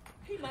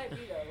 He might be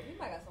though. He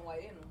might got some white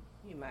in him.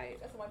 You might.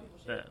 That's some white people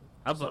shit.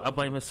 Yeah. I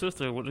blame his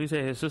sister. What did he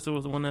say? His sister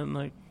was the one that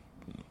like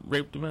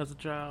raped him as a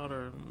child,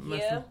 or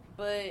messed Yeah, him?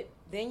 but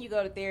then you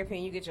go to therapy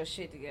and you get your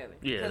shit together.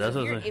 Yeah, 'Cause that's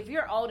what if I'm you're, saying. if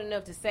you're old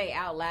enough to say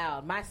out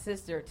loud, my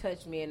sister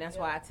touched me and that's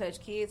why I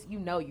touch kids, you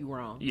know you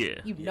wrong.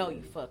 Yeah. You know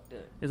you fucked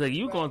up. It's like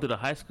you going through the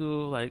high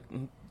school like.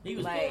 He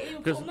was Like, he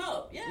was 'cause- pulling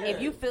up. Yeah.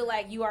 If you feel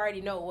like you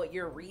already know what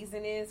your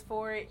reason is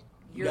for it,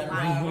 you you're gotta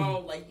ride lying.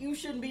 home like you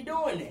shouldn't be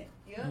doing that.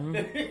 Yeah, Mm-hmm.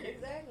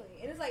 exactly.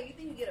 And it's like you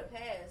think you get a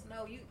pass.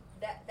 No, you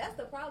that's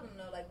the problem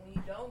though. Like when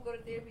you don't go to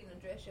therapy and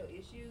address your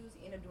issues,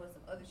 you end up doing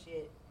some other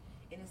shit.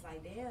 And it's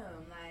like, damn,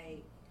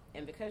 like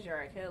And because you're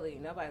R. Kelly,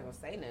 nobody's gonna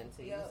say nothing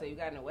to you. Yeah. So you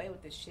gotten away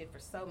with this shit for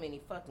so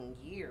many fucking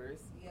years.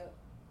 yep.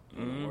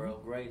 Mhm. The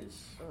world greatest.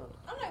 Ugh.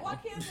 I'm like, why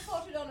cancel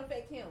culture don't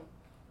affect him?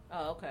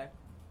 Oh, okay.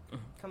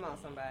 Come on,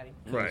 somebody.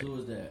 Right. Who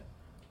is that?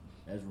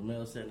 As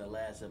Ramel said in the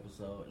last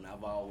episode, and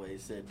I've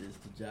always said this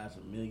to Josh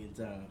a million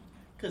times,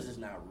 because it's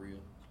not real.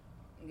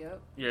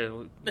 Yep. Yeah,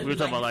 we were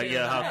talking about like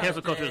how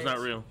cancel culture is not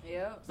real.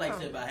 Yep. It's like I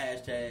said about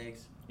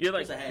hashtags. Yeah,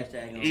 like It's a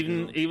hashtag. on even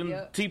Google. even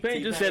Yep.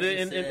 T-Pain just T-Pain said it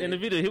just said in the it.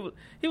 video.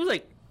 He was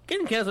like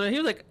getting canceled. And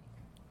he was like,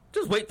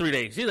 just wait 3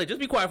 days. She's like, just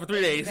be quiet for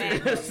 3 days.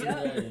 Exactly.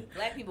 Yup.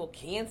 Black people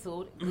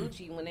canceled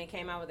Gucci when they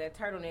came out with that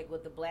turtleneck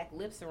with the black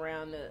lips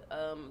around the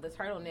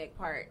turtleneck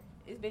part.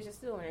 This bitch is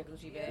still wearing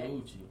Gucci bag.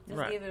 Gucci. Just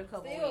Right. give it a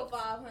couple Still weeks.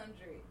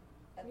 500,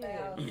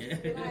 Yeah. 1,000.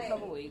 Give it a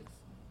couple weeks.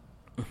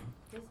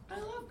 I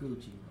love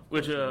Gucci.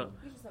 Which These are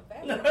some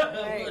fashion.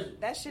 Hey,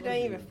 that shit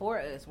ain't even for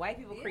us. White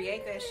people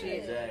create that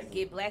shit, Exactly.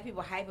 get black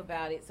people hype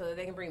about it so that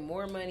they can bring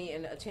more money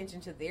and attention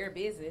to their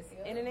business,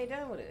 and then they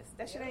done with us.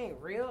 That shit ain't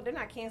real. They're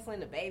not canceling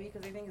the baby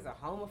because they think it's a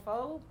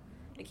homophobe.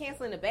 They're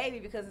canceling the baby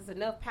because it's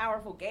enough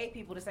powerful gay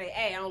people to say,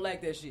 hey, I don't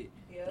like that shit.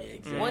 Yep. Yeah,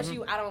 exactly. Once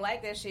I don't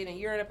like that shit and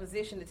you're in a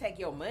position to take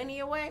your money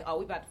away, oh,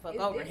 we about to fuck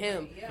It's over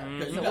him. different, Yeah.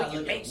 Because So you we gotta can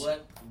look make at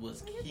what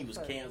was he was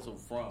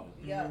canceled from.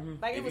 Yeah.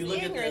 Like, it If was you look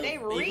at ignorant. the, They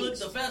if you look reached. at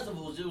the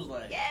festivals, it was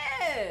like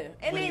Yeah.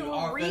 And When they you were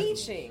are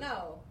reaching.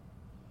 No.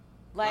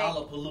 Like,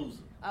 Lollapalooza.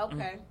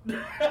 okay.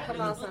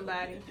 Come on,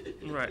 somebody.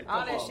 right. All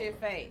Come that on. shit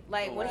fake.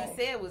 Like, Come what on. he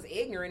said was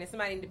ignorant, and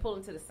somebody need to pull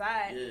him to the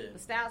side. Yeah.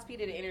 But Styles P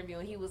did an interview,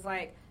 and he was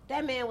like,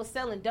 that man was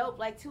selling dope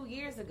like 2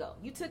 years ago.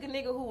 You took a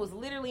nigga who was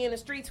literally in the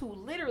streets, who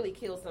literally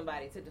killed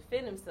somebody to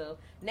defend himself.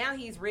 Now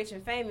he's rich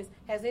and famous.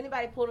 Has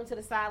anybody pulled him to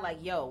the side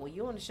like, yo, when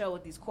you on the show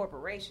with these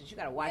corporations, you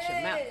got to watch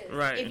your mouth. Yes.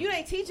 Right. If you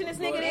ain't teaching this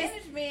nigga this,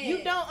 Management.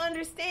 you don't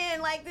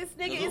understand. Like, this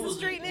nigga is a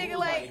street nigga.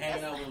 Like,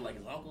 hanging out with like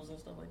his uncles and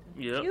stuff like that.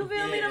 Yep. you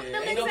feel me? Them Yeah,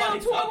 ain't niggas nobody on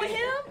tour talking. with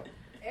him.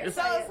 So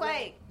Everybody- it's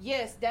like,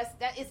 yes, that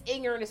it's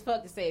ignorant as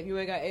fuck to say if you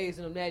ain't got AIDS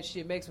in them, that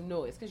shit makes some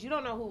noise. Because you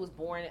don't know who was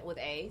born with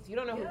AIDS. You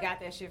don't know who Yeah. got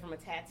that shit from a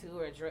tattoo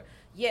or a drug.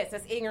 Yes,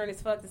 that's ignorant as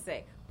fuck to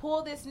say.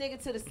 Pull this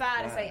nigga to the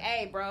side and say, Right.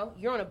 hey, bro,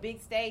 you're on a big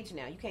stage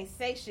now. You can't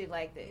say shit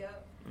like that.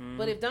 Yep.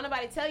 But if don't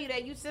nobody tell you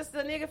that, you just a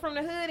nigga from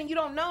the hood and you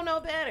don't know no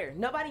better.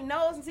 Nobody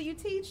knows until you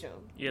teach them.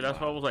 Yeah, that's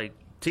why I was like,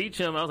 teach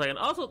him. I was like, and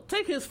also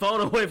take his phone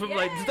away from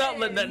like, stop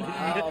letting that.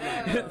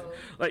 Wow.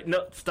 Like,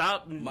 no,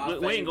 stop. My We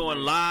ain't favorite. going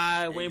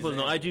live. We ain't putting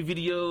no IG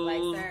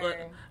videos. Like,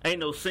 sir. Ain't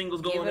no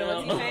singles Give going it what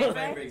out. you My say.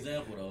 favorite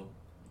example though,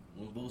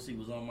 when Boosie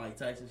was on Mike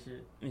Tyson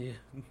shit, Yeah.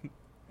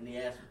 and he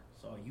asked me,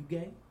 "So are you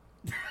gay?"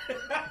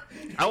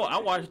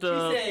 I watched. He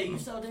said, "You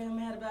so damn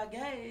mad about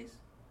gays."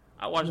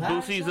 I watched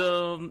Live Boosie's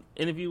show?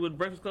 interview with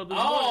Breakfast Club. This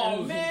Oh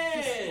morning.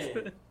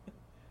 man,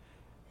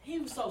 he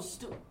was so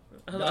stupid.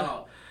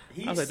 No,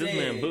 he I was like, said, this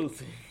man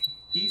Boosie.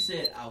 He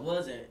said,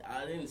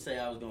 I didn't say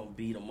I was going to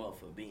beat him up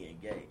for being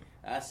gay.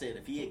 I said,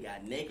 if he had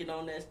got naked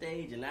on that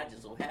stage and I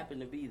just so happened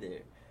to be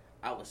there,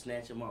 I would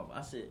snatch him off.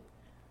 I said,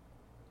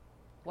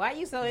 Why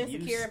you so You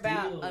insecure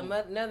about still-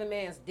 another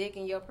man's dick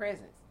in your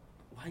presence?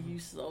 why you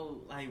still,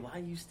 I'm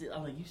like,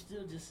 you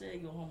still just said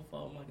you're a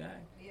homophobe, my guy.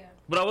 Yeah.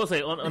 But I will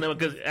say on that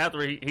because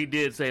after he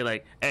did say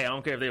like, hey, I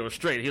don't care if they were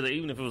straight. He's like,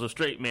 even if it was a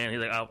straight man, he's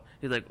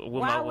like, with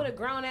Why my, would a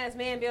grown ass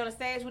man be on the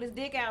stage with his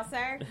dick out,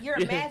 sir? You're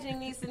Yeah. imagining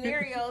these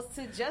scenarios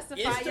to justify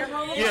It's your too-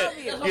 homophobia.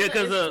 Yeah,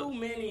 'cause, it's too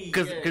many.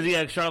 Because he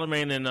had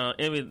Charlemagne and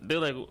Emmy. They're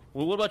like,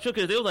 well, what about your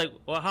kids? They were like,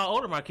 well, how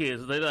old are my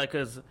kids? They like,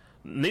 because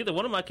neither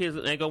one of my kids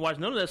ain't gonna watch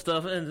none of that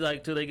stuff, and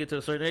like till they get to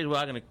a certain age where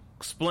I can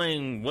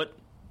explain what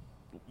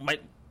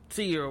might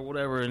see or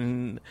whatever.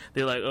 And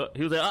they're like,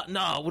 he was like,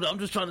 no, what I'm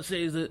just trying to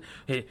say is that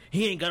hey,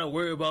 he ain't gotta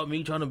worry about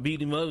me trying to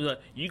beat him up. He's like,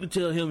 you can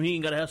tell him he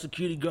ain't gotta have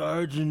security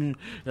guards, and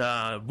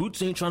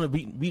Boots ain't trying to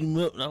beat him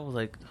up. And I was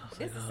like,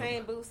 It's the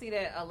same Boosie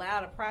that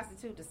allowed a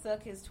prostitute to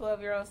suck his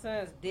 12-year-old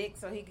son's dick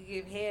so he could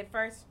give head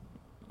 1st.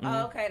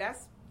 Oh, okay,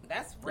 that's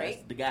rape.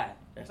 That's the guy.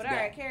 That's But the all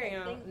guy. right, carry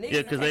on. Niggas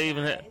yeah, because they taking-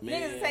 even had. Niggas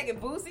Man. is taking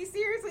Boosie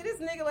seriously. This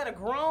nigga let a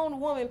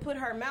grown woman put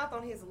her mouth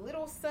on his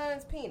little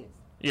son's penis.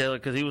 Yeah,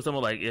 because he was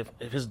something like if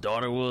his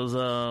daughter was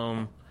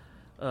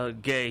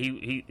gay,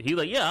 he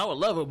like, yeah, I would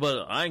love her,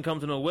 but I ain't come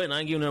to no wedding. I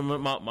ain't giving her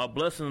my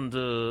blessing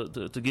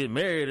to get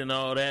married and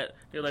all that.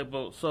 They're like,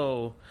 but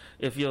so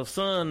if your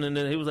son, and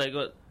then he was like,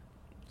 what?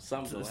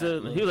 Something.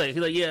 So he was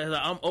like, yeah,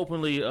 I'm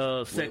openly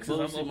sexist.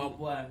 Boosie, I'm my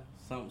boy,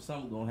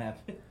 something gonna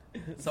happen.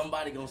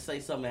 Somebody gonna say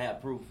something and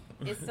have proof.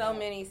 It's so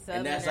many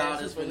And that's Southerners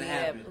all that's who finna believe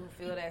happen.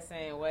 who feel that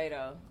same way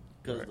though.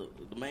 Because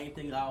the main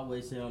thing I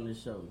always say on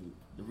this show,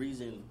 the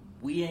reason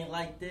we ain't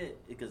like that is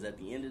because at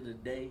the end of the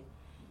day,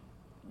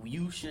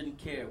 you shouldn't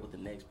care what the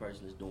next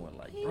person is doing.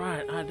 Like,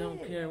 right. I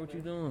don't care what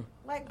you're doing.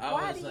 Like, I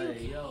why would do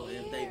say, you yo, care?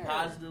 if they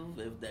positive,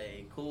 if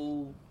they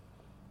cool,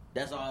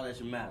 that's all that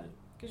should matter.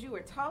 Because you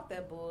were taught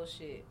that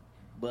bullshit.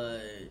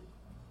 But,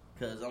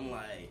 because I'm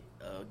like,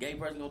 a gay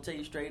person gonna tell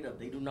you straight up,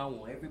 they do not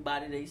want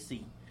everybody they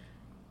see.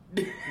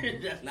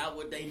 That's not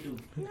what they do.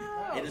 No.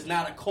 And it's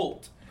not a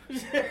cult.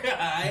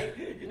 Alright?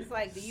 It's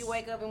like, do you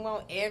wake up and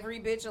want every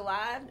bitch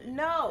alive?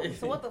 No.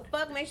 So what the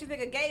fuck makes you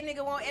think a gay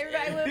nigga want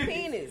everybody with a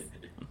penis?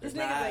 This That's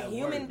not nigga's how a it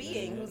human works,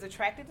 being man. who's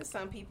attracted to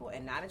some people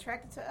and not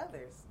attracted to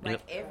others. Like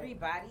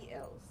everybody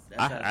else.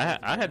 That's how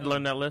I had to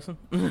learn that lesson.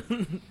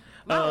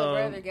 My little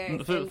brother gay.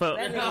 Fu- fu-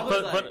 That nigga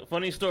was like-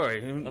 funny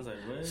story. I was like,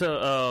 what?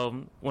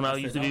 So when I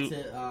used to be.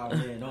 Oh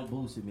man, don't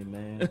boost me,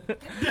 man.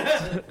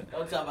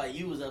 Don't talk about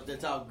you was up there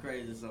talking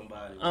crazy to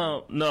somebody.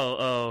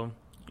 No,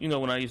 you know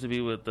when I used to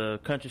be with the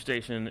country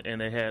station and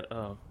they had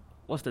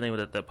what's the name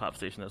of that pop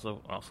station that's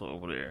also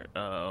over there?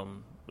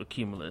 The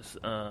Cumulus.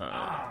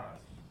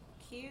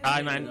 Cute.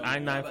 I-95, Don't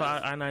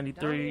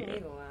I-93.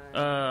 even lie.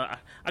 I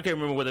can't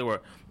remember where they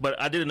were,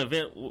 but I did an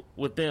event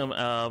with them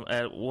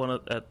at one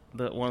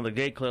of the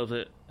gay clubs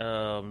at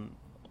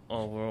over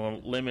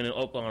on Lemon and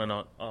Oakland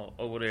and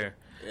over there.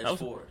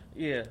 S4.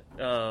 Yeah.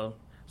 So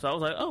I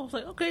was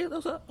like, okay,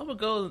 I'm gonna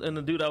go. And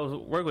the dude I was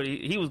working with,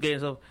 he was gay,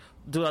 so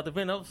throughout the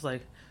event, I was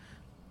like,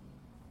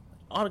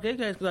 all the gay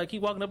guys like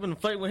keep walking up and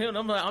flirting with him.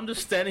 And I'm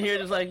just standing here,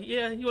 just like,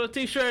 yeah, you want a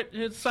T-shirt?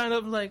 Here, sign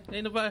up. Like,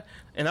 ain't nobody.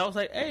 And I was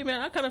like, hey man,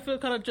 I kind of feel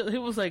he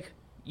was like,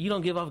 you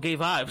don't give off gay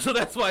vibes, so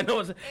that's why no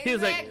one's. He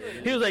was like,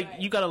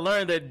 you got to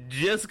learn that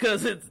just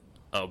because it's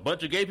a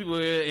bunch of gay people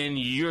here and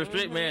you're a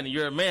straight man and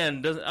you're a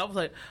man doesn't. I was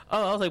like,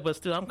 but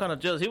still, I'm kind of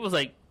jealous. He was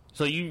like,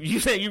 so you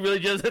saying you really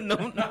just no?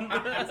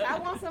 I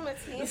want some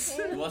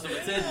attention. You want some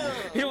attention?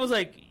 He was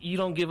like, you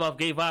don't give off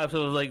gay vibes,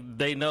 so it was like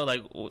they know,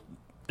 like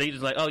they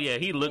just like, oh yeah,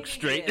 he looks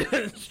straight,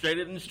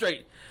 straighter than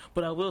straight.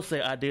 But I will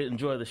say, I did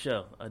enjoy the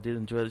show. I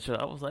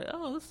was like,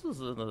 oh, this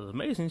was an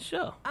amazing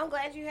show. I'm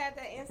glad you had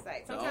that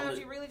insight. Sometimes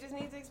you really just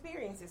need to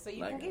experience it so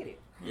you can get it.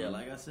 Yeah,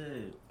 like I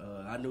said,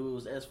 I knew it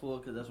was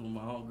S4 because that's when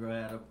my homegirl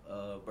had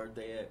a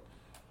birthday at.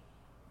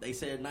 They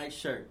said, nice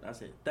shirt. I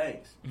said,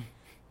 thanks.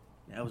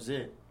 That was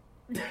it.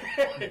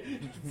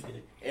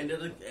 End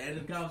of the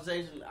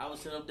conversation. I was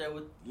sitting up there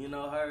with,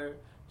 her.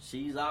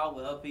 She's out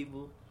with her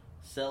people,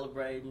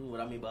 celebrating. What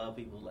I mean by her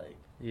people, like,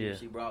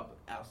 she brought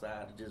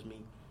outside to just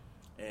me.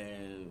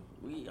 And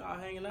we all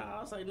hanging out.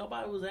 I was like,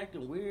 nobody was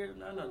acting weird.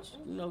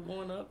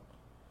 Going up.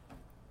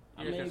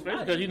 I mean,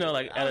 especially because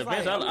like at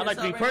events, I like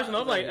to be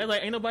personal. I'm like,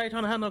 ain't nobody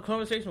trying to have no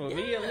conversation with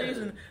me at least.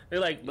 And they're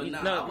like,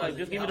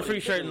 just give me the free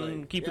shirt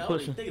and keep it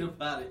pushing. I was thinking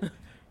about it.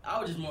 I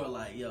was just more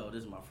like, yo,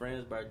 this is my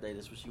friend's birthday.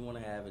 This is what she want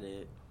to have it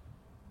at.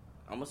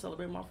 I'm gonna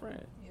celebrate my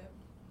friend. Yep.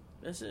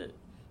 That's it.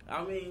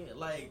 I mean,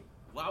 like,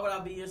 why would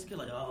I be insecure?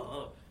 Like,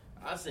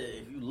 I said,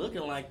 if you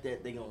looking like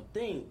that, they gonna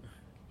think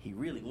he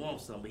really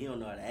wants something, but he don't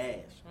know how to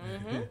ask.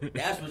 Mm-hmm.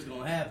 That's what's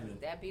gonna happen.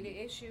 That be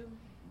the issue.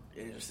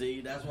 And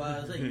see, that's why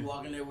I say you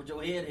walk in there with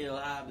your head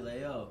held high, be like,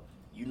 yo,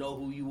 you know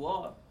who you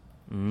are.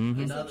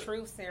 Mm-hmm. It's a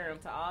truth serum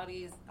to all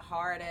these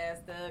hard ass,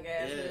 thug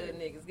ass hood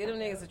niggas. Get them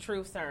niggas a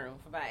truth serum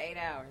for about 8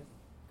 hours.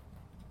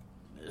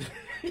 Some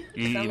of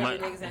these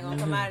niggas ain't gonna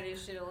come out of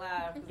this shit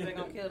alive because they're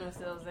gonna kill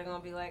themselves. They're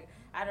gonna be like,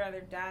 I'd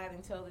rather die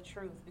than tell the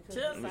truth because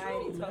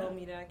society told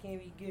me that I can't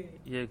be good.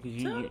 Yeah, because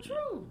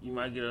you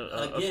might get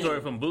a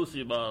story from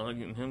Boosie about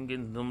him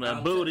getting some of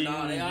that booty.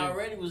 No, they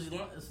already was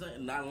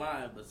not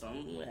lying, but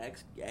some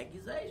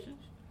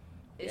accusations.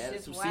 It's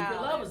just some wild.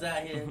 Secret lovers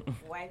out here.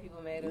 White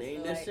people made us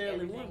feel like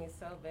everything is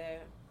so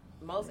bad.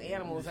 Most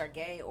animals are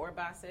gay or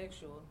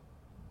bisexual.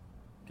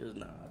 Because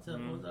I tell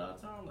them all the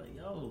time, like,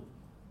 yo,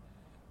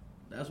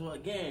 that's what,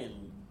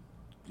 again,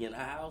 in a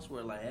house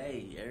where, like,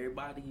 hey,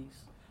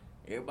 everybody's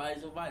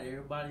invited,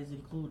 everybody's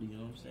included, you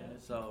know what I'm saying?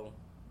 So,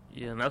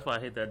 yeah, and that's why I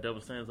hate that double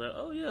standard. It's like,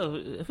 oh yeah,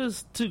 if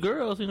it's two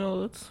girls,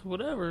 it's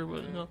whatever,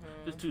 but if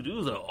it's two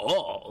dudes,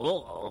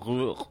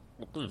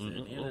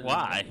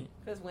 why?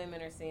 Because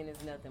women are seen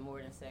as nothing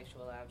more than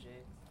sexual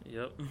objects.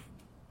 Yep.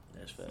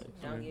 That's facts.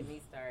 Don't get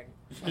me started.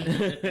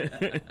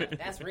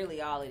 That's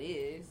really all it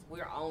is.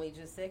 We're only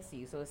just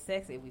sexy, so it's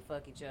sexy if we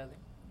fuck each other.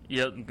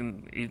 Yep,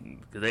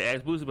 because they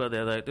asked Boosie about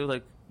that. Like, they're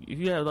like, if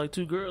you have like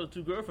two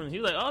girlfriends,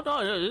 he's like, oh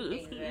no,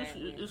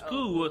 it's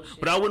cool,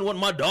 but I wouldn't want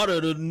my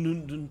daughter to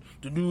do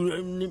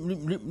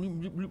that.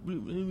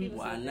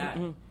 Why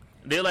not?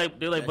 They're like,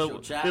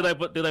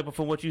 but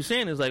from what you're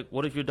saying is like,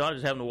 what if your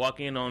daughter's having to walk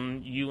in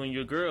on you and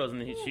your girls,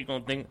 and she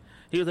gonna think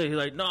he's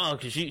like, no,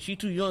 because she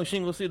too young, she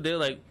ain't gonna see it. They're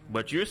like,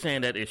 but you're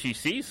saying that if she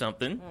sees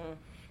something,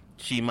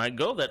 she might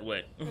go that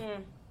way.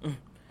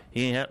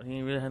 He ain't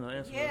really had no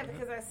answer. Yeah,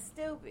 because that's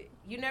stupid.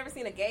 You never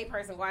seen a gay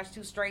person watch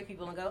two straight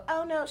people and go,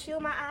 "Oh no,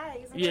 shield my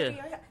eyes." And you're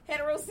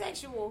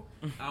heterosexual.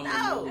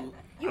 No,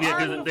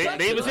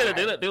 they even said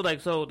that they're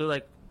like,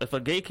 if a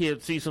gay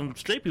kid sees some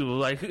straight people,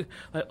 like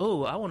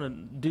oh, I want to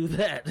do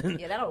that.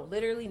 Yeah, that'll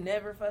literally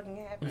never fucking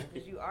happen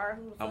because you are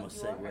who the fuck I'm gonna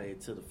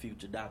segue to the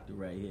future doctor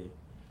right here.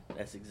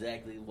 That's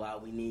exactly why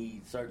we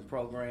need certain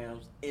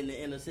programs in the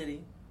inner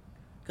city.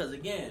 Because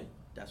again,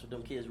 that's what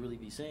them kids really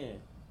be saying.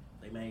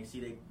 They may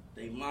see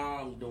they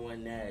mom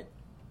doing that,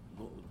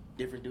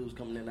 different dudes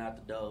coming in and out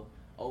the door,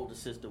 older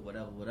sister,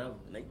 whatever,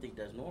 and they think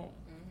that's normal.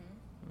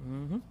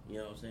 Mm-hmm. You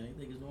know what I'm saying? They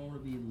think it's normal to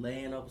be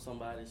laying up with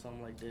somebody,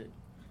 something like that.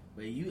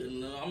 But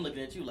I'm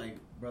looking at you like,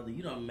 brother,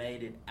 you done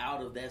made it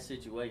out of that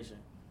situation,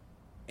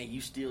 and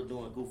you still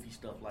doing goofy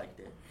stuff like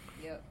that.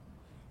 Yep.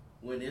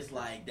 When it's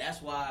like,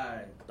 that's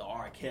why the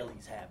R.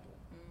 Kellys happen.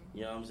 Mm-hmm.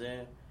 You know what I'm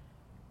saying?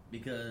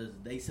 Because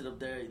they sit up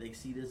there, they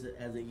see this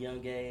as a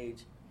young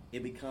age,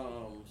 it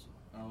becomes,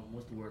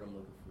 what's the word I'm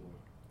looking for?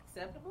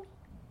 Acceptable?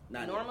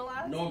 Not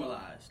normalized?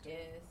 Normalized. Yes.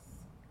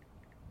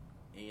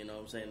 And you know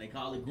what I'm saying? They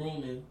call it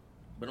grooming,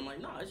 but I'm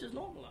like, no, it's just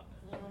normalized.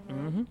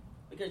 Mm-hmm.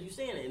 Because you're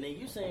saying it, and then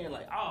you're saying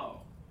like,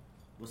 oh,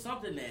 well,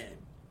 something that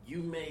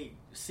you may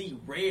see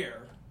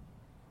rare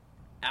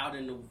out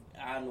in the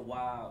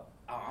wild,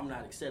 oh, I'm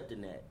not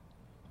accepting that.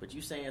 But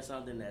you saying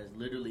something that's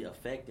literally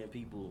affecting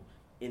people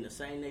in the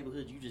same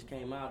neighborhood you just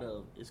came out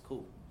of, it's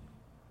cool.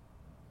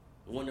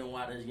 Wondering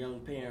why there's young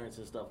parents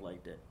and stuff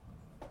like that.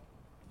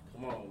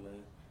 Come on, man.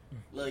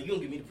 Look, you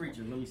gonna give me the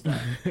preacher. Let me stop.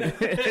 Nah, I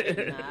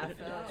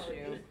felt you.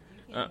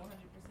 You can't 100%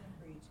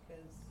 preach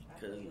because I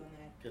feel you on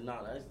that. Cause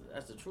no,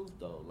 that's the truth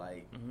though.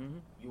 Like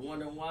you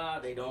wondering why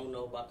they don't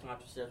know about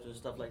contraception and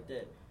stuff like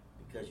that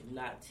because you're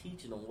not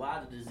teaching them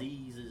why the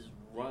diseases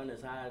run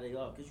as high as they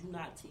are. Because you're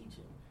not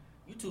teaching.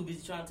 You too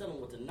busy trying to tell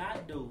them what to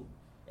not do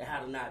and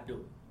how to not do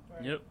it.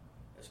 Right. Yep.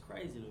 That's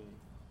crazy to me.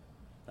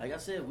 Like I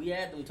said, we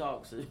had them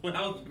talks when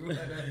I was growing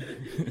up.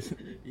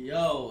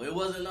 Yo, it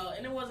wasn't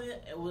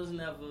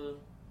never.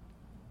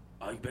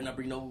 Oh, you better not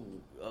bring no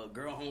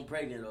girl home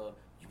pregnant, or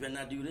you better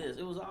not do this.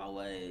 It was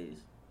always,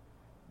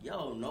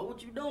 yo, know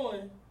what you're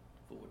doing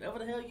for whatever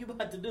the hell you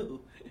about to do.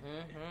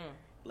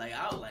 Like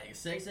I was like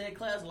sex ed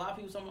class. A lot of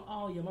people saying,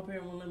 "Oh yeah, my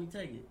parents won't let me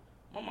take it."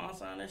 My mom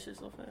signed that shit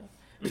so fast.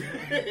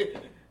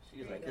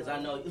 She was like, "Cause I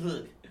know.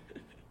 Look,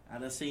 I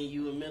done seen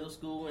you in middle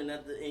school and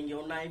in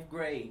your 9th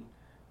grade.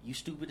 You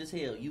stupid as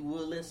hell. You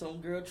would let some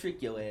girl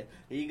trick your ass.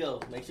 Here you go.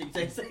 Make sure you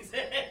take sex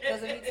ed."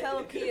 Because if you tell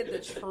a kid the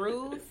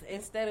truth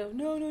instead of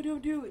no,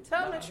 don't do it.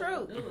 Tell them the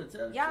truth.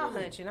 Tell the Y'all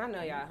truth. hunching. I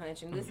know y'all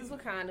hunching. This is a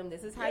condom.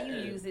 This is how you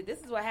Yeah. use it.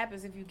 This is what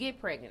happens if you get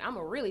pregnant. I'm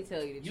going to really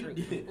tell you the You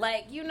truth. did.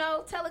 Like,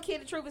 tell a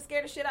kid the truth and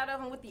scare the shit out of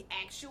them with the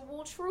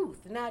actual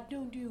truth. Not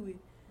don't do it.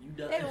 You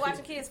done. They been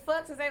watching kids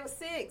fuck since they was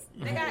 6.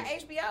 They got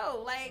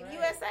HBO, like Right.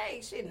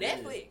 USA, shit,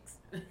 Netflix.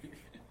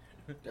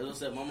 That's what I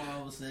said. My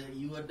mom was saying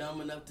you are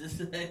dumb enough to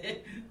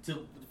say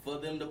for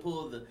them to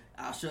pull the.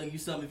 I'll show you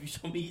some if you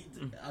show me.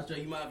 I'll show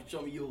you mine if you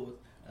show me yours.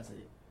 I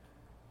said,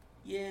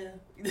 yeah.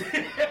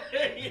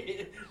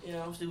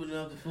 I'm stupid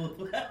enough to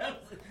fall.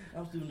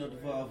 I'm stupid enough to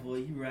fall for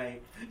it. You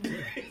right.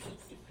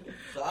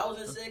 So I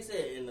was in sex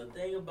ed, and the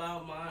thing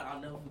about mine, I'll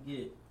never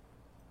forget.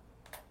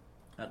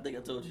 I think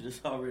I told you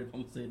this already.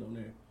 I'm gonna say it on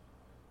there.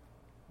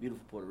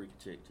 Beautiful Puerto Rican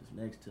chick just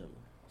next to me.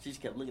 She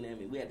just kept looking at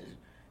me. We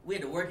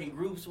had to work in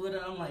groups with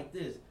her. I'm like,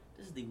 this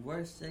is the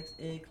worst sex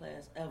ed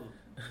class ever.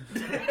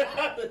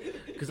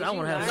 Because I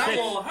want to have I sex.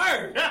 want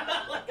her.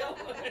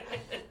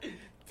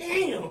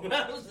 Damn.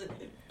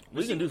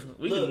 We can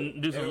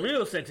do some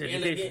real sex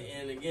education.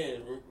 And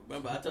again,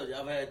 remember I told you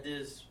I've had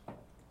this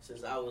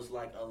since I was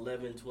like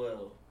 11,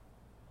 12.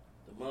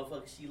 The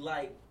motherfucker she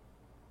liked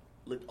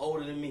looked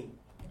older than me.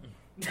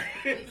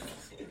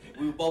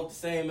 We were both the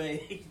same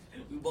age.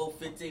 We were both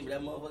 15, but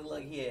that motherfucker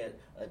like he had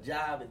a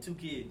job and 2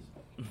 kids.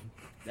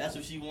 That's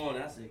what she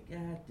wanted. I said,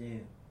 God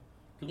damn.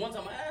 Because one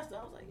time I asked her,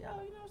 I was like, yo,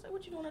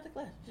 what you doing after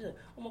class? She said,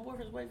 oh, my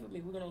boyfriend's waiting for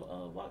me. We're going to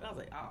walk. I was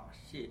like, oh,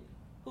 shit.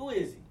 Who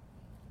is he?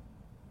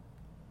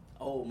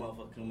 Old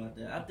motherfucker come out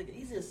there. I think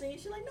he's a senior.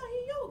 She's like, no, he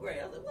in your grade.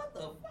 I was like, what the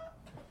fuck?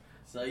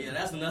 So, yeah,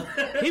 that's another.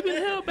 He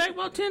been held back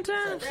about 10 So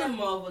times. that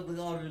motherfucker look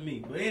older than me.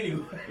 But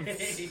anyway,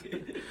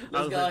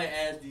 let's go ahead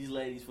and ask these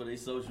ladies for their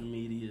social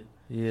media.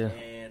 Yeah.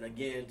 And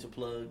again, to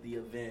plug the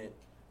event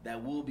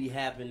that will be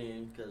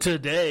happening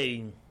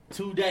Today.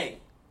 today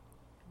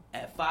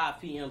at 5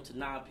 p.m. to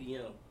 9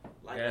 p.m.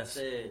 Like Yes.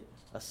 I said,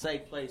 a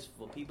safe place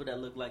for people that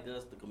look like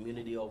us, the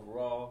community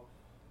overall.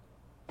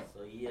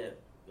 So, yeah,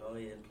 go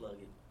ahead and plug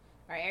it.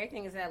 All right,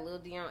 everything is at Lil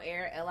D on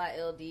Air,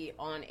 LILD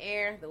on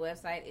Air. The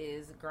website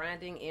is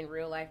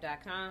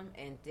grindinginreallife.com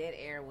and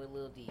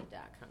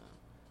deadairwithlilD.com.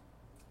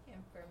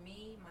 And for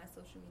me, my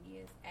social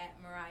media is at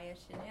Mariah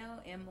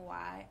Chanel,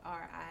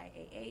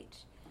 MYRIAH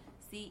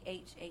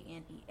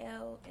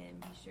CHANEL, and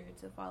be sure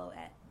to follow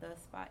at The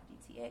Spot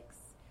DTX,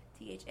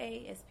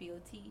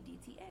 THASPOT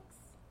DTX.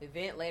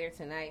 Event later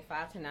tonight,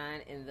 5 to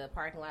 9, in the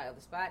parking lot of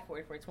The Spot,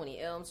 4420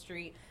 Elm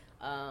Street.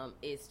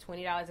 It's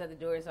 $20 at the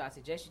door, so I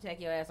suggest you take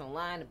your ass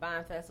online to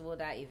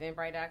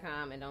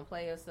bondfestival.eventbrite.com and don't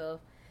play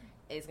yourself.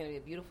 It's going to be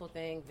a beautiful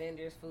thing.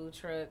 Vendors, food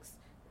trucks,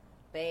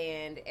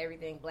 band,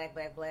 everything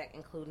black,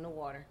 including the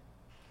water.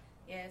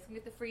 Yes,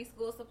 get the free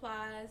school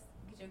supplies,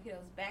 get your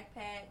kiddos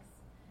backpacks,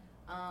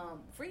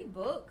 free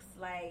books.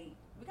 Like,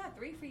 we got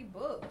 3 free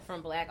books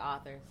From black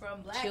authors.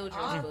 from black Children's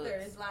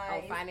authors. books Like, on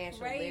it's financial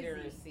crazy.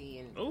 literacy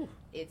and Ooh.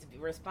 it's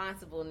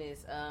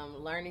responsibleness,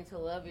 learning to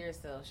love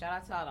yourself. Shout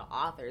out to all the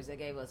authors that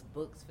gave us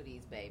books for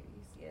these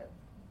babies. Yep.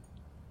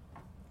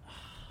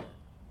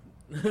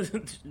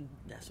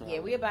 That's what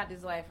Yeah, we about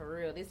this life for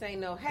real. This ain't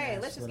no, hey,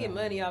 That's let's just what get I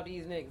money mean. off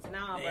these niggas.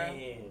 Nah, bro.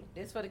 Man.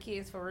 This for the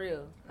kids for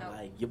real. No.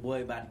 Like, your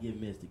boy about to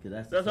get misty. Cause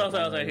That's what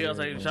I was like. He was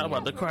like, shout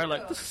about the car.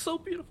 Like, this is so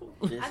beautiful.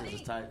 This I is the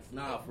think type.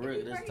 Nah, for real.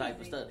 it'd be This type of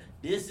crazy. stuff.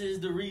 This is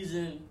the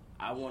reason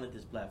I wanted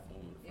this platform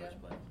in the first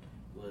Yeah. place.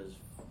 Was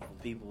for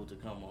people to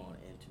come on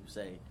and to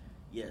say,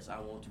 yes, I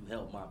want to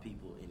help my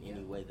people in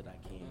any way that I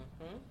can.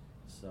 Mm-hmm.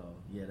 So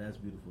yeah, that's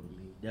beautiful to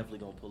me. Definitely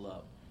gonna pull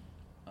up.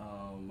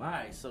 All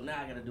right, so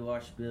now I gotta do our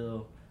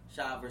spiel.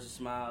 Shy versus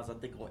Smiles. I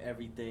think on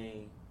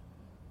everything.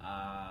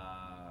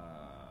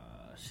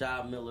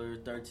 Shy Miller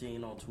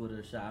 13 on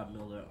Twitter. Shy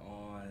Miller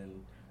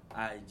on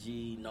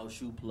IG. No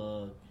shoe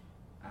plug.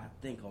 I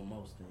think on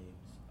most things.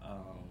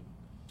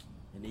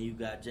 And then you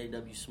got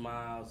JW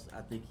Smiles.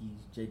 I think he's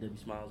JW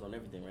Smiles on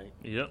everything, right?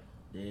 Yep.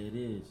 There it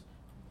is.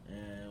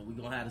 And we're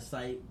going to have a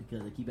site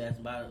because they keep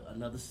asking about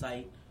another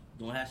site.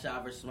 We're going to have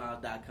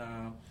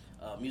shyversussmiles.com.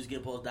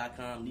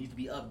 Musicimpulse.com needs to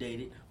be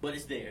updated, but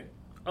it's there.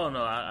 Oh,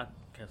 no, I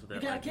canceled that.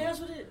 You got to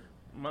cancel it?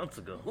 months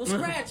ago. Well,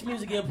 scratch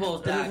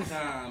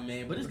musicimpulse.com,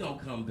 man, but it's gonna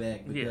come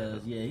back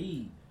because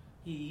he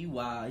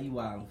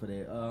wild for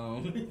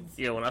that.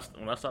 Yeah, when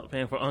I started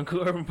paying for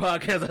Uncle Urban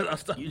Podcast, I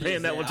started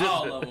paying that one too.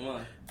 All of them, huh?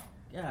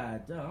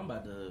 God, I'm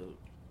about to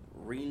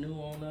renew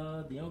on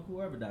the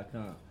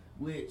UncleUrban.com,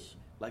 which,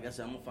 like I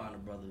said, I'm gonna find a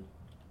brother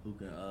who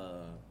can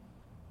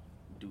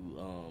do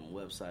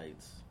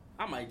websites.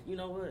 I might, you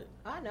know what?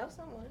 I know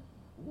someone.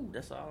 Ooh,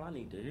 that's all I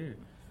need to hear.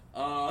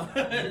 So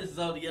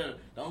the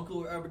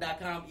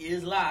UncleUrban.com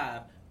is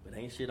live, but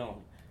ain't shit on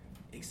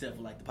it except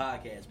for like the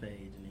podcast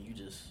page, and then you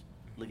just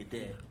look at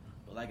that.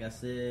 But like I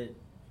said,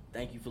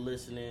 thank you for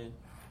listening.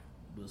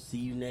 We'll see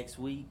you next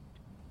week.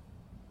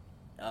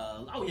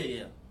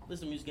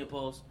 Listen to Music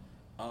Impulse.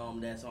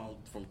 That's on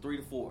from 3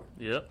 to 4.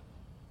 Yep.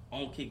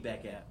 On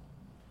Kickback app,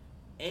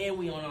 and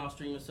we on all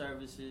streaming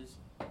services.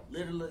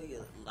 Literally,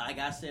 like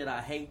I said,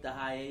 I hate the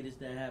hiatus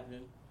that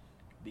happened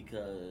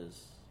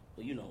because,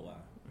 well, you know why?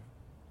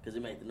 Because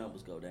it made the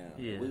numbers go down.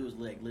 Yeah. We was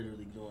like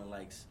literally doing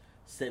like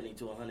 70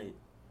 to 100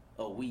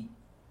 a week.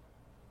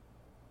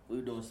 We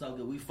were doing so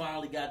good. We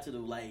finally got to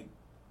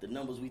the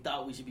numbers we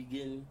thought we should be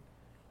getting.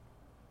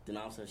 Then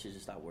all of a sudden, shit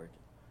just stopped working.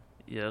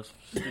 Yes,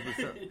 stupid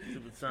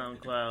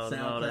SoundCloud.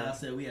 And all SoundCloud that.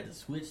 said we had to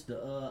switch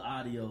the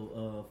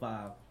audio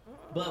file,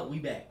 but we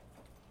back.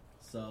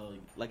 So,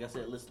 like I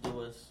said, listen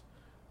to us.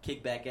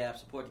 Kickback app,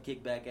 support the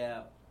Kickback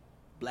app.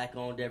 Black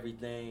owned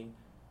everything,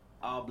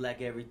 all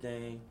black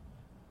everything.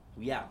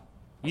 We out.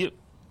 Yep.